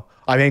 Yeah. You know,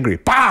 I'm angry.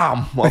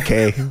 Bam.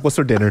 Okay, what's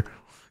for dinner?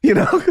 You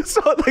know,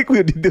 so like we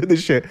would do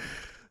this shit.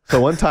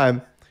 So one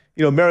time,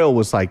 you know, Mariel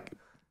was like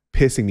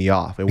pissing me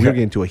off, and we were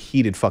getting into a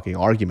heated fucking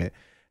argument.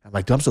 I'm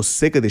like, dude, I'm so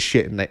sick of this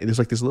shit. And there's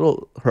like this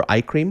little, her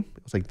eye cream,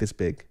 it was like this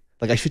big.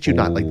 Like, I shit you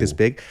not, like this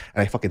big.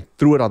 And I fucking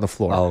threw it on the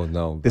floor. Oh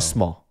no. This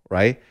small,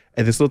 right?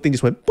 And this little thing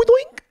just went,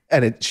 boing,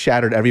 and it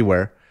shattered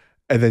everywhere.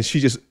 And then she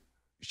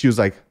was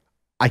like,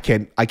 I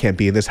can't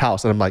be in this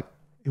house. And I'm like,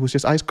 it was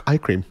just eye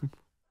cream.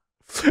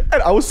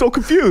 And I was so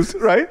confused,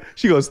 right?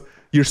 She goes,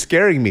 you're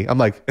scaring me. I'm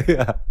like,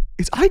 yeah,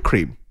 it's eye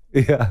cream.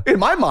 Yeah. In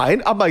my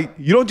mind, I'm like,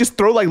 you don't just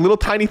throw like little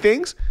tiny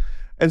things.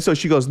 And so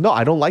she goes, no,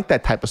 I don't like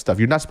that type of stuff.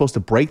 You're not supposed to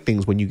break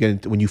things when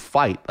you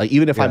fight. Like,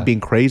 even if I'm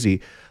being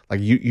crazy, like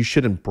you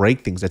shouldn't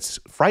break things. That's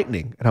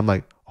frightening. And I'm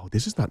like, oh,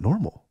 this is not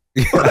normal.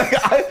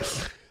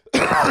 Because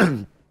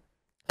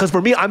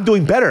for me, I'm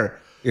doing better.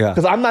 Yeah.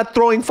 Because I'm not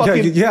throwing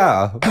fucking...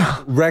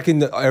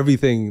 wrecking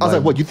everything. I was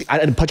like, what, I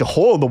didn't punch a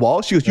hole in the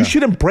wall? She goes, you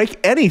shouldn't break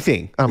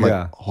anything. I'm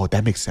like, oh,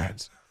 that makes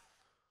sense.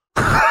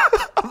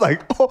 I'm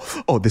like,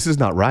 oh, this is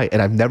not right. And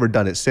I've never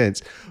done it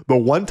since. But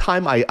one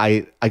time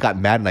I got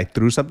mad and I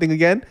threw something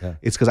again. Yeah.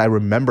 It's because I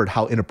remembered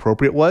how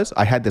inappropriate it was.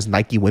 I had this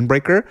Nike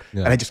windbreaker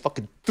and I just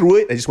fucking threw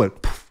it. And I just went,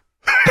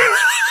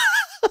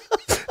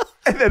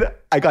 and then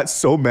I got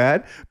so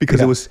mad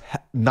because it was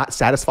not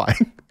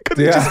satisfying.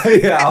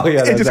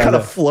 It just kind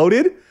of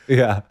floated.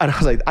 Yeah. And I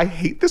was like, I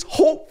hate this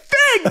whole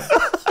thing.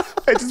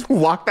 I just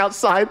walked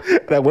outside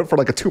and I went for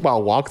like a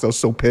 2-mile walk because I was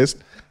so pissed.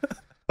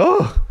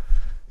 Oh.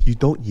 You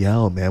don't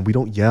yell, man. We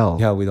don't yell.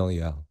 Yeah, we don't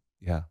yell.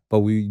 Yeah, but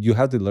you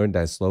have to learn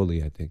that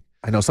slowly, I think.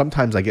 I know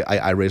sometimes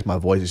I raise my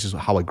voice. It's just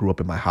how I grew up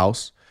in my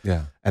house.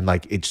 Yeah, and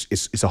like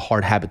it's a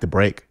hard habit to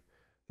break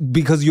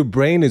because your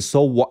brain is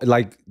so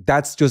like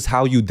that's just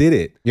how you did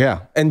it. Yeah,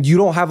 and you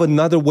don't have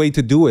another way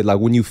to do it. Like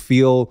when you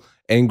feel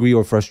angry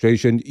or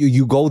frustration,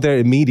 you go there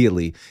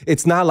immediately.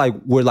 It's not like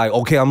we're like,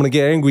 okay, I'm gonna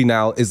get angry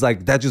now. It's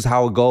like that's just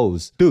how it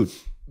goes, dude.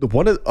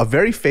 One of a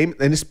very famous,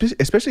 and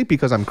especially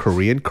because I'm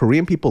Korean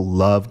people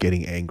love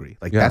getting angry.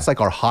 Like that's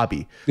like our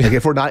hobby. Like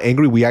if we're not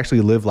angry, we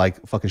actually live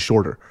like fucking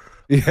shorter.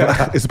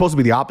 Yeah, it's supposed to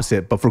be the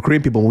opposite. But for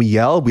Korean people, when we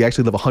yell, we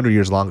actually live 100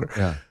 years longer.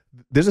 Yeah.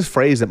 There's this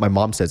phrase that my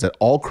mom says that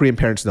all Korean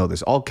parents know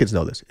this. All kids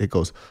know this. It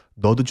goes,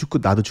 너도 죽고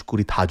나도 죽고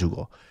우리 다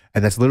죽어.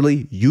 And that's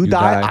literally, you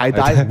die, I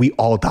die, we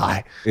all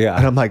die. Yeah.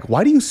 And I'm like,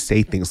 why do you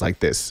say things like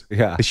this?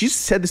 Yeah. And she's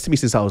said this to me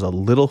since I was a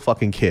little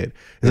fucking kid.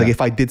 It's like,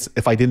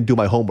 if I didn't do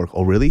my homework,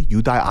 oh really?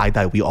 You die, I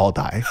die, we all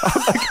die.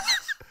 I'm like,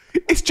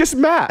 it's just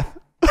math.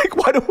 Like,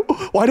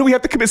 why do we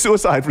have to commit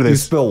suicide for this? You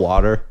spill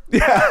water.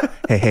 Yeah.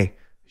 Hey,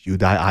 you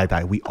die, I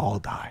die, we all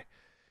die.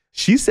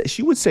 She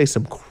would say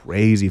some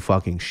crazy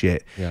fucking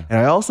shit. Yeah. And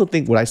I also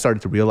think what I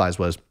started to realize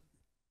was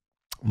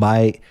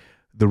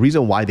the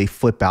reason why they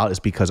flip out is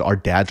because our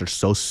dads are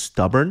so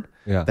stubborn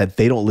that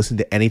they don't listen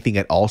to anything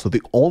at all. So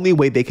the only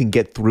way they can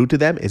get through to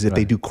them is if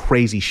they do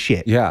crazy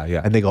shit. Yeah,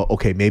 yeah. And they go,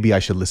 okay, maybe I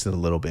should listen a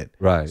little bit.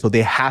 Right. So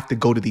they have to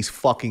go to these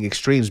fucking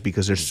extremes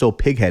because they're so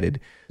pig-headed.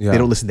 Yeah. They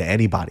don't listen to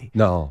anybody.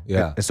 No,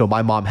 yeah. And so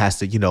my mom has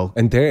to, you know.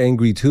 And they're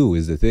angry too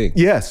is the thing.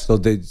 Yes. So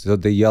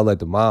they yell at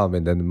the mom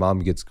and then the mom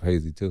gets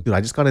crazy too. Dude,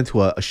 I just got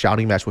into a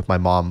shouting match with my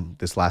mom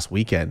this last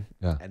weekend.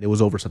 Yeah. And it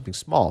was over something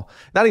small.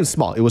 Not even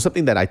small. It was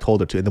something that I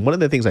told her to. And then one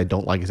of the things I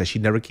don't like is that she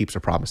never keeps her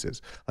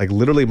promises. Like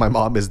literally my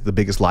mom is the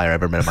biggest liar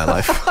I've ever met in my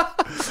life.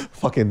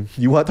 Fucking,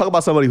 you want to talk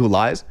about somebody who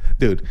lies?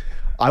 Dude,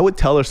 I would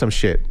tell her some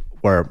shit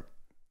where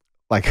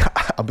like,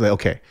 I'm like,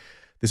 okay,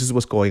 this is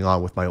what's going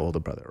on with my older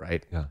brother,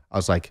 right? Yeah. I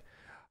was like,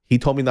 he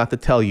told me not to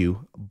tell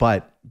you,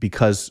 but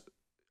because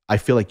I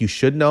feel like you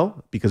should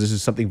know because this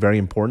is something very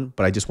important,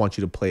 but I just want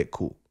you to play it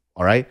cool.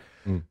 All right.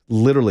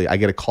 Literally, I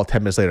get a call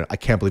 10 minutes later. I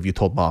can't believe you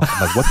told mom.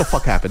 I'm like, what the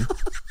fuck happened?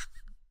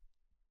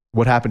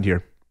 What happened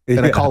here?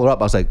 And I call her up.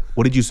 I was like,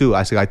 what did you do?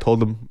 I said, I told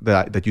them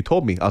that you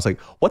told me. I was like,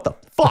 what the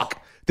fuck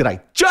did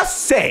I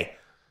just say?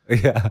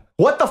 Yeah.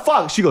 What the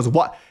fuck? She goes,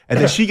 what? And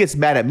then she gets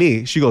mad at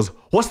me. She goes,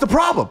 what's the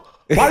problem?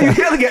 Why are you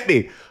yelling at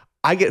me?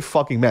 I get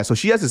fucking mad. So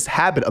she has this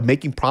habit of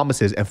making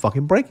promises and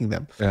fucking breaking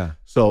them. Yeah.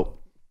 So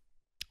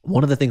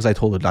one of the things I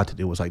told her not to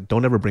do was like,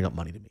 don't ever bring up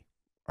money to me.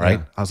 All right.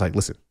 Yeah. I was like,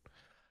 listen,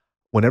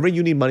 whenever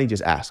you need money,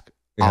 just ask.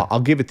 Yeah. I'll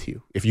give it to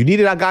you. If you need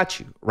it, I got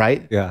you.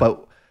 Right. Yeah.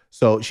 But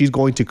so she's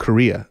going to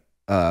Korea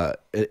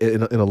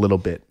in a little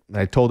bit. And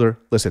I told her,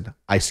 listen,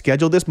 I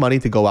scheduled this money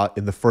to go out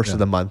in the first of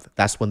the month.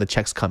 That's when the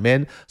checks come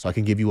in. So I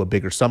can give you a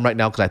bigger sum right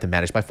now because I have to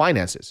manage my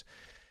finances.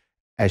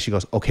 And she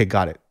goes, okay,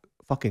 got it.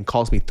 Fucking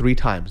calls me 3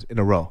 times in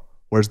a row.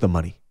 Where's the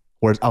money?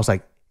 I was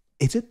like,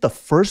 is it the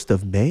 1st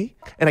of May?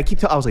 And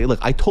I was like, look,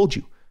 I told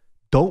you,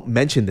 don't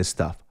mention this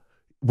stuff.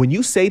 When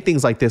you say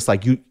things like this,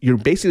 like you're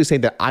basically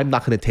saying that I'm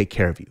not going to take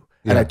care of you.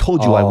 And I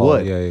told you I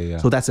would. Yeah.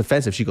 So that's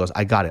offensive. She goes,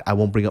 I got it. I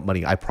won't bring up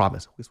money. I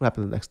promise. Guess what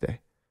happened the next day?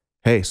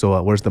 Hey,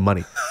 so where's the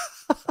money?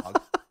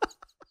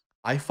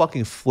 I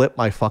fucking flip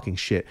my fucking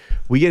shit.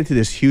 We get into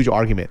this huge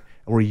argument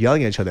and we're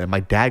yelling at each other and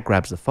my dad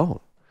grabs the phone.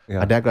 Yeah.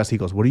 My dad grabs, he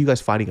goes, what are you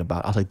guys fighting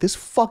about? I was like, this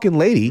fucking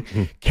lady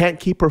can't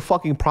keep her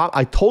fucking promise.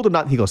 I told her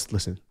not. He goes,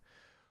 listen.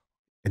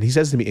 And he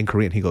says to me in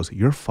Korean, he goes,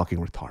 you're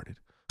fucking retarded.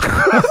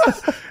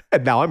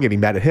 And now I'm getting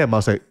mad at him. I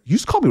was like, you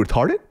just call me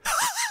retarded?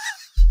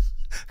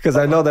 Because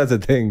I know that's a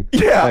thing.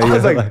 Yeah. I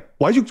was like,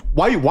 why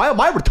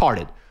am I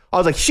retarded? I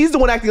was like, she's the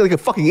one acting like a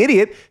fucking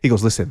idiot. He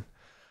goes, listen,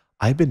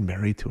 I've been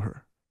married to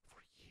her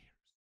for years.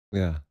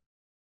 Yeah.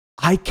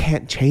 I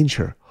can't change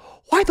her.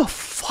 Why the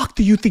fuck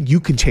do you think you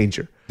can change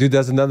her? Dude,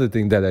 that's another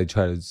thing that I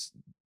try to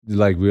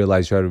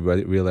realize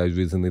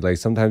recently. Like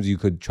sometimes you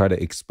could try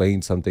to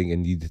explain something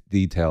in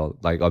detail,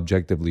 like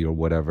objectively or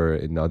whatever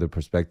in other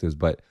perspectives.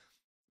 But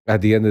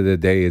at the end of the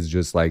day, it's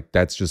just like,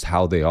 that's just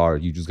how they are.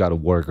 You just got to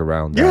work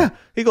around that. Yeah.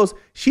 He goes,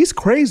 she's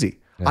crazy.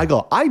 Yeah. I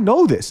go, I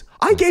know this.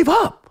 I gave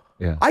up.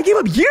 Yeah. I gave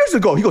up years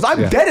ago. He goes,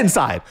 I'm dead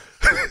inside.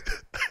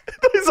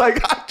 He's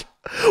like,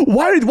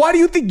 why do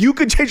you think you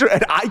could change her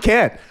and I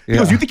can't? He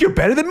goes, you think you're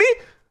better than me?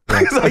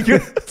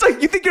 It's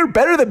like, you think you're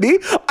better than me?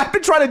 I've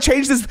been trying to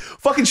change this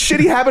fucking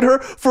shitty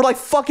habit for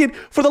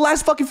the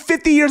last fucking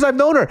 50 years I've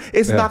known her.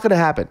 It's not going to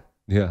happen.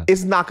 Yeah.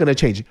 It's not going to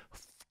change.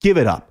 Give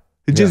it up.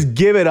 Just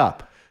give it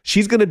up.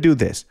 She's going to do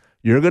this.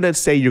 You're going to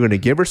say you're going to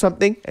give her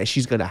something and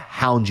she's going to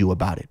hound you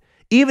about it.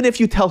 Even if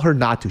you tell her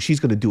not to, she's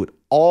going to do it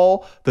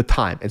all the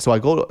time. And so I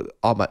go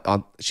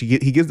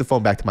he gives the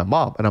phone back to my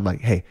mom and I'm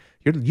like, hey,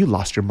 you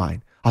lost your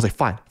mind. I was like,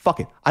 fine, fuck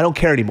it. I don't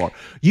care anymore.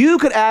 You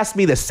could ask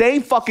me the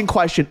same fucking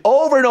question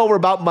over and over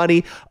about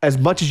money as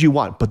much as you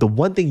want. But the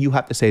one thing you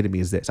have to say to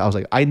me is this. I was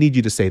like, I need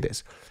you to say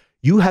this.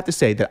 You have to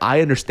say that I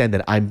understand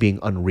that I'm being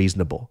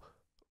unreasonable,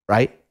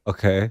 right?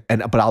 Okay.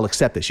 But I'll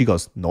accept it. She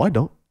goes, no, I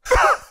don't.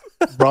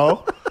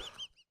 Bro,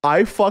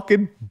 I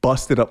fucking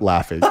busted up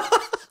laughing.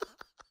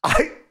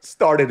 I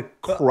started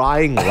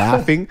crying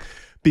laughing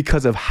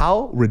because of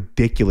how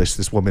ridiculous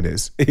this woman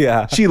is.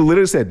 Yeah. She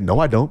literally said, no,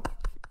 I don't.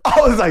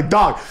 I was like,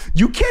 dog,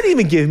 you can't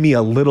even give me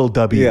a little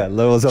W. Yeah,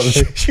 little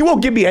something. She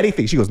won't give me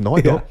anything. She goes, no,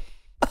 I don't.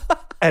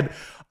 And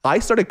I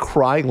started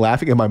crying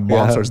laughing and my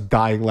mom starts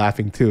dying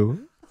laughing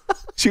too.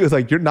 She was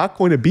like, you're not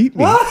going to beat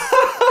me.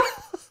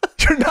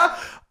 You're not.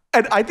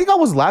 And I think I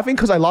was laughing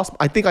because I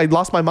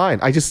lost my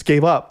mind. I just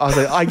gave up. I was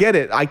like, I get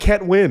it. I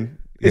can't win.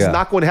 It's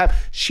not going to happen.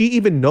 She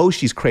even knows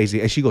she's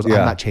crazy. And she goes, I'm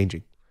not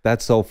changing.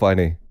 That's so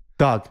funny.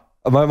 Dog.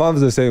 My mom's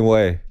the same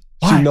way.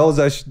 Why? She knows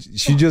that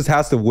she just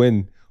has to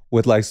win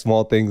with like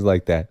small things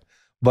like that.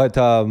 But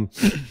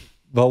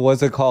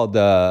what's it called?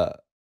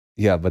 But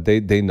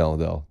they know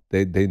though.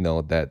 They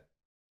know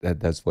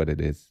that's what it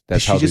is.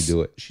 That's how they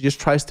do it. She just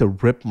tries to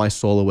rip my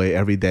soul away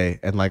every day.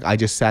 And like, I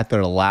just sat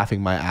there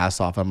laughing my ass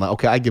off. I'm like,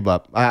 okay, I give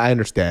up. I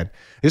understand.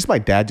 It's my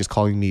dad just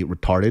calling me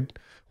retarded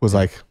was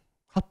like,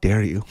 how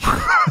dare you?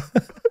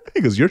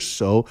 He goes, you're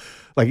so,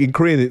 like in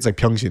Korean, it's like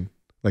Pyeongsin.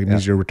 Like it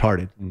means you're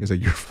retarded. He's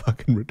like, you're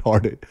fucking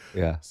retarded.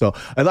 Yeah. So,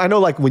 and I know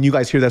like when you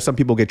guys hear that, some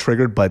people get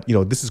triggered, but you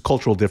know, this is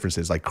cultural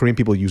differences. Like Korean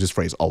people use this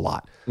phrase a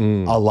lot. A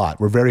lot.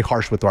 We're very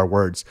harsh with our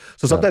words.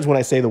 So sometimes when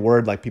I say the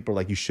word, like people are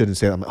like, you shouldn't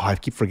say it. I'm like, I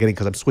keep forgetting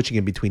because I'm switching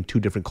in between 2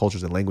 different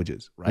cultures and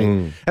languages. Right.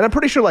 And I'm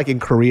pretty sure like in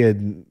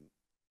Korean,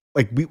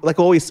 like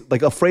always,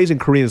 like a phrase in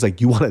Korean is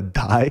like, you want to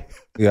die?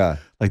 Yeah.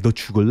 Like, 너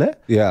죽을래?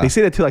 Yeah. They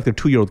say that to like their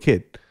 2-year-old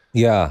kid.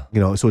 Yeah. You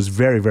know, so it's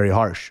very, very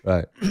harsh.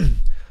 Right.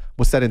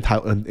 What's that in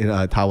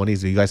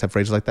Taiwanese? Do you guys have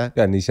phrases like that?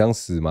 Yeah, 你想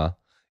死吗?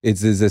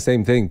 It's the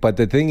same thing. But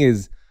the thing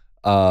is,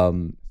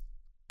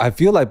 I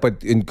feel like, but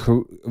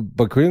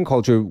Korean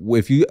culture,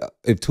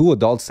 if 2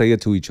 adults say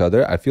it to each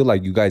other, I feel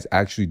like you guys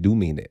actually do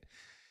mean it.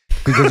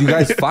 Because you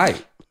guys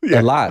fight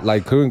a lot.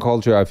 Like Korean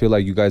culture, I feel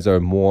like you guys are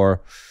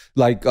more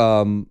like,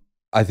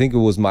 I think it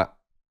was my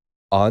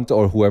aunt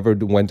or whoever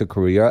went to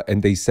Korea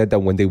and they said that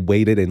when they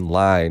waited in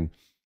line,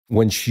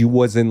 when she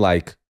wasn't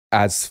like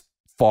as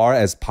far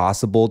as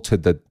possible to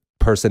the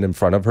person in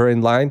front of her in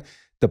line,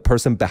 the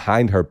person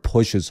behind her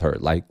pushes her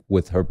like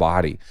with her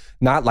body,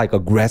 not like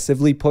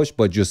aggressively push,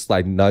 but just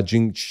like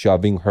nudging,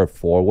 shoving her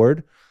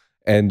forward.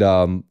 And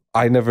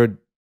I never,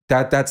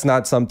 that's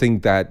not something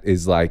that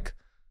is like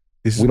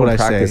This is We what don't I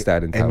practice say.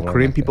 that in Taiwan And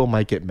Korean like people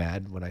might get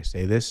mad when I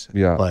say this.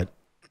 Yeah. But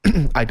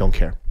I don't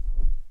care.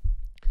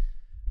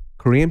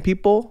 Korean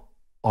people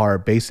are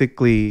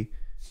basically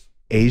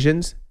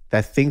Asians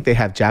that think they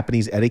have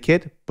Japanese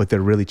etiquette, but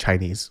they're really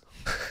Chinese.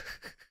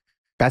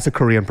 That's a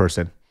Korean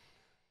person.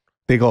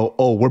 They go,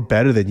 oh, we're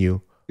better than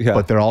you. Yeah.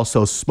 But they're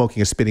also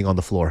smoking and spitting on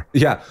the floor.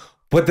 Yeah.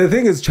 But the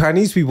thing is,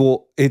 Chinese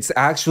people, it's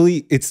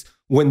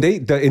when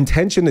the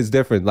intention is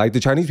different. Like the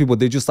Chinese people,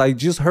 they just like,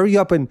 just hurry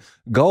up and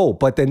go.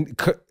 But then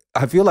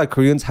I feel like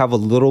Koreans have a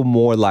little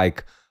more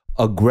like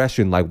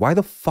aggression. Like, why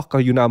the fuck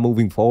are you not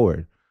moving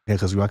forward? Yeah,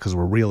 because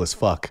we're real as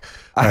fuck.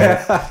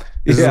 Right?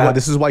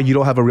 This is why you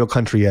don't have a real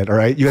country yet, all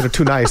right? You guys are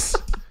too nice.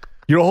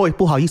 You're always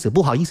不好意思,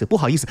 不好意思, 不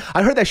好意思.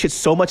 I heard that shit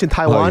so much in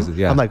Taiwan.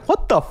 Yeah. I'm like,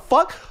 what the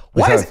fuck?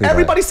 Why is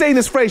everybody saying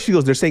this phrase? She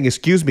goes, they're saying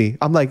excuse me.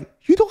 I'm like,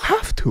 you don't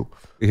have to.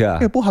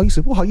 Yeah. 不好意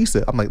思, 不好意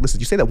思. I'm like, listen,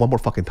 you say that one more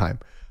fucking time,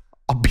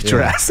 I'll beat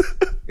your ass.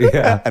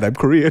 Yeah. And I'm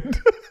Korean.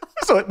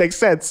 So it makes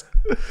sense.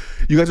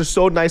 You guys are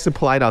so nice and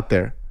polite out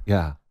there.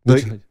 Yeah.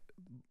 Like,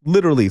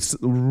 literally, it's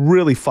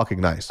really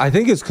fucking nice. I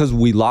think it's because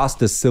we lost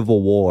the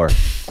Civil War.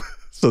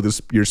 So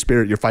your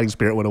fighting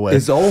spirit went away.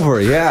 It's over,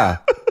 yeah.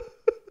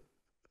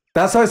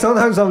 That's why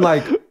sometimes I'm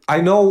like,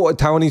 I know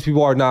Taiwanese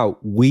people are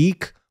not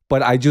weak,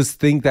 but I just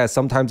think that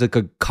sometimes it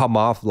could come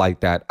off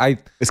like that.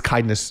 It's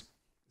kindness.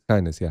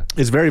 Kindness, yeah.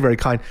 It's very, very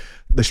kind.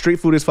 The street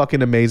food is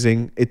fucking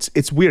amazing.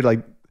 It's weird.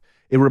 Like,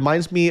 it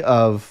reminds me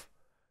of,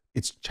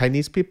 it's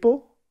Chinese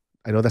people.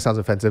 I know that sounds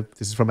offensive.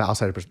 This is from an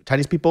outsider perspective.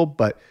 Chinese people,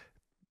 but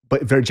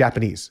very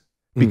Japanese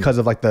because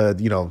of like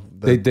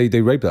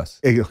they raped us.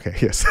 Okay,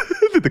 yes.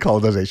 The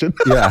colonization.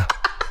 Yeah.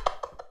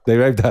 They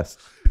raped us.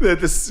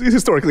 This is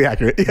historically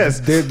accurate. Yes.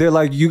 They're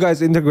like, you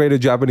guys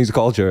integrated Japanese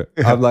culture.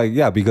 Yeah. I'm like,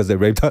 yeah, because they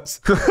raped us.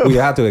 We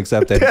had to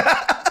accept it.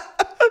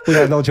 We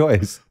had no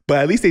choice. But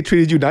at least they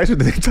treated you nicer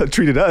than they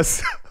treated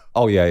us.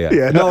 Oh,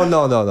 yeah.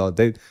 No.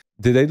 Did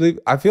they leave?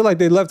 I feel like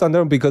they left on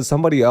their own because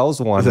somebody else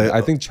wanted.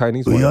 I think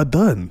Chinese we wanted. are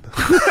done.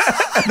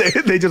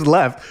 they just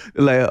left.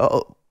 Like,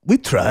 oh, we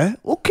try.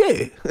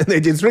 Okay. And they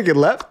just freaking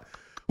left.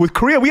 With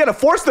Korea, we had to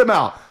force them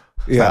out.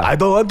 Yeah. Like, I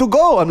don't want to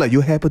go. I'm like,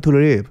 you happen to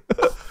leave.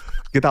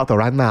 Get out there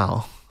right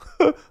now.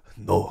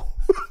 No.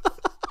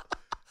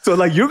 So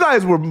like you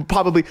guys were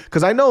probably,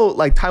 because I know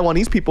like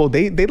Taiwanese people,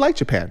 they like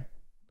Japan.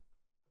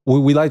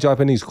 We like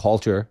Japanese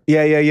culture.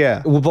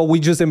 Yeah. But we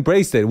just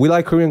embraced it. We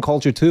like Korean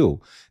culture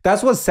too.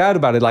 That's what's sad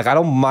about it. Like, I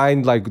don't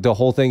mind like the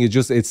whole thing.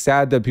 It's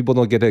sad that people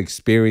don't get to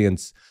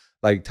experience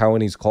like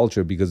Taiwanese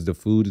culture because the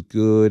food is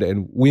good.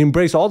 And we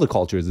embrace all the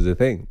cultures is the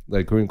thing.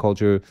 Like Korean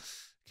culture,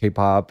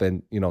 K-pop,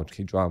 and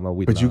K-drama.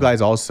 But you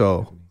guys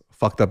also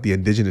fucked up the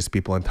indigenous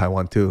people in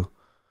Taiwan too.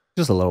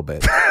 Just a little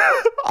bit.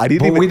 I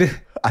didn't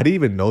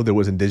even know there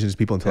was indigenous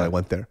people until I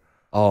went there.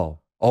 Oh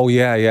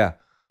yeah.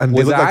 And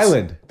was the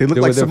island. They look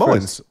like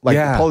Samoans, like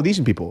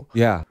Polynesian people.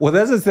 Yeah. Well,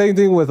 that's the same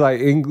thing with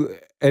like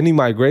any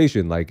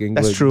migration, like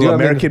English. That's true.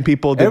 American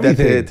people did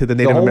that to the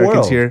Native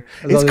Americans here.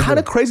 It's kind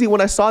of crazy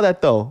when I saw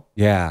that though.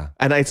 Yeah.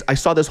 And I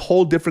saw this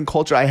whole different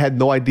culture I had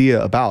no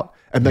idea about.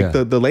 And like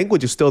the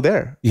language is still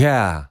there.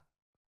 Yeah.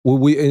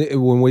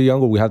 When we're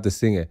younger, we have to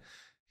sing it.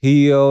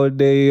 Hio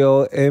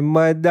deo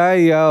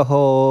emadaya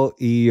ho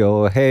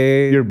io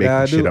hey. You're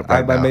making shit up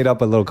right now. I made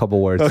up a little couple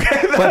words.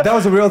 Okay. But that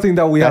was a real thing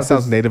that we have. That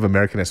sounds Native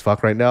American as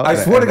fuck right now. I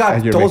swear to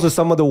God, those are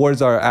some of the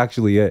words are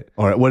actually it.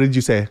 All right. What did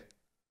you say?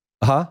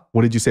 Huh?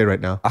 What did you say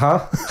right now?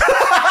 I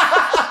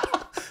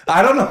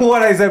don't know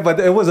what I said, but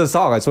it was a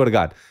song. I swear to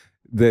God.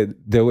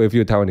 If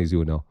you're Taiwanese, you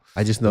would know.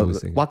 I just know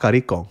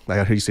Wakariko.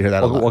 I used to hear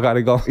that a lot.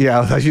 Wakariko?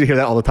 Yeah, I used to hear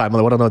that all the time. I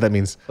don't know what that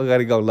means.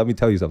 Wakariko, let me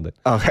tell you something.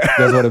 Okay.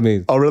 That's what it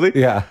means. Oh, really?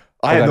 Yeah.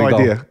 I had no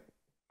idea.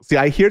 See,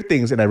 I hear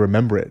things and I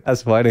remember it.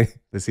 That's funny.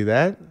 You see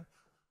that?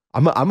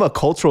 I'm a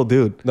cultural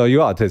dude. No,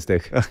 you're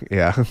autistic.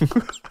 Yeah.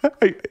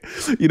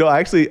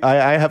 Actually,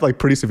 I have like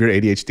pretty severe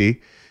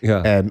ADHD.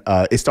 Yeah. And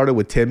it started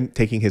with Tim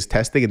taking his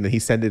testing and then he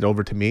sent it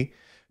over to me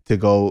to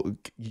go,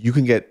 you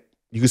can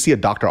see a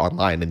doctor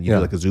online and you do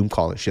like a Zoom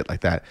call and shit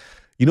like that.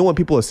 You know when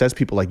people assess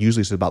people, like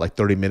usually it's about like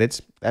 30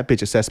 minutes? That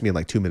bitch assessed me in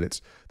like 2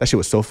 minutes. That shit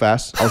was so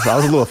fast. I was a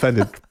little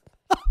offended.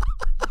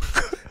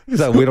 He's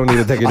like, we don't need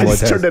to take any more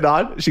tests. I just turned it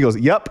on. She goes,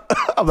 yep.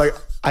 I'm like,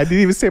 I didn't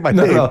even say my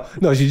name.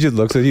 No, she just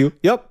looks at you.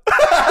 Yep.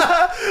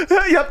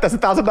 Yep, that's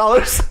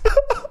 $1,000.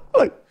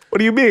 Like, what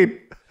do you mean?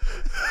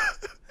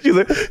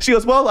 She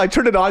goes, well, I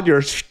turned it on.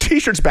 Your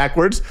t-shirt's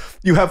backwards.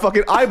 You have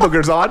fucking eye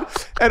boogers on.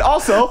 And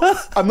also,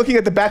 I'm looking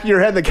at the back of your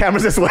head. The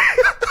camera's this way.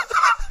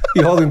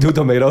 You're holding 2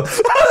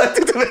 tomatoes.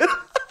 2 tomatoes.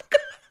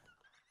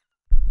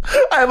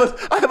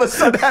 I have a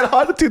sun hat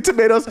on, 2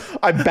 tomatoes.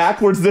 I'm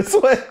backwards this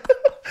way.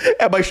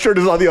 And my shirt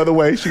is on the other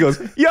way. She goes,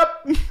 yep.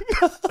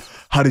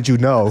 How did you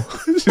know?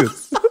 How did you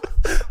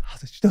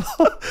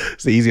know?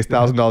 It's the easiest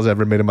 $1,000 I've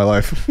ever made in my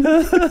life.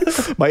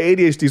 My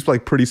ADHD is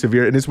like pretty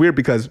severe. And it's weird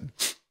because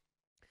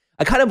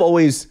I kind of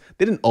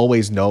didn't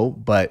always know,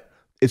 but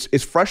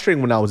it's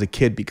frustrating when I was a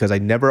kid because I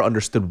never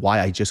understood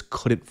why I just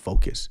couldn't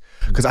focus.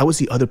 Because I would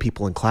see other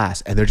people in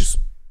class and they're just,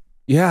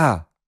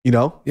 yeah. you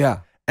know? Yeah.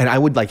 And I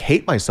would like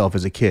hate myself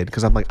as a kid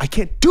because I'm like, I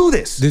can't do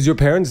this. Did your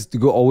parents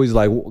go always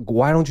like,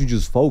 why don't you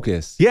just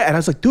focus? Yeah. And I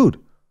was like, dude,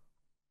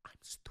 I'm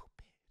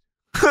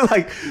stupid.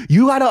 Like,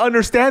 you got to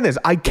understand this.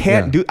 I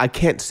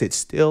can't sit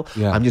still.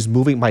 Yeah. I'm just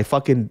moving my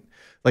fucking,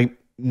 like,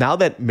 now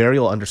that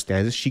Mariel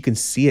understands it, she can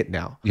see it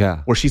now.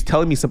 Yeah. Where she's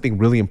telling me something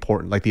really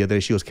important. Like the other day,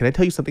 she goes, can I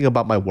tell you something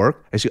about my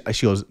work? And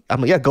she goes,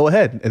 I'm like, yeah, go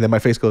ahead. And then my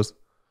face goes,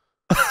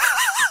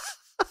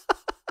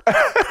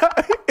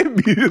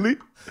 immediately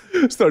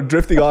start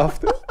drifting off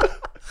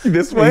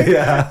this way.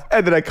 Yeah.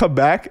 And then I come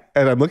back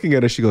and I'm looking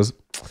at her. She goes,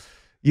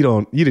 you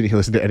didn't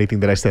listen to anything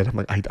that I said. I'm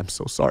like, I'm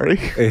so sorry.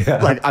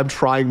 Yeah. Like, I'm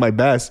trying my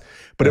best.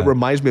 But it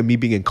reminds me of me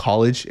being in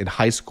college, in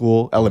high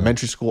school,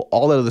 elementary school,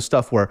 all that other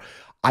stuff where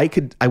I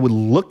would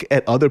look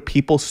at other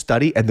people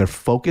study and their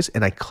focus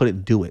and I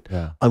couldn't do it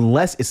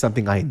unless it's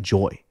something I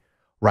enjoy.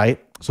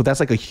 Right. So that's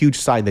like a huge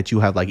sign that you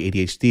have like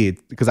ADHD,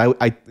 because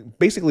I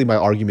basically, my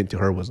argument to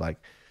her was like,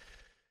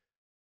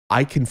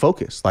 I can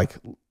focus. Like,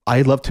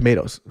 I love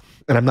tomatoes,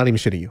 and I'm not even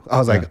shitting you. I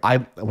was like,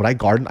 when I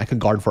garden, I can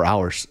garden for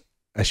hours.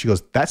 And she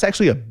goes, that's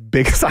actually a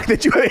big sign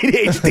that you have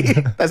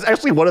ADHD. That's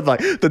actually one of like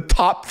the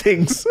top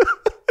things.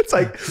 It's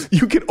like,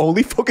 you can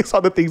only focus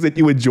on the things that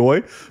you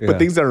enjoy, but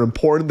things that are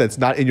important, that's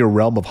not in your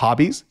realm of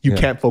hobbies, you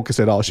can't focus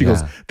at all. She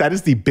goes, that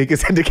is the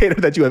biggest indicator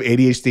that you have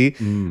ADHD.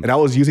 And I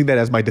was using that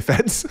as my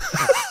defense.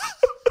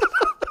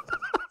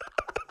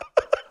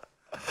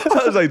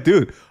 I was like,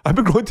 dude, I've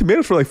been growing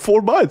tomatoes for like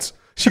 4 months.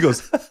 She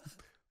goes,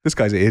 this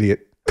guy's an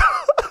idiot.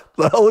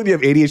 Not only do you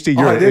have ADHD,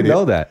 you're an idiot. I didn't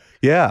know that.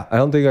 Yeah. I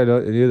don't think I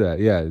knew that.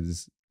 Yeah.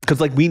 Because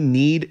like we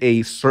need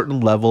a certain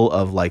level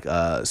of like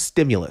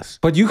stimulus.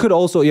 But you could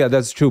also, yeah,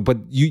 that's true. But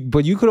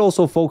you could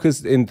also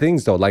focus in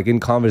things though, like in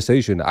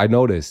conversation. I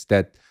noticed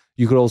that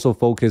you could also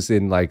focus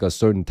in like a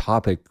certain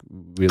topic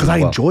really because I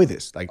enjoy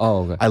this. Like,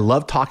 I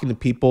love talking to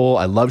people.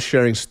 I love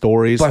sharing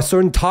stories. But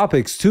certain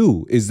topics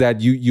too, is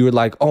that you're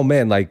like, oh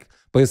man, like,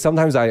 because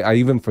sometimes I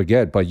even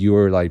forget, but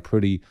you're like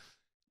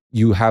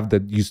you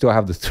still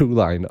have the through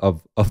line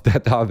of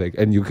that topic,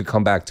 and you could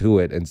come back to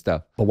it and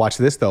stuff. But watch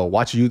this though.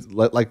 Watch you,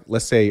 like,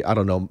 let's say, I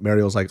don't know,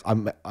 Mariel's like,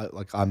 I'm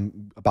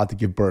about to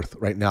give birth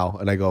right now,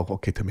 and I go,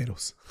 okay,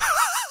 tomatoes.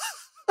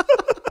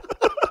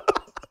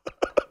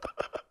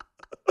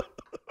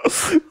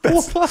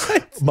 That's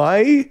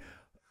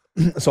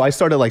so I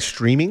started like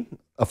streaming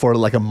for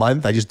like a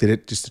month. I just did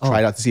it just to try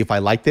it out to see if I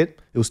liked it.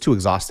 It was too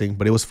exhausting,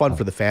 but it was fun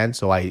for the fans.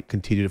 So I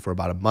continued it for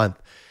about a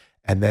month.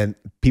 And then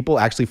people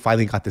actually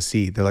finally got to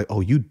see, they're like,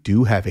 oh, you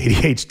do have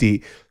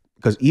ADHD.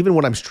 Because even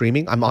when I'm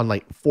streaming, I'm on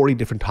like 40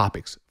 different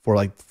topics for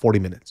like 40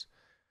 minutes.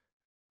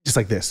 Just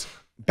like this,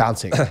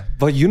 bouncing.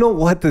 But you know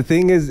what the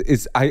thing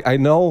is I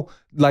know,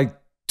 like,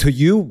 to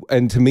you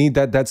and to me,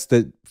 that's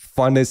the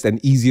funnest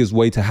and easiest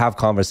way to have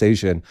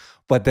conversation.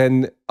 But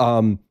then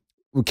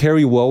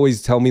Carrie will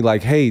always tell me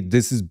like, hey,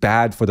 this is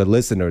bad for the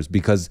listeners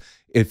because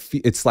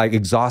it's like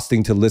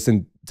exhausting to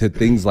listen to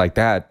things like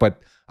that.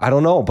 But I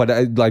don't know.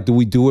 But like, do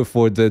we do it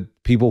for the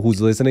people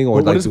who's listening?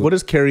 Or what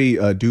does Carrie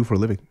do for a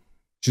living?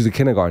 She's a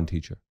kindergarten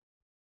teacher.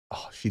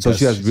 Oh, she's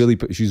really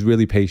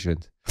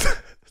patient.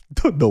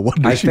 No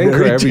wonder I thank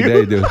her every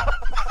day, dude.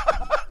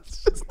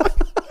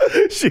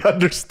 She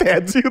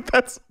understands you.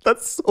 That's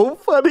so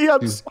funny.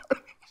 I'm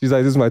sorry. She's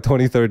like, this is my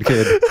 23rd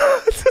kid.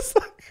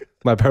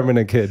 My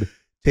permanent kid.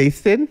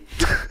 Jason?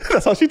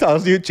 That's how she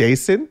tells you.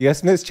 Jason?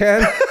 Yes, Miss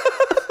Chan?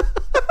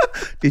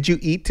 Did you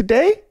eat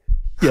today?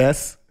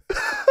 Yes.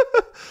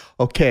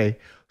 Okay.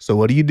 So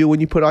what do you do when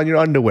you put on your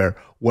underwear?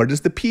 Where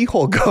does the pee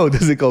hole go?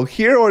 Does it go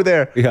here or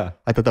there? Yeah.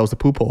 I thought that was the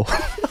poop hole.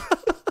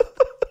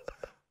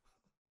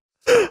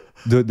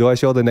 Do I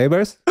show the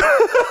neighbors?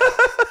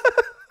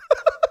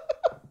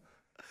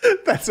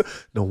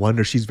 No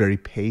wonder she's very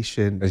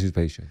patient. She's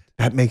patient.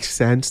 That makes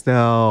sense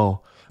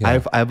now. Yeah.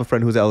 I have a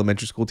friend who's an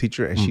elementary school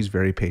teacher, and she's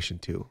very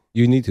patient too.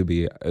 You need to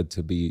be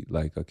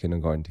like a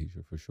kindergarten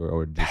teacher for sure,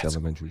 or just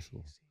elementary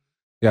school.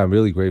 Yeah, I'm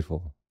really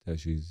grateful that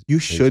she's. You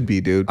should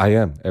be, dude. I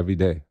am every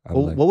day.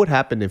 What would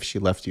happen if she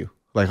left you?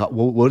 Like,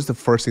 what is the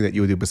first thing that you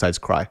would do besides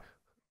cry?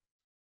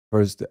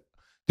 First,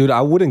 dude,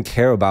 I wouldn't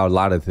care about a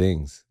lot of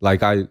things.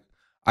 Like I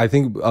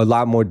think a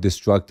lot more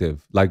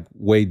destructive, like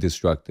way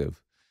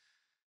destructive.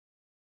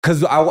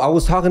 Cause I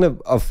was talking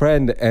to a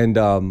friend, and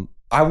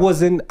I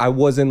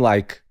wasn't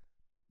like,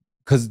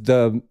 cause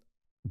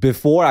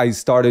before I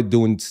started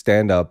doing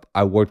stand up,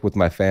 I worked with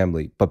my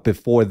family. But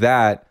before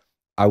that,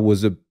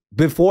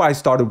 before I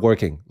started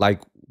working, like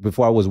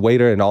before I was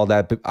waiter and all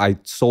that, I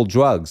sold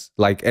drugs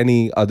like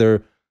any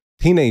other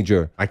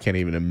teenager. I can't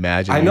even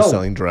imagine you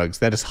selling drugs.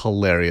 That is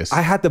hilarious.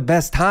 I had the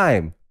best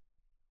time.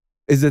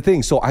 Is the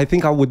thing. So I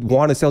think I would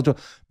want to sell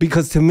drugs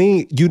because to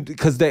me,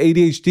 because the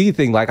ADHD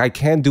thing, like I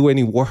can't do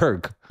any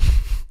work.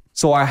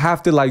 So I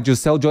have to like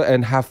just sell drugs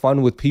and have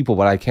fun with people,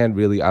 but I can't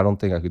really, I don't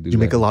think I could do that. Did you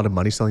make a lot of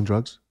money selling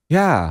drugs?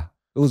 Yeah,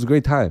 it was a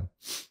great time.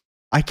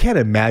 I can't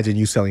imagine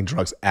you selling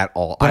drugs at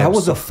all. But I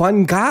was a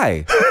fun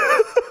guy.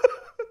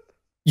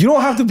 You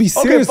don't have to be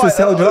serious to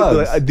sell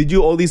drugs. Did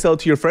you only sell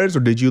to your friends, or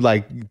did you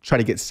like try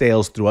to get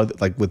sales through other,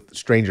 like with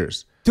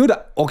strangers? Dude,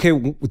 okay,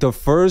 the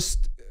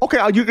first Okay,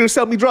 you're gonna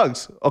sell me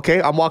drugs.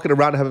 Okay, I'm walking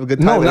around and having a good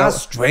time. No, not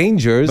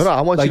strangers. No,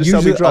 I want like you to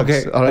sell me drugs.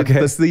 Okay, All right, okay.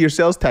 let's see your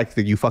sales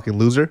tactic, you fucking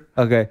loser.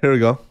 Okay. Here we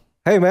go.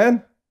 Hey,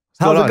 man.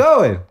 going How's on? it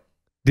going?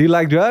 Do you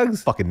like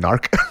drugs? Fucking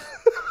narc.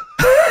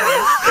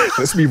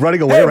 Let's be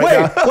running away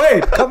now.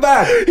 Wait, come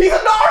back. He's a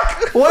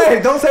narc.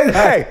 Wait, don't say that.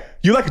 Hey,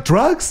 you like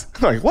drugs?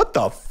 I'm like, what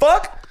the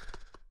fuck?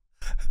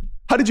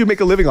 How did you make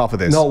a living off of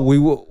this? No,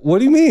 what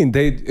do you mean?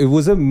 It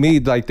wasn't me.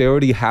 Like, they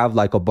already have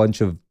like a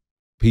bunch of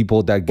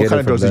people that get What kind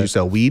it of from drugs did you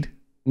sell? Weed?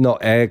 No,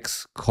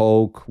 X,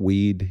 Coke,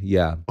 weed.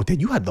 Yeah. Oh, then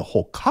you had the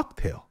whole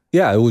cocktail.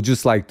 Yeah, it was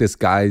just like this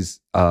guy's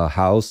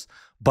house.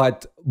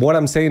 But what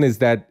I'm saying is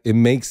that it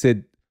makes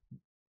it,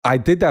 I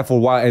did that for a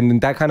while, and then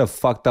that kind of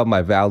fucked up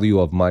my value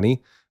of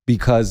money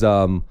because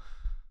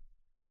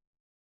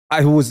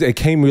it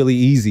came really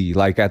easy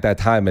like at that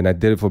time, and I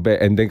did it for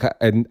bit.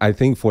 And I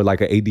think for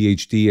like an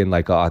ADHD and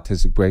like an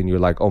autistic brain, you're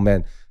like, oh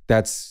man,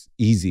 that's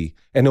easy.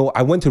 And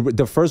I went to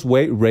the first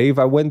rave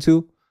I went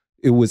to,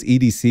 it was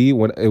EDC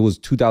when it was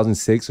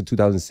 2006 or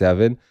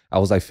 2007. I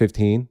was like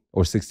 15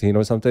 or 16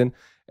 or something.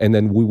 And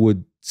then we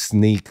would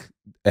sneak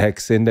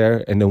X in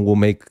there, and then we'll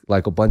make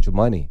like a bunch of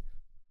money.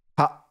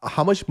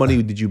 How much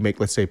money did you make,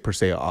 let's say, per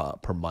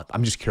month?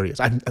 I'm just curious.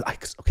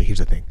 Okay, here's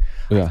the thing.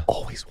 Yeah. I've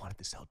always wanted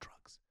to sell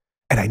drugs,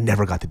 and I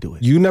never got to do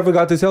it. You never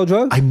got to sell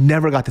drugs? I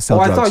never got to sell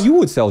drugs. I thought you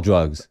would sell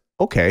drugs.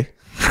 Okay.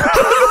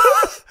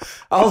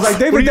 I was like,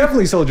 David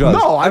definitely sold drugs.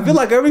 No, I feel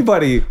like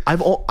everybody, I've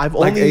like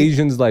only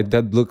Asians like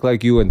that look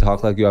like you and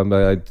talk like you. I'm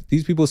like,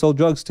 these people sell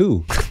drugs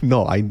too.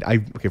 No,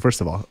 okay, first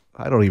of all,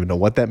 I don't even know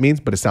what that means,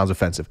 but it sounds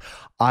offensive.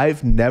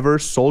 I've never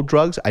sold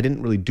drugs. I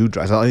didn't really do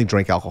drugs. I only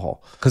drank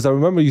alcohol. Because I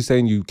remember you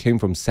saying you came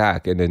from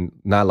SAC and then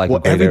not like a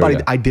great everybody,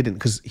 area. I didn't.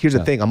 Because here's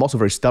the thing. I'm also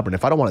very stubborn.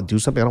 If I don't want to do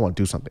something, I don't want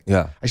to do something.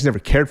 Yeah. I just never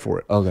cared for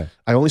it. Okay.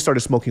 I only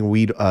started smoking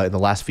weed in the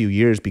last few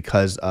years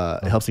because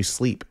it helps me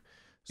sleep.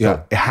 So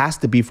Yeah. it has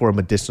to be for a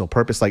medicinal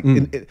purpose. Like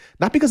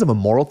not because of a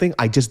moral thing.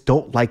 I just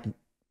don't like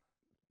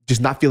just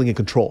not feeling in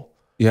control.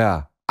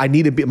 Yeah. I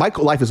need to be, my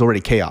life is already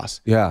chaos.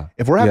 Yeah.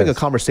 If we're having a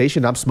conversation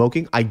and I'm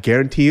smoking, I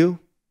guarantee you,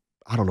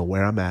 I don't know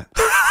where I'm at.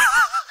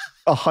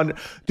 100.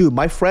 Dude,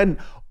 my friend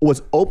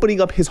was opening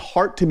up his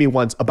heart to me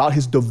once about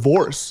his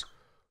divorce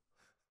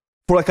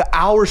for like an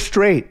hour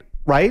straight,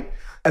 right?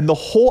 And the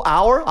whole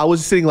hour, I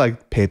was sitting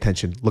like, pay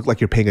attention. Look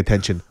like you're paying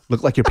attention.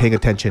 Look like you're paying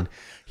attention.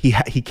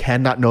 He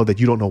cannot know that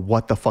you don't know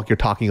what the fuck you're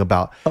talking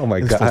about. Oh my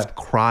and God. He's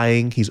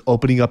crying. He's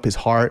opening up his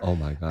heart. Oh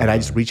my God. And I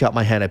just reach out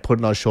my hand. I put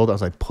it on his shoulder. I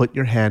was like, put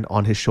your hand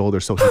on his shoulder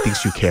so he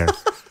thinks you care.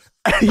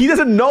 He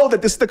doesn't know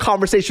that this is the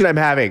conversation I'm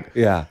having.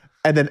 Yeah.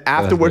 And then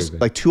afterwards,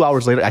 like 2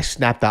 hours later, I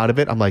snapped out of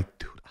it. I'm like,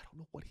 dude, I don't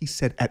know what he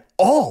said at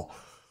all.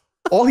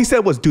 All he said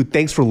was, dude,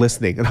 thanks for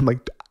listening. And I'm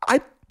like, I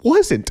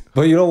wasn't.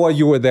 But you know what?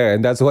 You were there,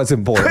 and that's what's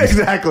important.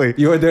 Exactly.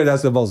 You were there.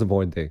 That's the most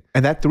important thing.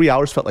 And that 3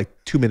 hours felt like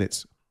 2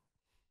 minutes.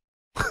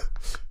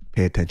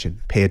 Pay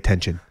attention. Pay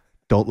attention.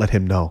 Don't let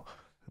him know.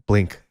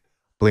 Blink.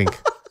 Blink.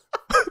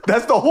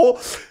 That's the whole.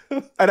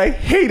 And I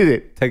hated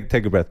it. Take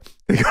a breath.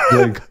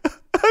 Blink.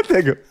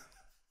 Take a.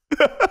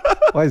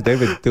 Why is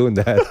David doing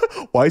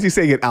that? Why is he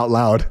saying it out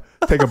loud?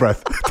 Take a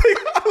breath.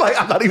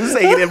 I'm not even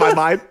saying it in my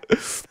mind.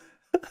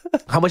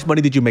 How much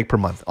money did you make per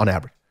month on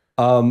average?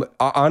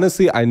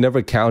 Honestly, I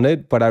never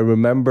counted, but I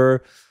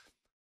remember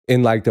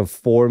in like the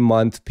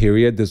 4-month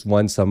period, this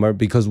one summer,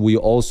 because we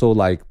also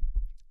like,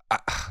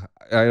 I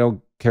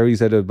know Carrie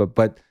said it,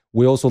 but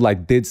we also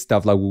like did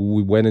stuff like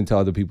we went into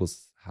other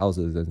people's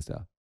houses and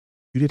stuff.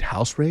 You did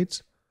house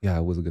raids? Yeah,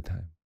 it was a good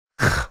time.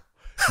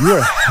 You're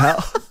a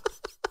hell.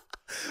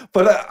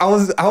 But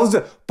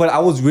I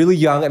was really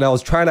young and I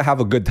was trying to have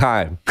a good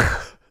time,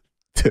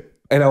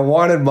 and I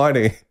wanted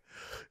money.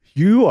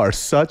 You are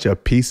such a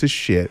piece of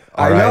shit.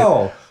 I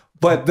know,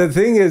 but the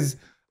thing is,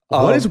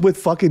 what is with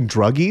fucking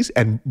druggies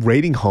and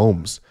raiding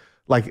homes?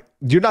 Like,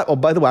 you're not. Oh,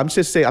 by the way, I'm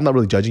just saying I'm not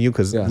really judging you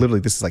because literally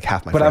this is like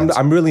half my. But friends.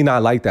 I'm really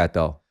not like that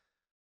though.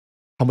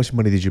 How much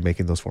money did you make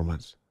in those 4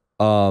 months?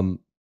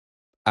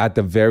 At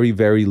the very,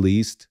 very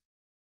least,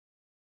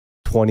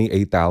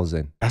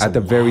 28,000. At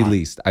the very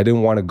least, I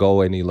didn't want to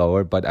go any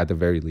lower, but at the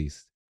very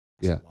least,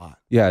 That's a lot.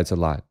 Yeah, it's a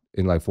lot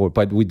in like 4.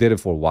 But we did it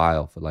for a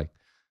while, for like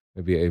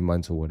maybe 8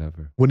 months or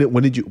whatever. When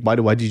did you? Why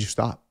did you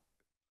stop?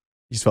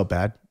 You just felt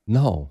bad.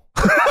 No.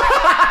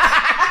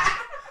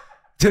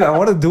 Dude, I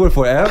want to do it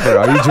forever.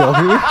 Are you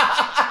joking?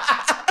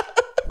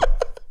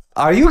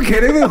 Are you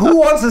kidding me? Who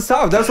wants to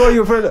stop? That's why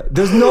you're afraid.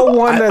 There's no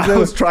one that I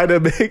was trying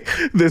to make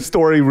this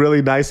story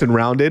really nice and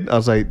rounded. I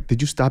was like,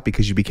 did you stop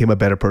because you became a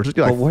better person?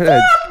 You're like,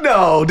 fuck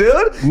no,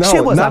 dude. No,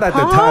 shit was not a at the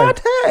time.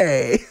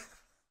 party.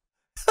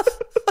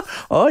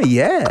 Oh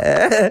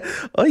yeah.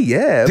 Oh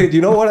yeah. Dude,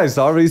 you know what I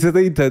saw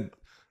recently?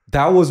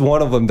 That was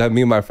one of them that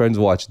me and my friends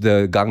watched,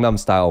 the Gangnam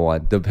Style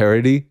one, the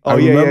parody. I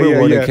remember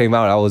when it came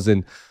out. I was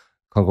in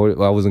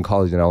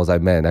college and I was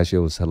like, man, that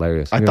shit was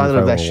hilarious. I thought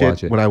of that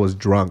shit when I was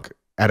drunk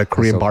at a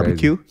Korean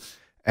barbecue,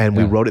 and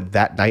we wrote it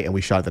that night and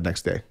we shot it the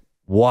next day.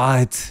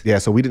 What? Yeah,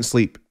 so we didn't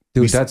sleep.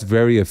 Dude, that's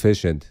very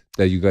efficient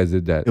that you guys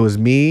did that. It was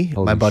me,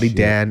 my buddy shit.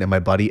 Dan, and my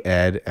buddy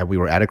Ed, and we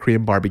were at a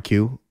Korean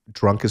barbecue,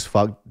 drunk as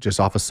fuck, just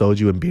off of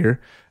soju and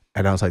beer.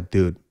 And I was like,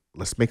 dude,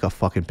 let's make a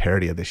fucking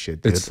parody of this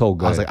shit, dude. It's so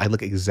good. I was like, I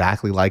look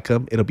exactly like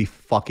him. It'll be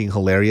fucking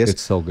hilarious.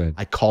 It's so good.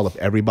 I called up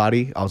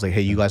everybody. I was like,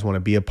 hey, you guys want to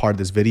be a part of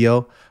this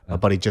video? My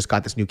buddy just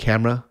got this new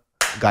camera.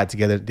 Got it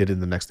together, did it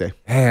the next day.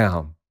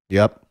 Damn.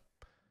 Yep.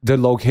 The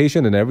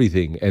location and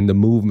everything and the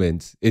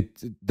movements.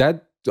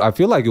 I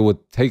feel like it would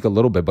take a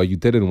little bit, but you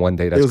did it in one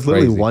day. That's it was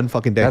crazy. literally one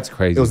fucking day. That's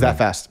crazy. It was man. that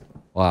fast.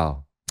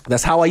 Wow.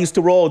 That's how I used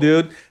to roll,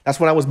 dude. That's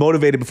when I was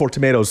motivated before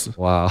tomatoes.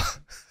 Wow.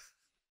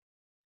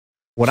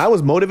 When I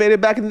was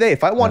motivated back in the day,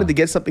 if I wanted to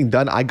get something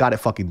done, I got it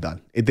fucking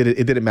done. It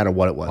didn't matter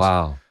what it was.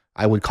 Wow.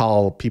 I would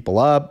call people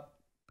up,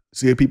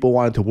 see if people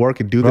wanted to work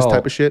and do this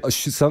type of shit.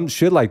 Some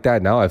shit like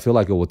that now, I feel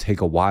like it will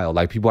take a while.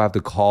 Like people have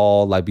to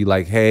call, like be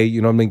like, hey,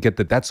 you know what I mean?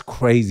 That's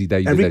crazy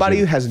that you Everybody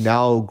did that has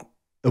now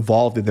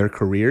evolved in their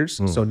careers.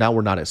 So now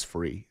we're not as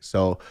free.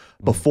 So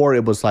before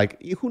it was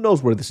like, who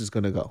knows where this is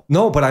going to go?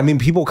 No, but I mean,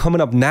 people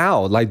coming up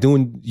now, like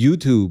doing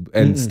YouTube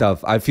and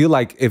stuff. I feel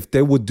like if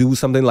they would do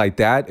something like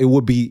that, it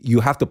would be,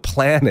 you have to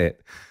plan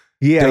it.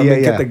 Yeah,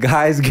 Get the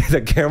guys, get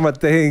the camera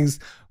things.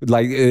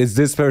 Like, is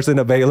this person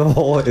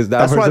available? Is that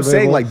That's person what I'm available?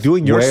 saying. Like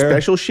doing your Where?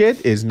 special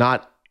shit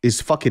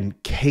is fucking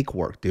cake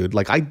work, dude.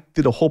 Like I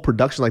did a whole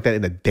production like that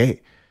in a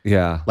day.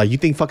 Yeah. Like you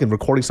think fucking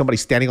recording somebody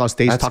standing on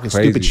stage That's talking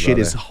crazy, stupid shit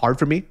brother. is hard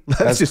for me?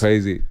 That's just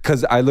crazy.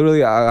 Because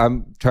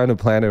I'm trying to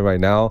plan it right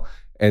now,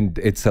 and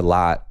it's a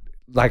lot.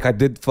 Like I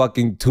did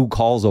fucking 2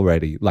 calls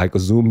already, like a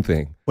Zoom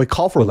thing. Wait,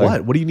 call for But what?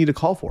 like- What do you need to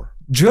call for?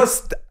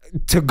 Just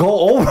to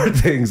go over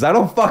things. I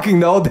don't fucking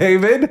know,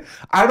 David.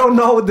 I don't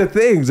know the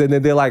things. And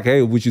then they're like,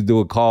 hey, we should do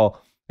a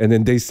call. And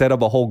then they set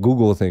up a whole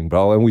Google thing,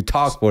 bro. And we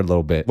talked for a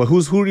little bit. But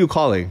who are you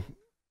calling?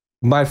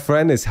 My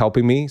friend is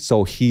helping me.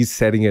 So he's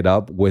setting it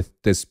up with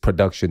this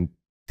production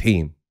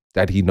team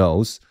that he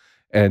knows.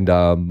 And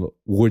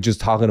we're just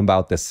talking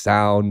about the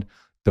sound,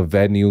 the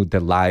venue,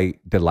 the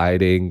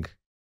lighting,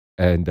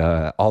 and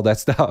all that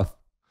stuff.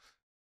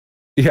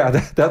 Yeah,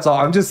 that's all.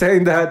 I'm just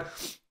saying that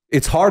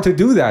it's hard to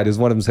do that is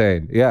what I'm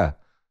saying. Yeah.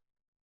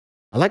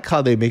 I like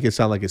how they make it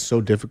sound like it's so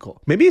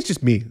difficult. Maybe it's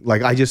just me.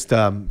 Like I just,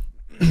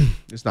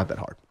 it's not that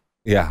hard.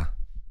 Yeah.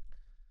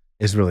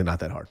 It's really not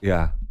that hard.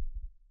 Yeah.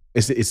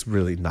 It's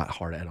really not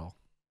hard at all.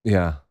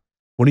 Yeah.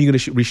 When are you going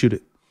to reshoot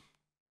it?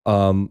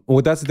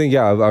 Well, that's the thing.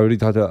 Yeah, I've already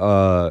talked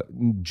to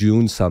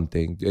June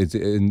something. It's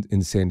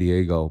in San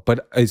Diego,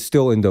 but it's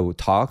still in the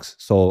talks.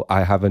 So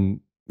I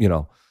haven't,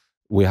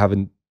 we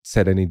haven't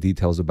said any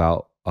details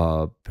about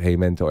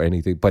payment or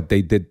anything. But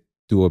they did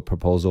do a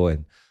proposal,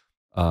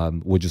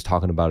 and we're just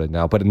talking about it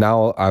now. But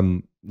now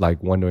I'm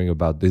like wondering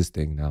about this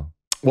thing now.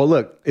 Well,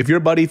 look, if your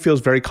buddy feels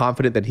very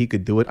confident that he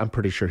could do it, I'm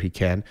pretty sure he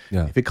can.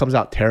 Yeah. If it comes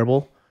out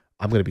terrible,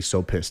 I'm going to be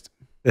so pissed.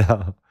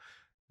 Yeah.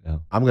 Yeah.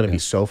 I'm going to be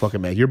so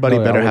fucking mad. Your buddy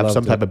No, better I would have love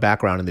some to. type of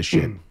background in this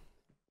shit.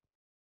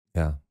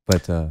 Yeah.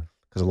 But Because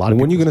a lot of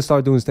when are you people- going to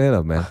start doing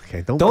stand-up, man?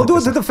 Okay, Don't put do it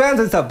this to on- the fans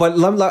and stuff. But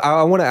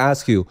I want to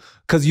ask you,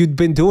 because you've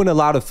been doing a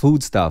lot of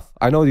food stuff.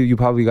 I know you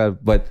probably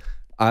got, but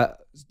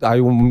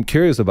I'm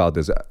curious about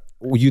this.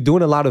 You're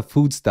doing a lot of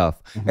food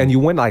stuff, and you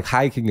went like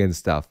hiking and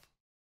stuff.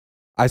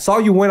 I saw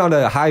you went on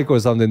a hike or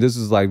something. This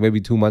is like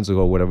maybe 2 months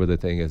ago, whatever the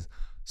thing is.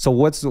 So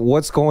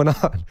what's going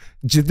on?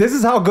 This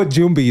is how good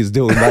Jumbi is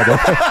doing, by the way.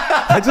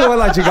 I just want to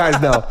let you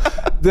guys know.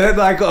 Then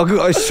like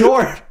a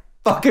short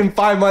fucking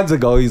 5 months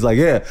ago, he's like,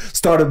 yeah,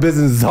 start a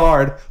business is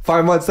hard.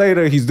 5 months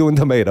later, he's doing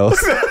tomatoes.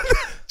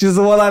 Just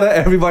want to let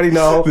everybody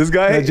know. This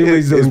guy that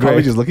Jumbi's doing is probably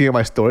great. just looking at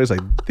my stories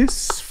like,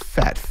 this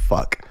fat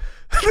fuck.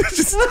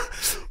 Just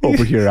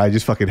over here, I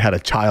just fucking had a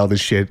child and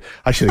shit.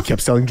 I should have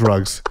kept selling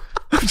drugs.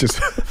 I'm just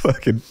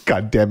fucking,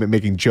 goddamn it,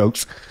 making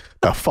jokes.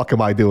 The fuck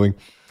am I doing?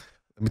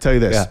 Let me tell you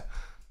this. Yeah.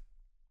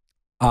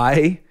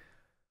 I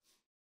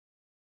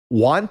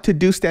want to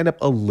do stand up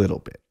a little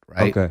bit,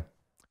 right? Okay.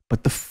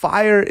 But the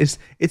fire it's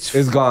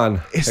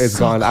gone. It's so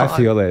gone. I gone.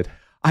 feel it.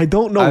 I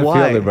don't know I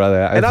why. feel it,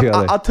 brother. I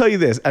feel it. I'll tell you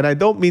this, and I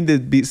don't mean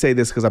to say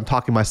this because I'm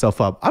talking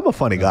myself up. I'm a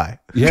funny guy.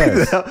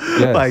 Yes. You know?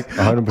 Yes. Like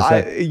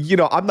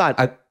 100%. I'm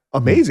not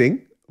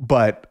amazing,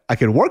 but I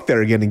can work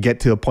there again and get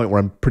to a point where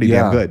I'm pretty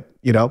damn good.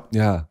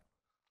 Yeah.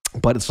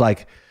 But it's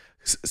like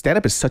stand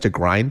up is such a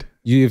grind.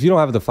 If you don't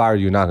have the fire,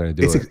 you're not going to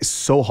do it. It's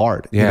so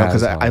hard. Yeah,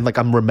 Because it's hard.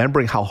 I'm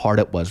remembering how hard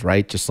it was,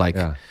 right? Just like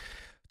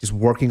just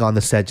working on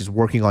the set, just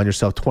working on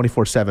yourself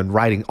 24/7,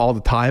 writing all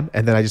the time,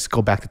 and then I just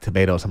go back to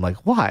tomatoes. I'm like,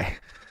 why?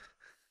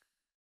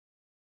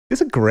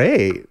 It's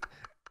great.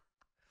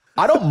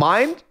 I don't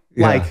mind.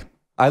 Yeah. Like,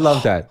 I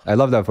love that. I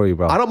love that for you,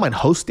 bro. I don't mind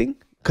hosting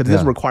because it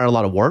doesn't require a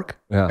lot of work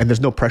and there's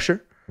no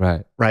pressure,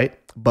 Right. right?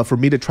 But for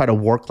me to try to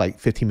work like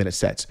 15-minute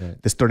sets,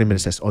 this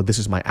 30-minute sets, oh, this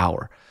is my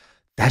hour.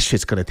 That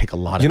shit's gonna take a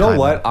lot of time. You know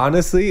what? man.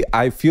 Honestly,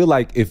 I feel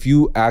like if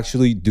you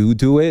actually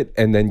do it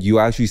and then you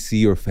actually see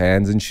your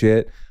fans and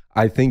shit,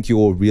 I think you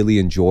will really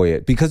enjoy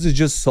it because it's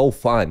just so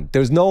fun.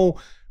 There's no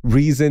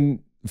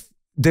reason.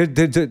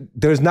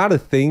 There's not a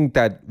thing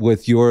that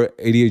with your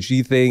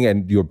ADHD thing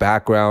and your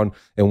background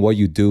and what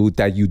you do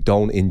that you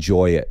don't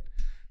enjoy it.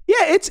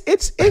 Yeah,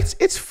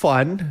 it's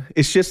fun.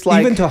 It's just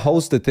like even to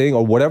host the thing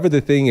or whatever the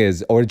thing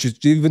is, or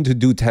just even to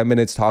do 10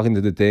 minutes talking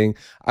to the thing.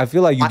 I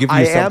feel like you give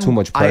yourself too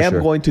much pressure. I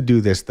am going to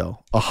do this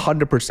though,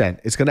 100%.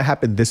 It's going to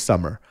happen this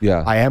summer.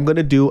 Yeah, I am going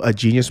to do a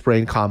Genius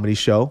Brain comedy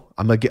show.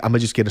 I'm gonna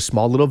just get a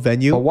small little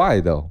venue. But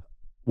why though?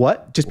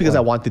 What? Just because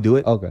I want to do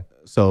it. Okay.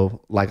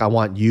 So like I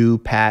want you,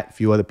 Pat, a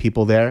few other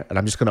people there, and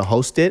I'm just going to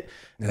host it,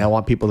 and I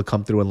want people to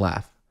come through and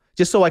laugh,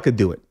 just so I could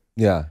do it.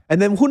 Yeah. And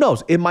then who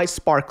knows? It might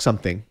spark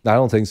something. I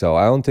don't think so.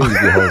 I don't think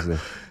if you host it.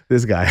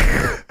 This guy.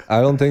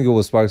 I don't think it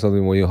will spark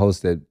something when you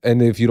host it.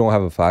 And if you don't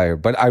have a fire.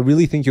 But I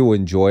really think you'll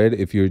enjoy it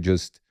if you're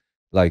just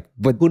like,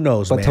 but who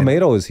knows? But man.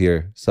 Tomato is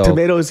here. So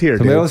Tomato is here.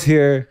 Tomato's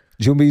here.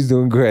 Jumbi's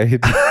doing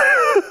great.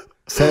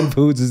 Sen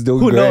Foods is doing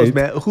great. Who knows,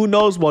 man? Who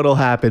knows what'll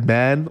happen,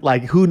 man?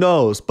 Like, who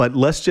knows? But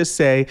let's just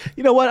say,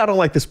 you know what? I don't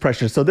like this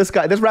pressure. So this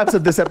wraps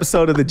up this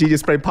episode of the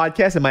Genius Brain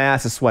podcast, and my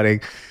ass is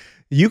sweating.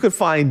 You could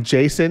find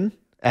Jason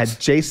at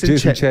Jason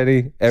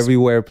Chetty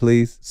everywhere,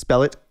 please.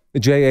 Spell it.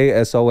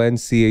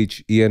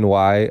 JASONCHENY.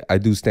 I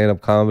do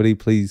stand-up comedy.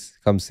 Please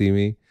come see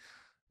me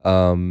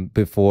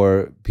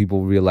before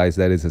people realize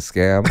that it's a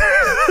scam.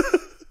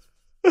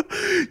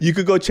 You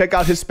could go check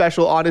out his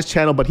special on his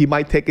channel, but he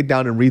might take it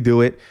down and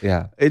redo it.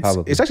 Yeah,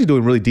 it's actually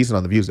doing really decent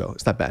on the views though.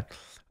 It's not bad.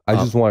 I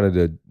just wanted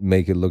to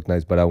make it look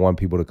nice, but I want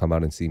people to come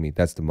out and see me.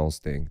 That's the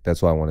most thing.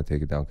 That's why I want to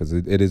take it down, because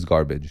it is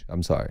garbage.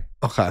 I'm sorry.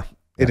 Okay.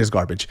 Yeah. It is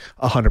garbage.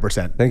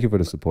 100%. Thank you for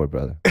the support,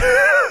 brother.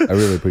 I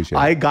really appreciate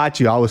it. I got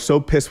you. I was so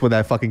pissed when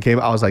that fucking came.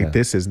 I was like,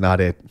 this is not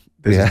it.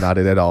 This is not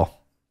it at all.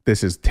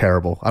 This is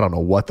terrible. I don't know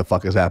what the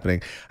fuck is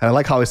happening. And I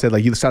like how I said,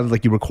 like, you sounded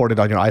like you recorded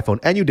on your iPhone,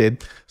 and you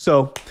did.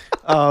 So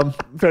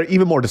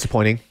even more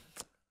disappointing.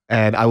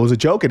 And I was a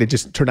joke, and it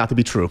just turned out to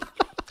be true.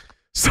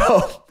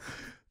 So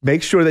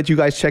make sure that you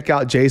guys check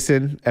out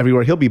Jason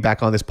everywhere. He'll be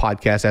back on this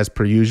podcast as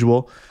per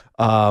usual.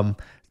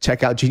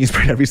 Check out Genius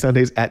Brain every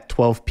Sundays at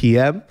 12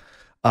 p.m.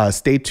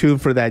 Stay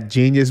tuned for that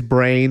Genius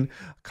Brain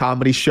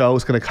comedy show.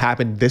 It's going to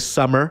happen this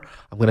summer.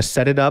 I'm going to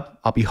set it up.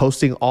 I'll be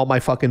hosting all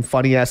my fucking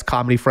funny ass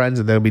comedy friends,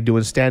 and then I'll be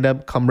doing stand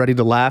up. Come ready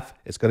to laugh.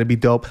 It's going to be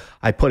dope.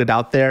 I put it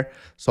out there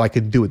so I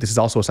can do it. This is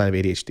also a sign of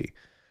ADHD,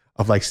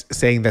 of like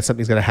saying that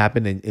something's going to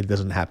happen and it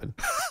doesn't happen.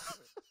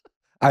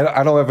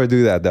 I don't ever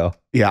do that though.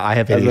 Yeah, I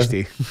have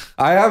ADHD.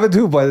 I have it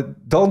too,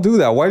 but don't do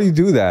that. Why do you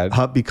do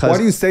that? Because why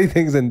do you say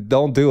things and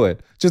don't do it?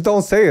 Just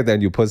don't say it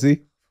then, you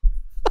pussy.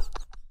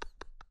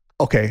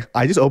 Okay,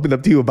 I just opened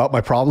up to you about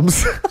my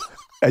problems.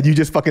 And you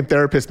just fucking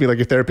therapist me like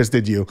your therapist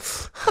did you.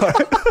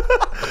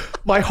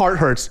 My heart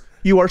hurts.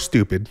 You are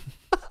stupid.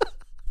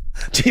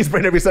 Genius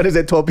Brain every Sunday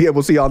at 12 p.m.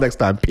 We'll see y'all next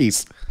time.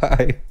 Peace.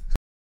 Bye.